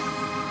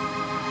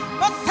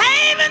 for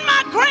saving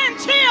my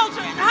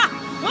grandchildren,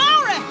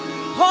 glory,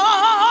 for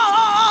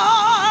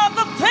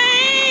the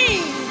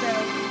things,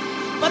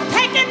 for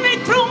taking me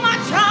through my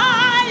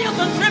trials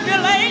and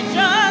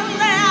tribulations,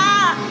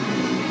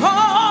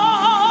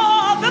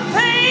 for the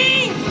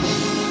things,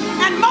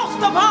 and most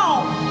of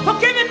all, for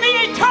giving me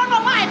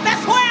eternal life.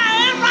 That's where I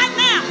am right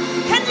now.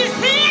 Can you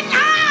see it?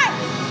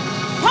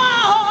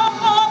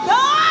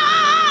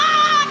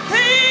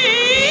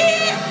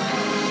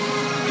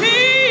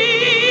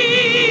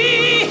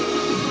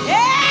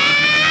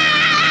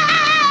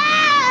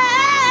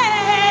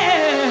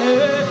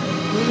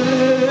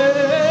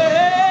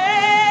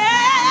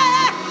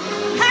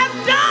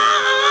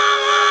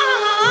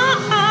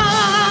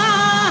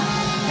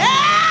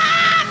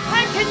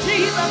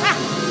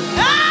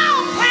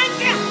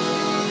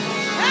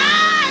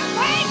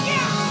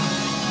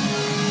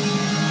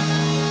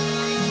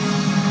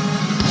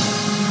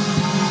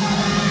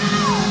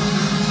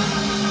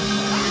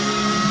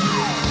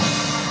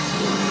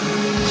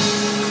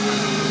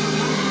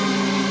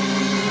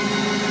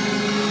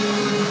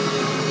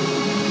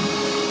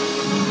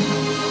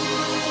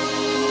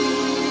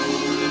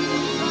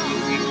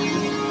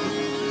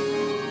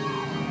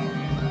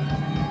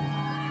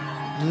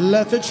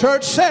 Let the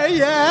church say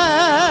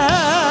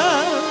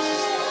yes.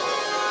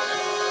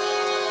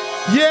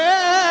 Yes.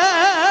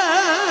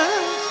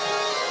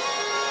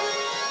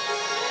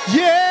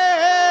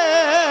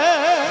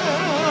 Yes.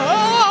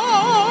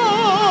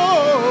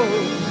 Oh,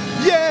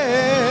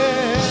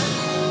 yes.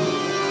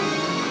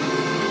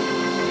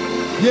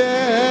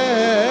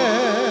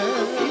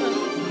 Yes.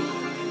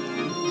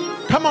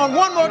 Come on,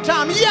 one more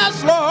time.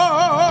 Yes,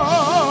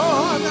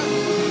 Lord.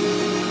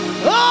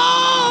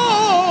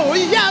 Oh,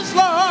 yes,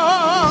 Lord.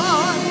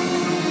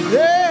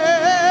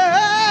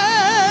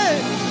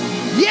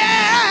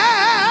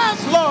 Yes,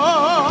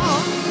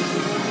 Lord.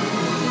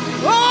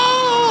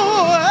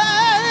 Oh,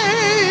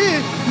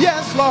 hey.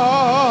 Yes, Lord.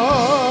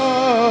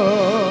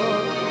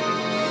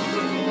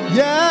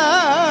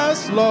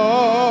 Yes, Lord.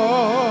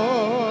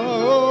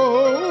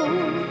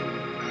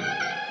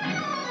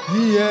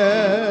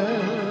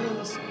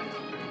 Yes.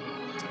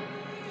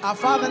 Our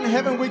Father in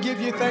heaven, we give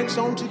you thanks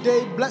on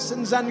today.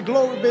 Blessings and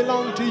glory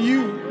belong to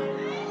you.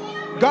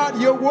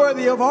 God, you're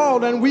worthy of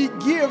all, and we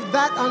give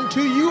that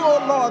unto you,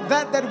 O Lord,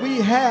 that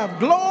we have.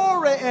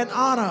 Glory and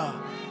honor,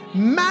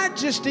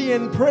 majesty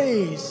and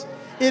praise.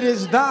 It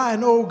is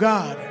thine, O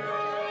God.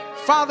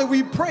 Father,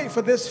 we pray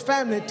for this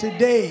family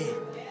today,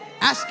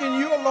 asking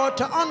you, O Lord,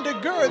 to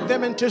undergird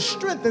them and to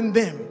strengthen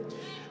them.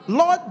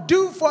 Lord,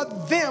 do for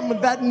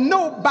them that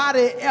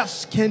nobody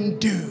else can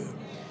do.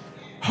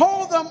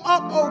 Hold them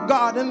up, oh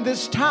God, in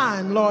this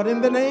time, Lord,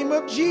 in the name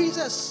of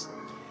Jesus.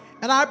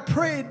 And I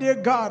pray, dear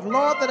God,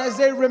 Lord, that as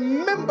they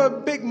remember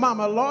Big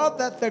Mama, Lord,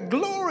 that the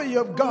glory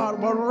of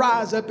God will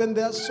rise up in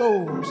their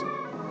souls.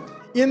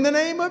 In the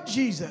name of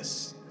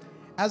Jesus,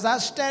 as I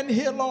stand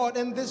here, Lord,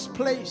 in this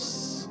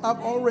place of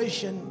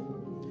oration,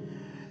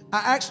 I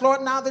ask,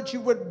 Lord, now that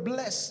you would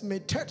bless me,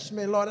 touch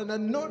me, Lord, and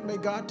anoint me,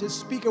 God, to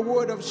speak a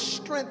word of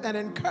strength and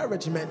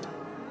encouragement.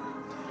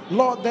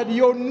 Lord, that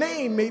your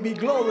name may be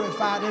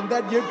glorified and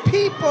that your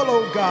people,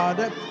 oh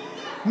God,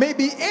 may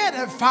be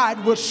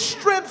edified with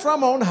strength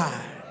from on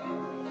high.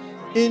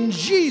 In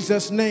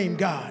Jesus' name,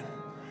 God,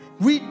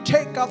 we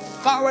take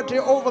authority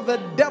over the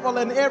devil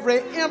and every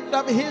imp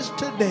of his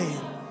today.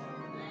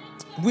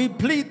 We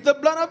plead the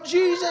blood of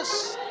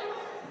Jesus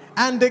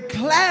and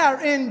declare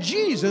in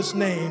Jesus'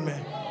 name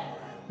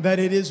that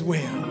it is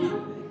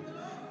well.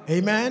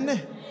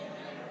 Amen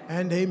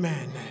and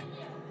amen.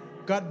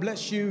 God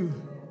bless you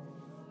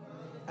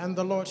and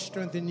the Lord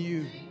strengthen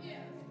you.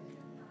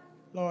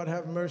 Lord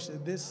have mercy.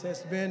 This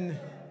has been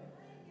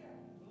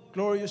a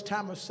glorious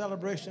time of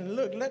celebration.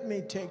 Look, let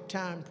me take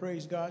time,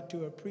 praise God,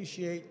 to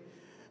appreciate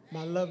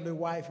my lovely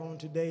wife on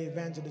today,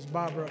 Evangelist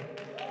Barbara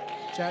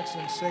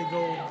Jackson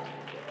Sago.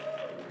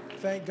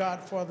 Thank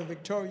God for the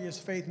Victorious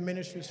Faith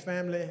Ministries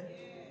family.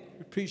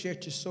 We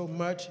appreciate you so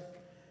much.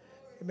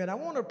 Amen. I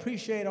want to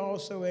appreciate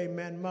also,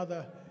 amen,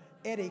 Mother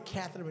Eddie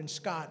Catherine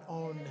Scott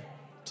on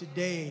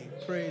today.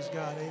 Praise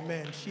God.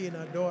 Amen. She and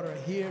her daughter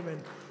are here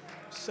and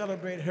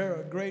celebrate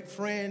her, a great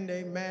friend,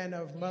 amen,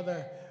 of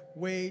Mother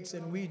Wade's,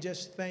 and we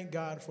just thank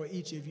God for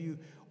each of you.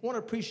 I want to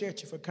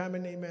appreciate you for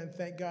coming. Amen.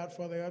 Thank God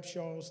for the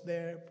Upshaws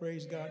there.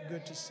 Praise God.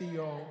 Good to see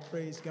you all.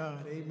 Praise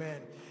God. Amen.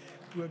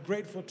 We're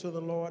grateful to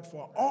the Lord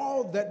for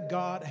all that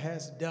God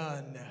has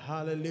done.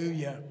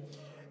 Hallelujah.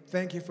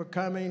 Thank you for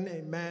coming.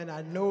 Amen.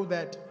 I know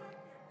that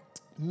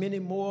many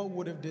more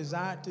would have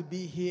desired to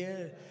be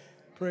here.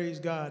 Praise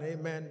God.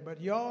 Amen. But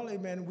y'all,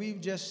 amen,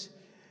 we've just,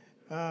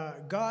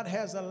 God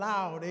has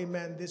allowed,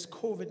 amen, this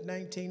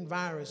COVID-19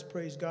 virus,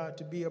 praise God,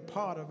 to be a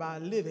part of our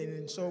living.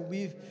 And so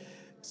we've,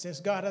 since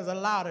God has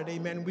allowed it,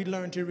 amen, we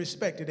learn to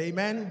respect it.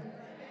 Amen.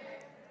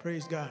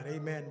 Praise God.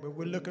 Amen. But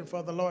we're looking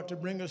for the Lord to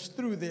bring us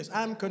through this.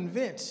 I'm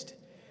convinced,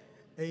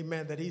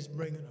 amen, that he's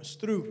bringing us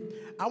through.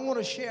 I want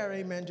to share,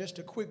 amen, just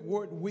a quick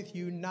word with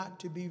you, not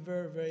to be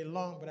very, very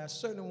long, but I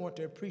certainly want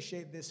to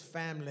appreciate this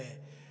family.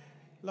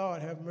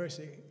 Lord have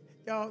mercy.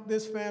 Y'all,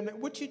 this family,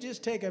 would you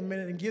just take a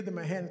minute and give them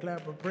a hand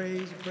clap of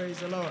praise? Praise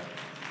the Lord.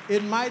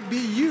 It might be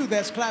you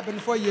that's clapping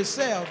for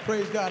yourself,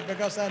 praise God,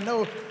 because I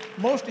know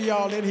most of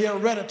y'all in here are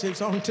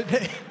relatives on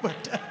today,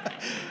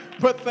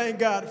 but thank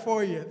God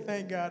for you.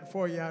 Thank God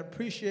for you. I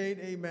appreciate,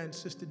 amen,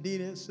 Sister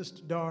Dita,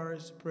 Sister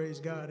Doris, praise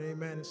God,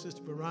 amen, and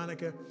Sister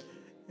Veronica,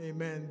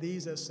 amen.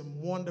 These are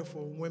some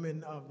wonderful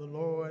women of the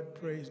Lord,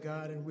 praise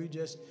God, and we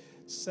just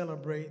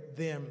celebrate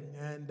them.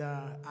 And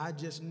I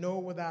just know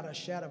without a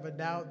shadow of a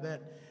doubt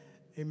that,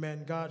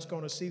 amen, God's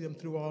going to see them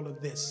through all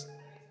of this.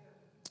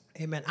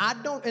 Amen. I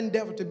don't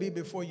endeavor to be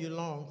before you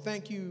long.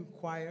 Thank you,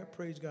 choir,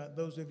 praise God,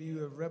 those of you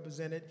who have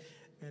represented.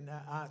 And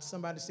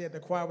somebody said the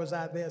choir was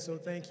out there, so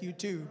thank you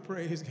too.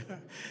 Praise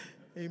God.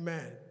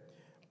 Amen.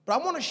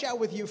 But I want to share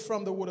with you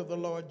from the word of the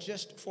Lord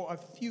just for a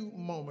few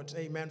moments.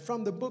 Amen.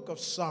 From the book of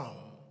Psalm.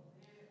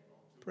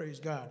 Praise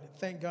God.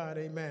 Thank God.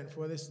 Amen.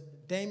 For this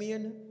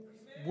Damian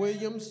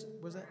Williams,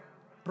 was that?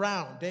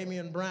 Brown.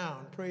 Damian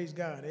Brown. Praise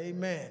God.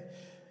 Amen.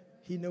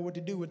 He know what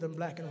to do with them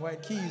black and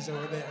white keys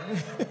over there.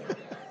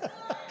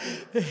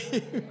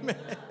 Amen.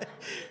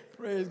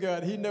 Praise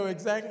God. He know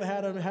exactly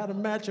how to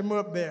match them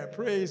up there.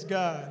 Praise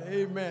God.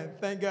 Amen.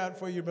 Thank God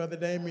for you, Brother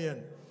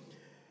Damien.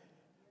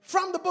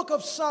 From the book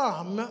of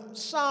Psalm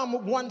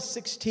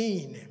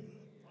 116.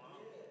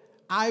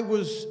 I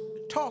was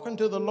talking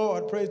to the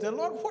Lord, praise the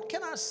Lord. What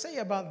can I say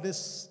about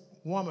this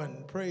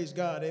woman, praise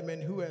God,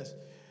 amen, who has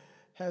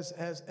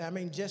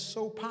just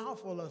so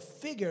powerful a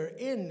figure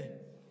in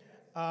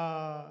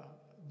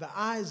the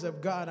eyes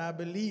of God, I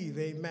believe,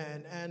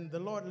 amen. And the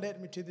Lord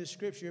led me to this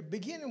scripture.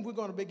 We're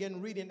going to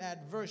begin reading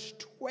at verse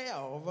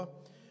 12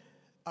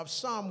 of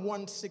Psalm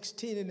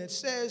 116, and it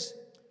says,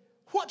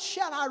 "What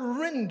shall I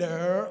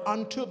render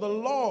unto the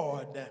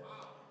Lord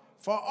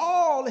for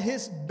all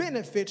his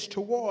benefits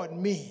toward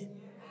me?"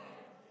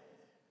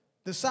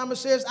 The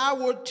psalmist says, "I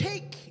will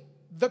take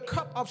the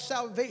cup of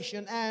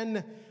salvation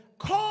and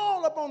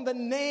call upon the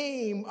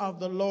name of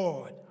the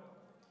Lord."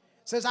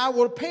 Says, "I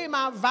will pay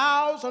my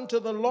vows unto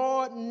the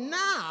Lord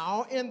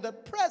now in the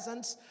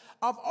presence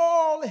of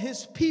all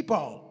his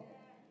people."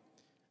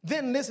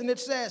 Then listen, it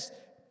says,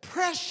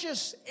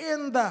 "Precious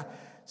in the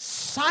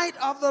sight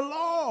of the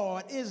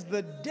Lord is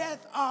the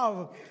death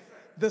of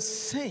the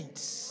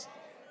saints,"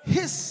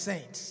 his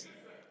saints.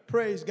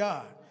 Praise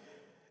God.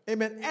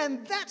 Amen.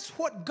 And that's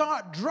what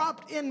God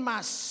dropped in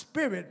my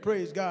spirit.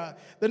 Praise God.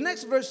 The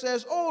next verse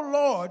says, "O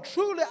Lord,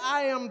 truly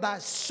I am thy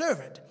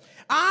servant.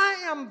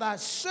 I am thy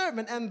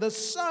servant and the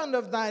son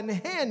of thine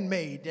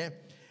handmaid.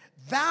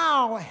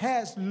 Thou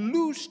hast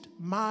loosed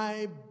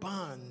my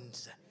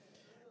bonds."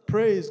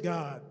 Praise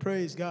God.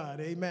 Praise God.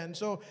 Amen.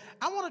 So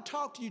I want to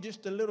talk to you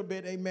just a little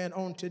bit, amen,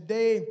 on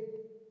today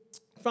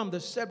from the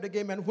subject,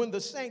 amen, when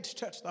the saints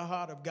touch the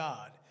heart of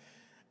God.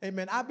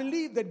 Amen. I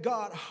believe that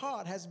God's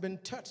heart has been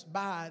touched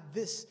by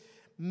this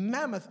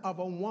mammoth of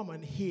a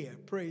woman here.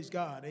 Praise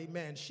God.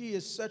 Amen. She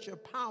is such a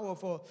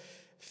powerful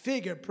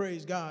figure,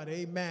 praise God,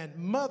 amen.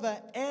 Mother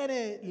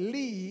Annie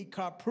Lee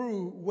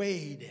Copprue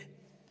Wade,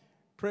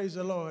 praise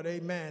the Lord,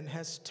 amen,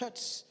 has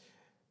touched,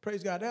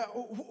 praise God.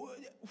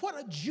 What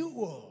a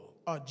jewel,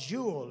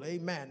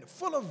 amen,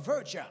 full of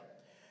virtue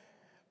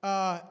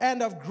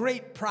and of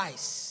great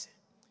price.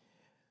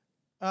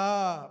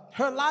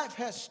 Her life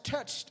has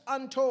touched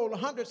untold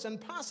hundreds and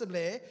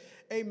possibly,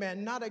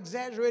 amen, not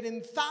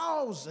exaggerating,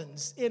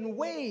 thousands in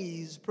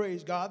ways,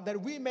 praise God,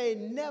 that we may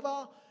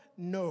never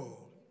know.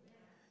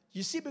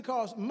 You see,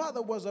 because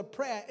Mother was a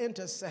prayer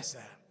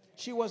intercessor.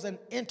 She was an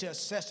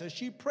intercessor.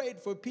 She prayed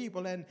for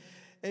people. And,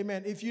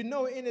 amen, if you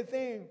know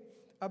anything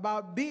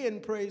about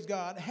being, praise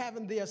God,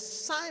 having the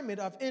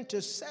assignment of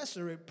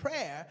intercessory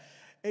prayer,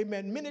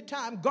 amen, many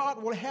times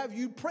God will have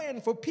you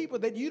praying for people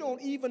that you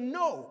don't even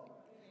know.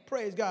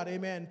 Praise God,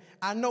 amen.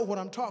 I know what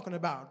I'm talking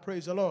about.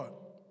 Praise the Lord.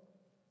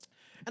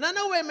 And I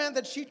know, amen,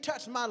 that she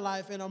touched my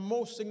life in a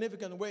most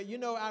significant way. You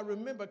know, I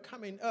remember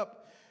coming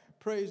up,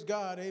 praise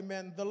God,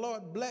 amen. The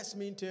Lord blessed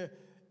me to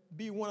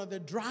be one of the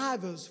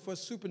drivers for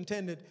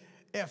Superintendent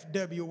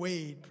F.W.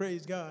 Wade.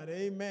 Praise God,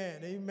 amen,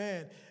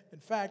 amen. In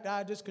fact,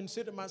 I just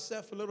consider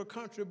myself a little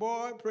country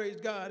boy,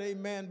 praise God,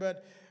 amen.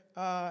 But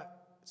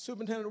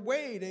Superintendent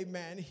Wade,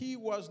 amen, he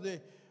was the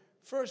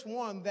first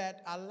one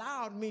that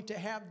allowed me to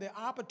have the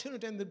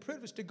opportunity and the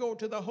privilege to go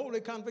to the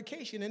Holy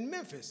Convocation in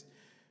Memphis.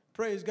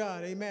 Praise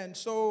God, amen.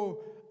 So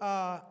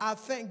I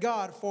thank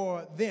God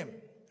for them.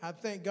 I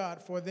thank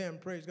God for them,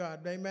 praise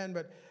God, amen.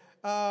 But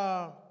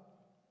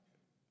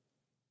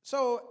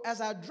so as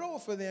I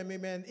drove for them,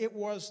 amen, it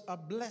was a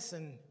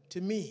blessing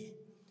to me.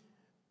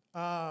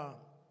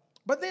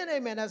 But then,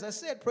 amen, as I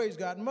said, praise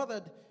God,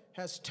 Mother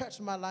has touched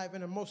my life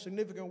in a most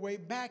significant way.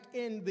 Back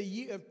in the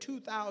year of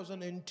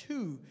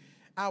 2002,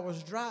 I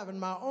was driving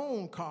my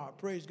own car,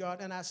 praise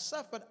God, and I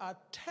suffered a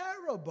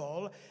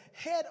terrible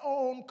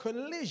head-on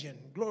collision,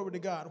 glory to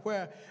God,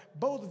 where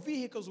both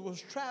vehicles was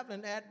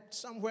traveling at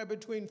somewhere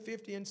between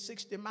 50 and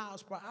 60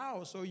 miles per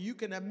hour. So you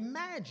can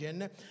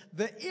imagine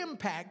the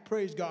impact,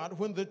 praise God,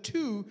 when the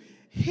two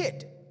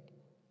hit.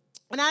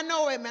 And I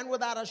know, amen,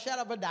 without a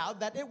shadow of a doubt,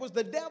 that it was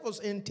the devil's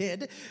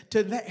intent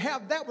to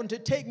have that one to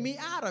take me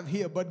out of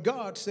here. But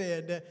God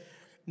said,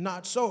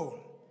 not so.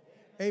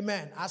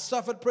 Amen. I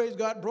suffered, praise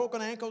God, broken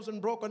ankles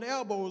and broken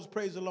elbows,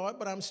 praise the Lord.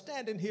 But I'm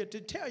standing here to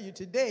tell you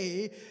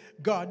today,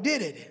 God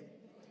did it.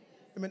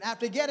 Amen.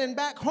 After getting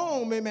back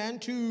home, amen,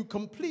 to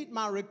complete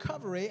my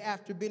recovery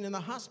after being in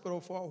the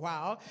hospital for a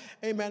while,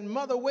 amen,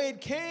 Mother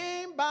Wade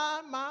came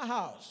by my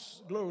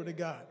house. Glory to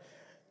God.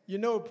 You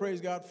know,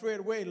 praise God, Fred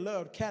Wade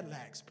loved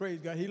Cadillacs. Praise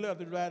God. He loved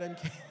to ride in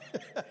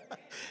Cadillacs.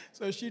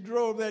 So she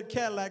drove that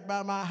Cadillac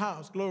by my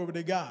house. Glory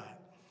to God.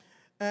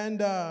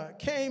 And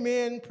came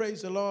in,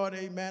 praise the Lord,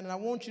 amen. And I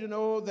want you to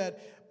know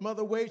that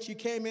Mother Wade, she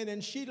came in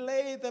and she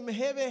laid them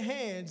heavy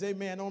hands,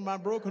 amen, on my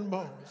broken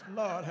bones.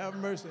 Lord, have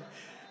mercy.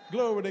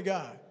 Glory to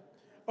God.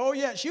 Oh,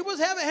 yeah, she was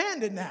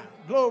heavy-handed now.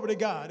 Glory to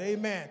God,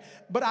 amen.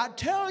 But I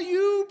tell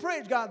you,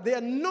 praise God, the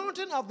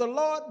anointing of the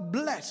Lord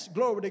blessed.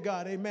 Glory to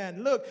God,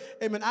 amen. Look,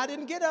 amen, I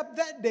didn't get up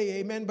that day,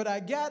 amen, but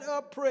I got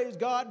up, praise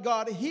God.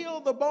 God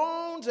healed the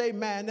bones,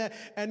 amen,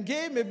 and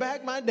gave me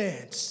back my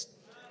dance.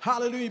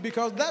 Hallelujah,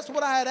 because that's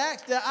what I had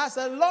asked her. I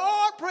said,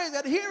 Lord, praise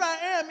God, here I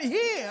am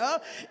here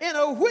in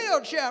a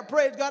wheelchair,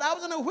 praise God. I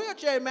was in a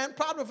wheelchair, man,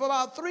 probably for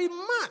about 3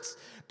 months,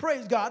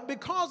 praise God,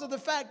 because of the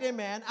fact,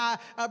 amen,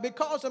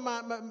 because of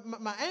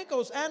my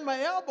ankles and my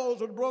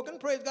elbows were broken,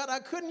 praise God, I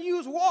couldn't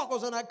use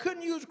walkers and I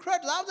couldn't use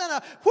crutches. I was in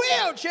a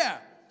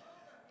wheelchair,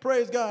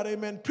 praise God,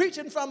 amen,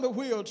 preaching from the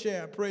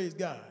wheelchair, praise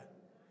God.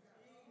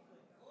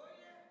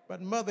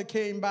 But Mother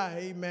came by,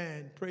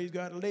 amen, praise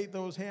God, laid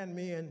those hands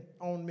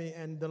on me,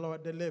 and the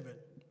Lord delivered.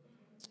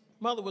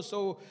 Mother was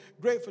so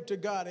grateful to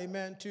God,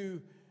 amen, to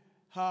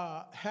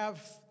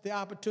have the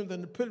opportunity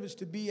and the privilege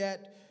to be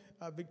at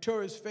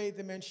Victorious Faith,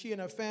 amen. She and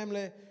her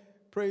family,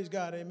 praise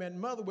God, amen.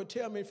 Mother would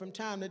tell me from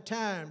time to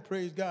time,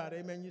 praise God,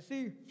 amen. You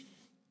see,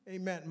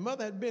 amen,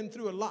 Mother had been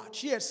through a lot.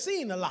 She had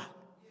seen a lot.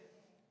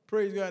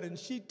 Praise God. And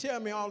she'd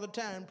tell me all the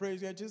time,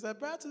 praise God. She said,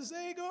 Pastor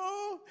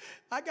Sago,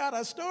 I got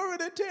a story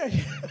to tell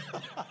you.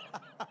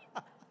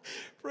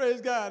 Praise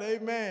God.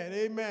 Amen.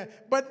 Amen.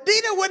 But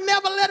Dita would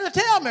never let her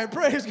tell me.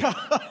 Praise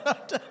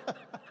God.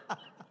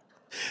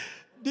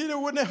 Dita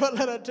would never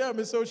let her tell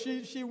me. So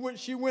she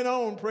went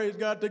on, praise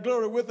God, to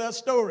glory with her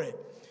story.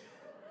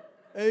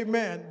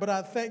 Amen. But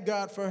I thank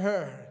God for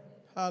her.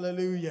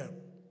 Hallelujah.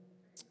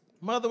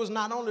 Mother was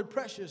not only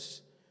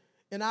precious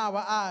in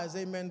our eyes,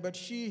 amen, but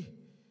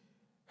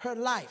her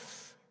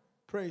life,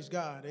 praise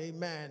God,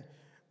 amen,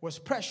 was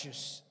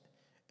precious.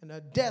 And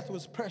her death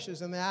was precious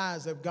in the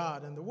eyes of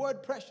God. And the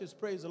word precious,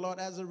 praise the Lord,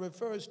 as it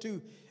refers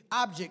to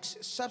objects,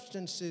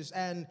 substances,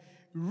 and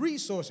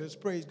resources,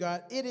 praise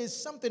God, it is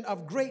something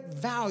of great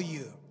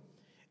value.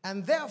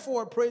 And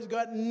therefore, praise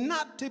God,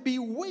 not to be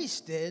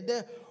wasted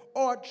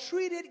or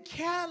treated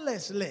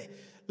carelessly.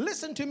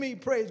 Listen to me,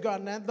 praise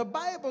God. Now, the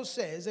Bible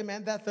says,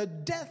 amen, that the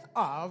death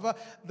of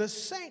the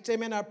saints,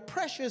 amen, are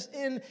precious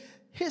in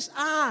his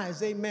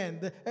eyes,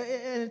 amen.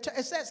 And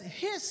it says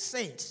his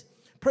saints.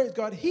 Praise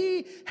God.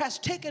 He has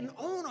taken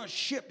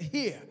ownership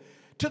here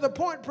to the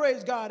point,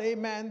 praise God,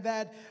 amen,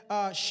 that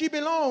she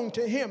belonged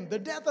to him. The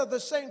death of the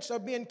saints are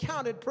being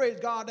counted, praise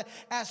God,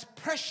 as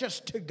precious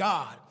to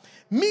God.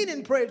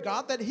 Meaning, praise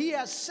God, that he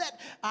has set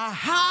a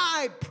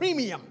high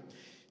premium,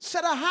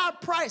 set a high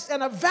price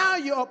and a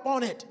value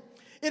upon it.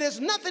 It is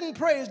nothing,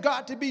 praise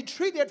God, to be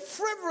treated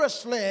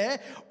frivolously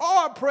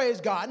or, praise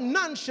God,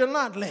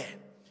 nonchalantly.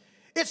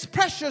 It's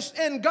precious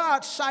in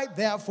God's sight,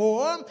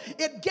 therefore.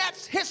 It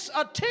gets his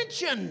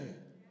attention.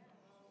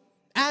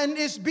 And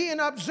it's being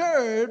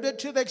observed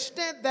to the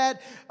extent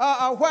that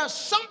where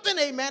something,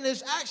 amen,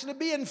 is actually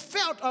being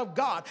felt of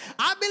God.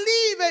 I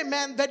believe,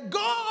 amen, that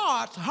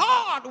God's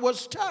heart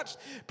was touched,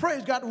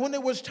 praise God, when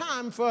it was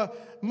time for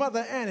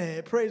Mother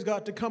Annie, praise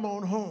God, to come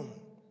on home.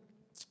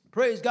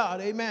 Praise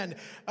God, amen.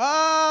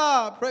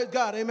 Praise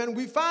God, amen.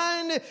 We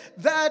find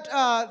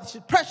that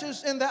she's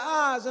precious in the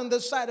eyes and the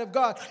sight of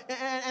God.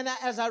 And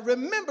as I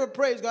remember,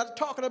 praise God,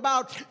 talking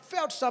about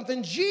felt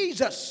something,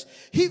 Jesus,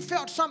 he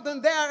felt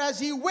something there as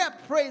he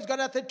wept, praise God,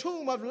 at the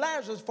tomb of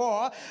Lazarus.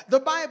 For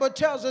the Bible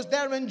tells us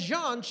there in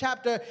John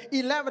chapter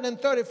 11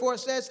 and 34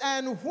 says,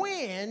 and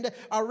when,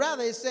 or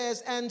rather it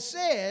says, and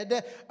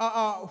said,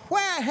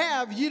 where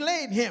have ye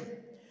laid him?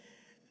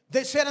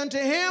 They said unto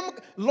him,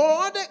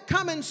 Lord,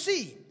 come and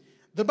see.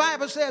 The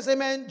Bible says,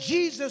 amen,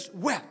 Jesus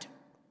wept.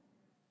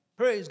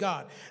 Praise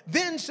God.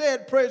 Then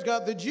said, praise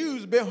God, the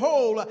Jews,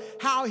 behold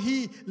how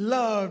he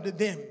loved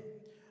them.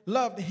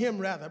 Loved him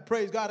rather,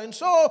 praise God. And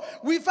so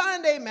we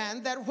find,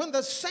 amen, that when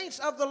the saints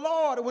of the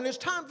Lord, when it's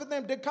time for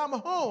them to come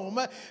home,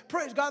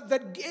 praise God,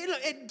 that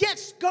it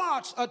gets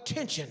God's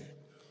attention.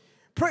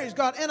 Praise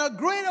God, in a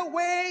greater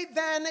way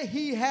than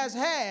he has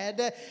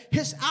had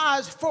his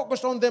eyes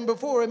focused on them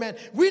before, amen.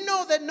 We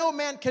know that no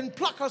man can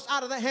pluck us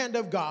out of the hand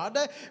of God,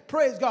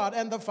 praise God,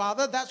 and the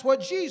Father. That's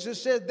what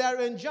Jesus said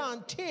there in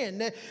John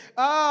 10,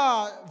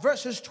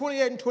 verses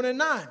 28 and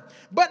 29.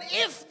 But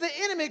if the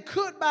enemy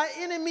could by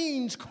any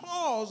means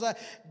cause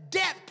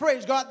death,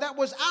 praise God, that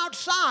was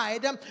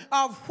outside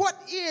of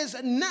what is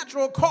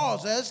natural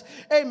causes,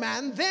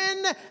 amen,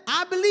 then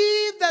I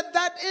believe that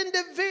that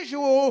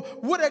individual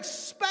would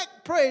expect,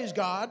 praise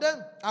God,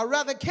 or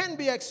rather can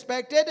be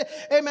expected,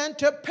 amen,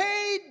 to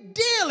pay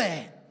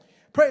dearly,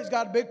 praise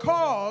God,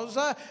 because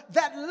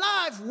that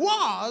life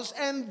was,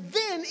 and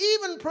then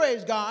even,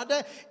 praise God,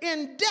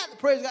 in death,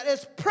 praise God,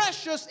 is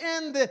precious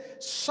in the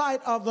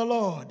sight of the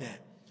Lord.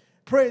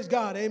 Praise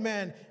God,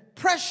 amen.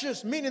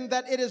 Precious, meaning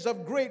that it is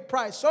of great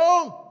price.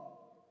 So,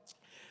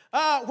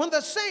 when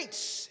the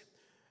saints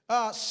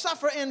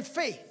suffer in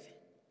faith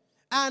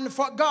and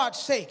for God's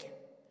sake,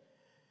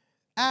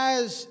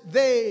 as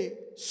they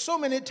so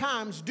many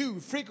times do,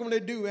 frequently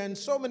do, and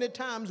so many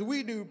times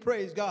we do,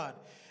 praise God.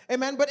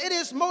 Amen. But it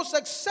is most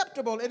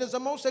acceptable. It is a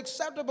most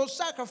acceptable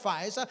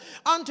sacrifice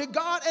unto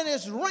God, and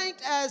is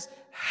ranked as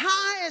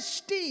high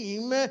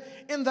esteem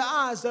in the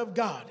eyes of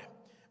God.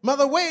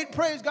 Mother Wade,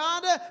 praise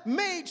God,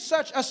 made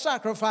such a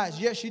sacrifice.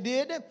 Yes, she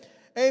did.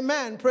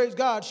 Amen. Praise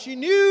God. She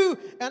knew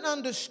and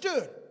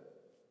understood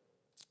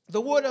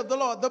the word of the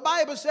Lord. The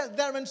Bible says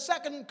there in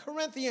 2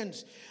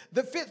 Corinthians,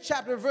 the 5th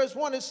chapter, verse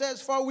 1, it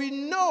says, for we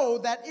know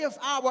that if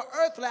our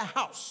earthly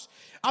house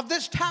of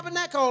this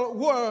tabernacle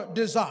were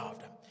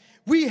dissolved,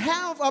 we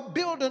have a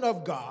building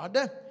of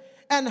God,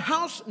 and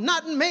house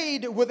not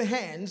made with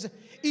hands,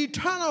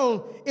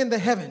 eternal in the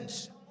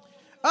heavens.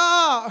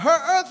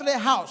 Her earthly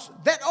house,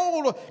 that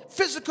old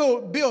physical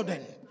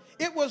building,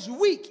 it was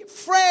weak,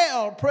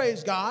 frail,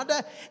 praise God,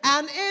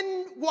 and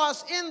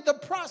was in the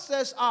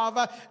process of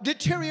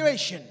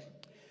deterioration.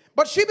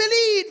 But she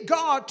believed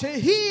God to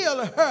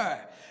heal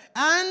her.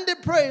 And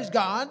praise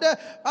God,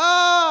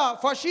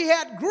 for she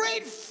had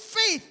great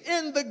faith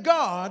in the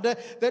God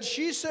that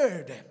she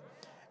served.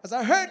 As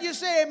I heard you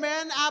say,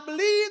 amen, I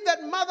believe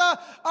that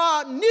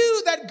Mother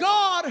knew that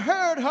God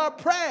heard her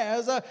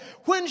prayers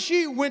when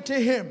she went to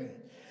him.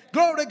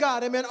 Glory to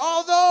God, amen.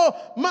 Although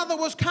Mother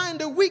was kind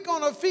of weak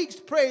on her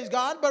feet, praise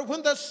God, but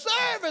when the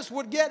service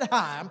would get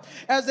high,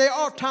 as they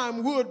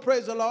oft-time would,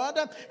 praise the Lord,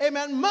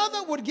 amen,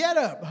 Mother would get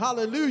up,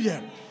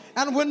 hallelujah.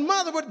 And when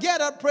Mother would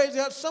get up, praise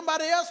God,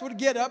 somebody else would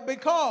get up,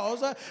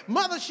 because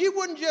Mother, she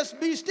wouldn't just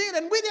be still,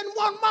 and we didn't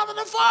want Mother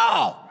to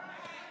fall.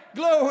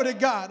 Glory to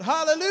God,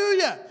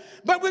 hallelujah.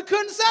 But we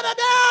couldn't set her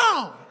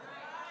down.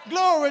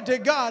 Glory to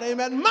God,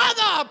 amen.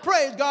 Mother,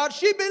 praise God,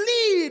 she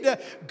believed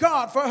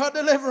God for her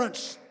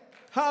deliverance.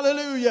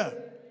 Hallelujah.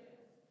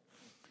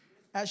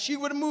 As she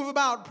would move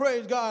about,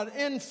 praise God,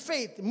 in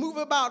faith, move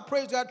about,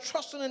 praise God,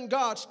 trusting in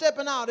God,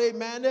 stepping out,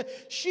 amen.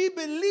 She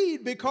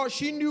believed because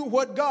she knew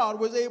what God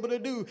was able to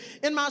do.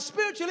 In my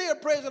spiritual ear,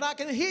 praise God, I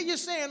can hear you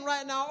saying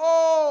right now,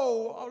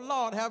 oh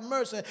Lord, have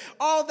mercy.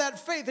 All that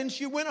faith, and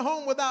she went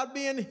home without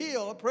being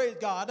healed, praise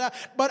God.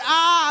 But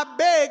I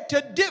beg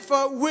to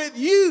differ with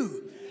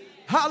you.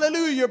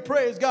 Hallelujah,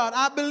 praise God.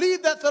 I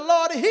believe that the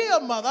Lord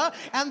healed Mother,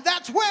 and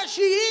that's where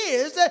she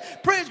is.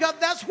 Praise God,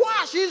 that's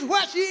why she's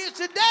where she is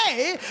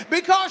today,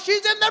 because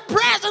she's in the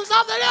presence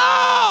of the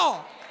Lord.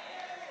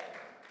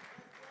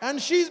 And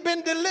she's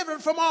been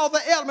delivered from all the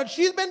ailments.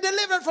 She's been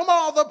delivered from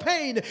all the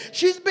pain.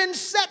 She's been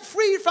set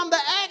free from the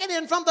agony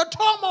and from the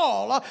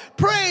turmoil,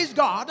 praise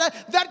God,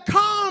 that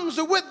comes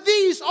with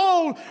these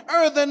old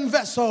earthen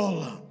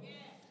vessels.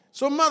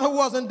 So mother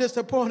wasn't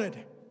disappointed.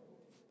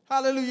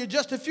 Hallelujah.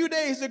 Just a few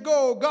days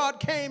ago, God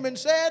came and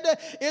said,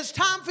 it's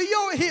time for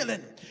your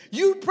healing.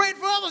 You prayed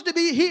for others to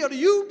be healed.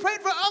 You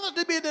prayed for others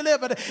to be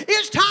delivered.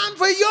 It's time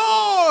for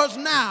yours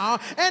now.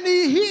 And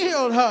he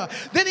healed her.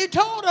 Then he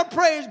told her,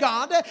 praise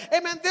God,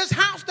 amen, this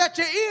house that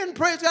you're in,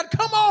 praise God,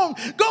 come on,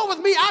 go with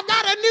me. I've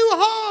got a new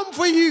home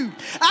for you.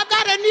 I've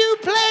got a new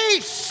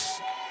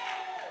place.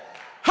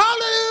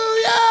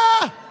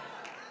 Hallelujah.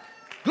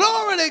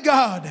 Glory to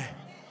God.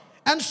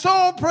 And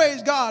so,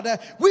 praise God,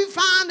 we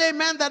find,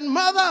 amen, that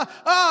mother,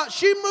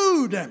 she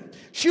moved.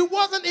 She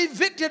wasn't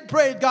evicted,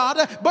 praise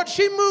God, but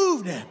she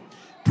moved.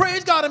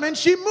 Praise God, amen.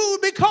 She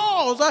moved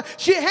because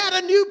she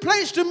had a new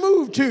place to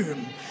move to.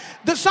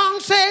 The song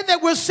said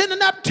that we're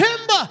sending up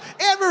timber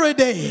every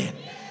day.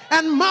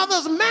 And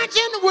mother's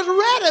mansion was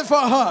ready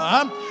for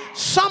her.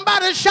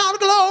 Somebody shout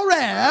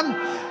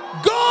glory.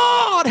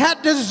 God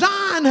had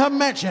designed her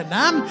mansion,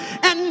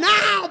 and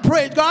now,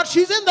 praise God,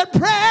 she's in the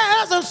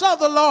presence of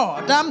the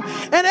Lord, and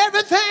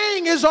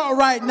everything is all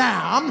right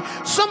now.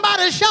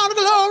 Somebody shout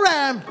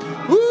glory.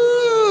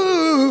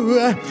 Ooh,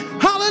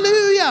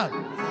 hallelujah.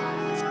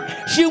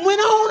 She went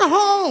on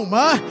home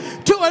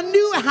to a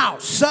new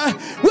house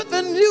with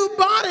a new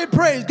body,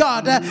 praise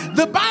God.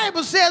 The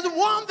Bible says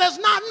one that's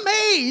not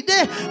made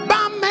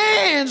by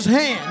man's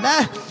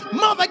hand.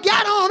 Mother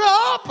got on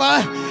up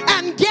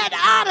and get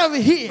out of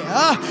here.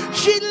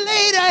 She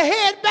laid her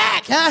head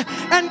back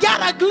and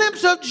got a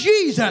glimpse of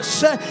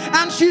Jesus.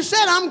 And she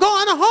said, I'm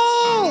going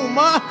home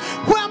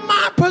where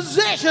my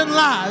possession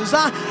lies.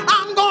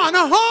 I'm going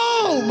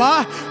home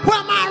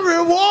where my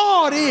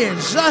reward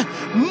is.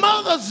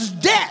 Mother's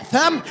death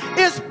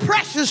is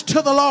precious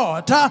to the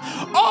Lord.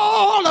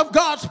 All of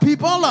God's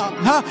people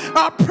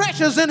are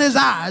precious in his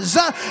eyes.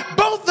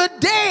 Both the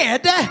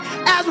dead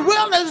as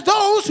well as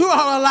those who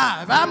are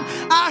alive.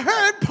 I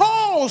heard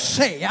Paul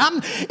say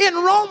in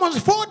Romans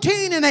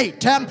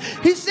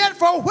 14:8, he said,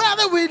 for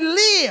whether we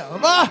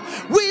live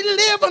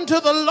unto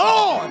the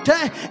Lord,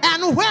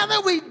 and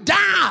whether we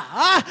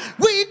die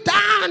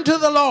unto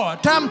the Lord.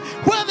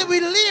 Whether we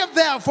live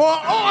therefore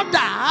or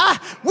die,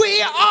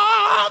 we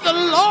are the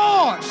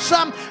Lord's.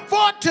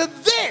 For to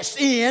this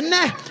end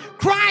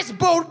Christ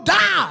both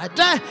died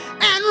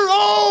and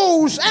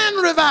rose and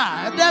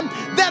revived,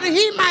 that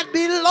he might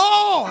be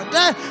Lord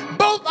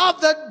both of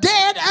the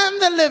dead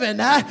and the living.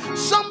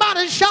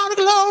 Somebody shout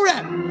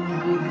glory.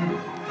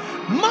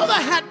 Mother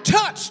had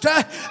touched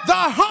the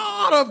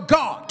heart of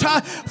God.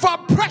 For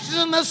precious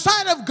in the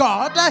sight of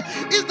God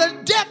is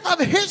the death of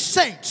his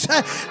saints.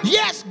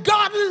 Yes,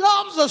 God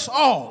loves us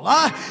all.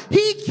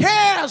 He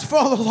cares for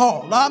us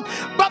all.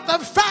 But the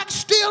fact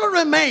still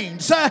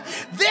remains.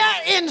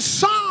 There in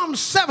Psalm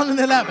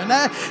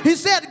 7:11, he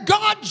said,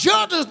 God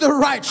judges the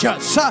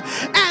righteous.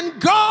 And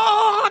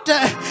God,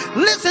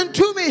 listen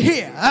to me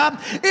here,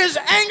 is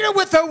angry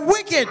with the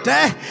wicked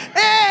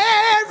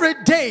every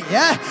day.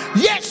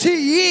 Yes,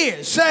 he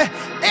is.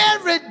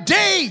 Every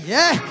day,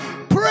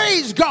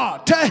 praise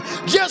God,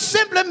 just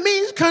simply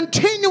means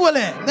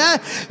continually.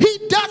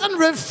 He doesn't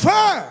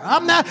refer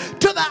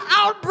to the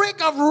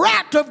outbreak of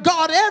wrath of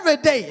God every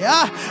day,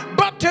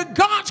 but to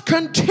God's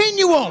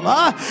continual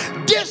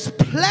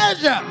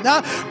displeasure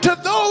to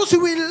those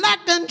who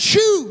elect and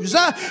choose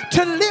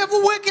to live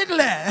wickedly.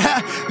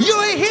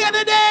 You're here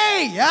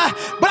today,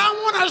 but I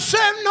want to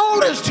serve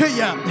notice to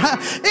you.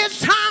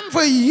 It's time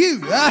for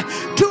you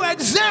to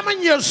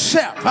examine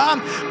yourself.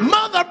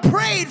 Mother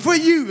prayed for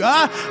you.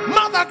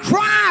 Mother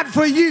cried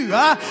for you.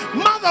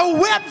 Mother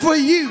wept for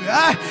you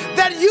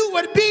that you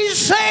would be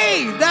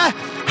saved.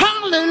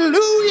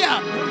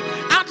 Hallelujah.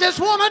 I just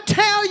want to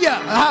tell you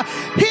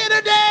here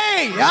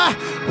today,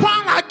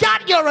 while I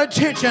got your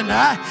attention,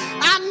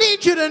 I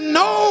need you to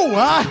know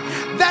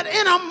that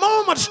in a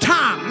moment's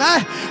time,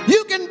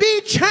 you can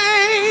be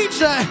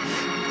changed.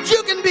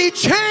 You can be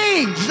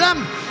changed.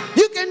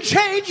 You can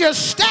change your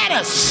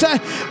status.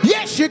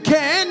 Yes, you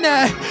can.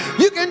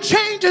 You can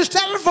change your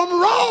status from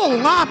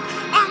wrong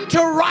unto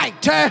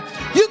right.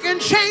 You can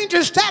change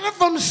your status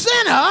from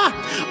sinner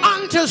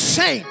unto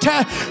saint.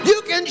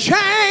 You can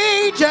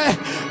change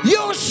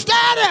your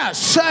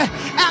status.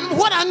 And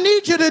what I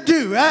need you to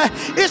do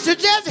is to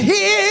just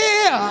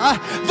hear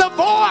the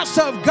voice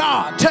of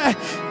God.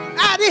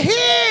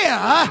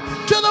 Adhere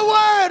to the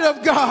word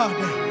of God.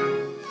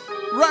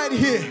 Right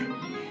here.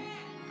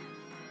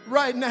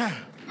 Right now.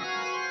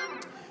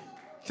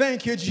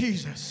 Thank you,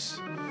 Jesus.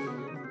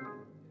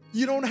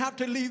 You don't have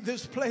to leave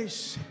this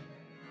place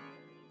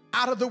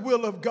out of the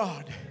will of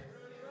God.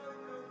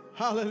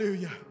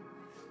 Hallelujah.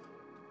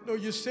 No,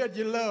 you said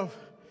you love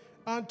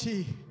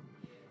auntie,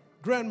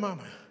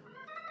 grandmama,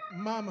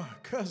 mama,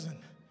 cousin,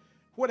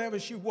 whatever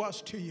she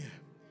was to you.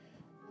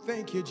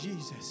 Thank you,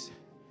 Jesus.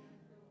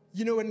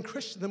 You know, in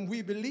Christendom,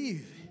 we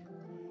believe,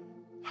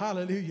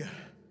 hallelujah,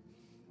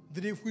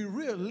 that if we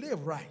really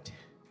live right,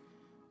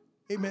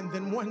 amen,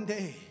 then one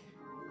day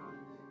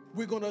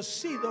we're going to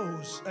see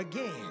those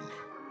again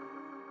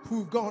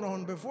who've gone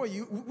on before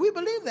you. We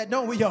believe that,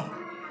 don't we, y'all?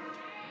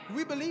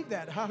 We believe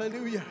that.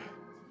 Hallelujah.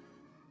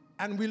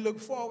 And we look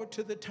forward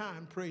to the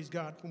time, praise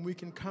God, when we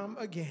can come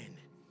again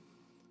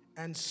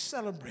and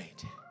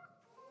celebrate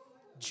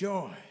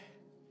joy,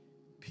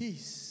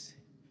 peace,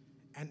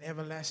 and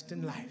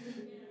everlasting life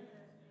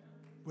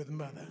with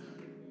Mother.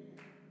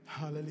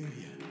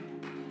 Hallelujah.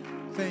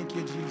 Thank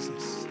you,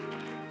 Jesus.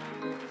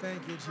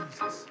 Thank you,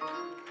 Jesus.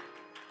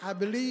 I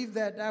believe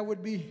that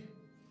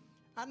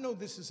I know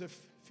this is a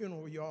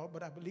funeral, y'all,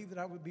 but I believe that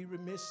I would be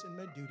remiss in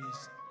my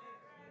duties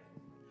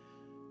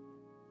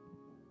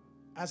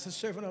as a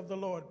servant of the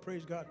Lord,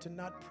 praise God, to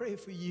not pray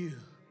for you,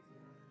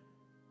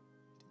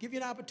 to give you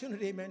an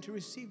opportunity, amen, to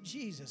receive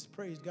Jesus,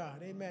 praise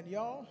God, amen,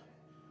 y'all.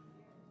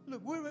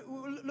 Look,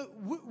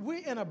 we're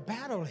in a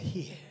battle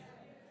here.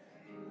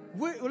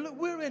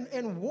 We're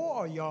in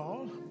war,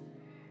 y'all.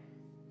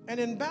 And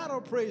in battle,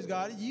 praise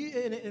God,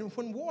 and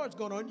when war is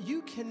going on,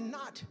 you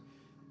cannot,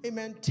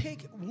 amen,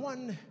 take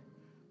one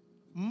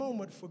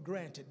moment for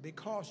granted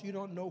because you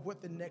don't know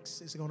what the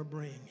next is going to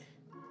bring.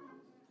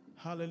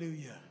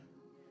 Hallelujah.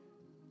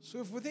 So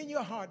if within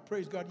your heart,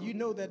 praise God, you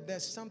know that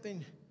there's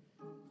something,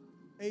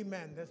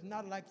 amen, that's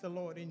not like the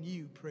Lord in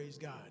you, praise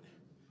God.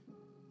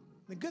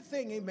 The good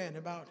thing, amen,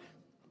 about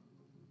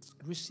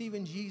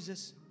receiving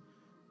Jesus,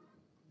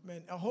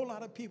 man, a whole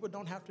lot of people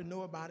don't have to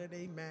know about it,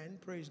 amen,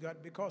 praise God,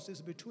 because it's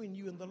between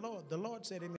you and the Lord. The Lord said, amen.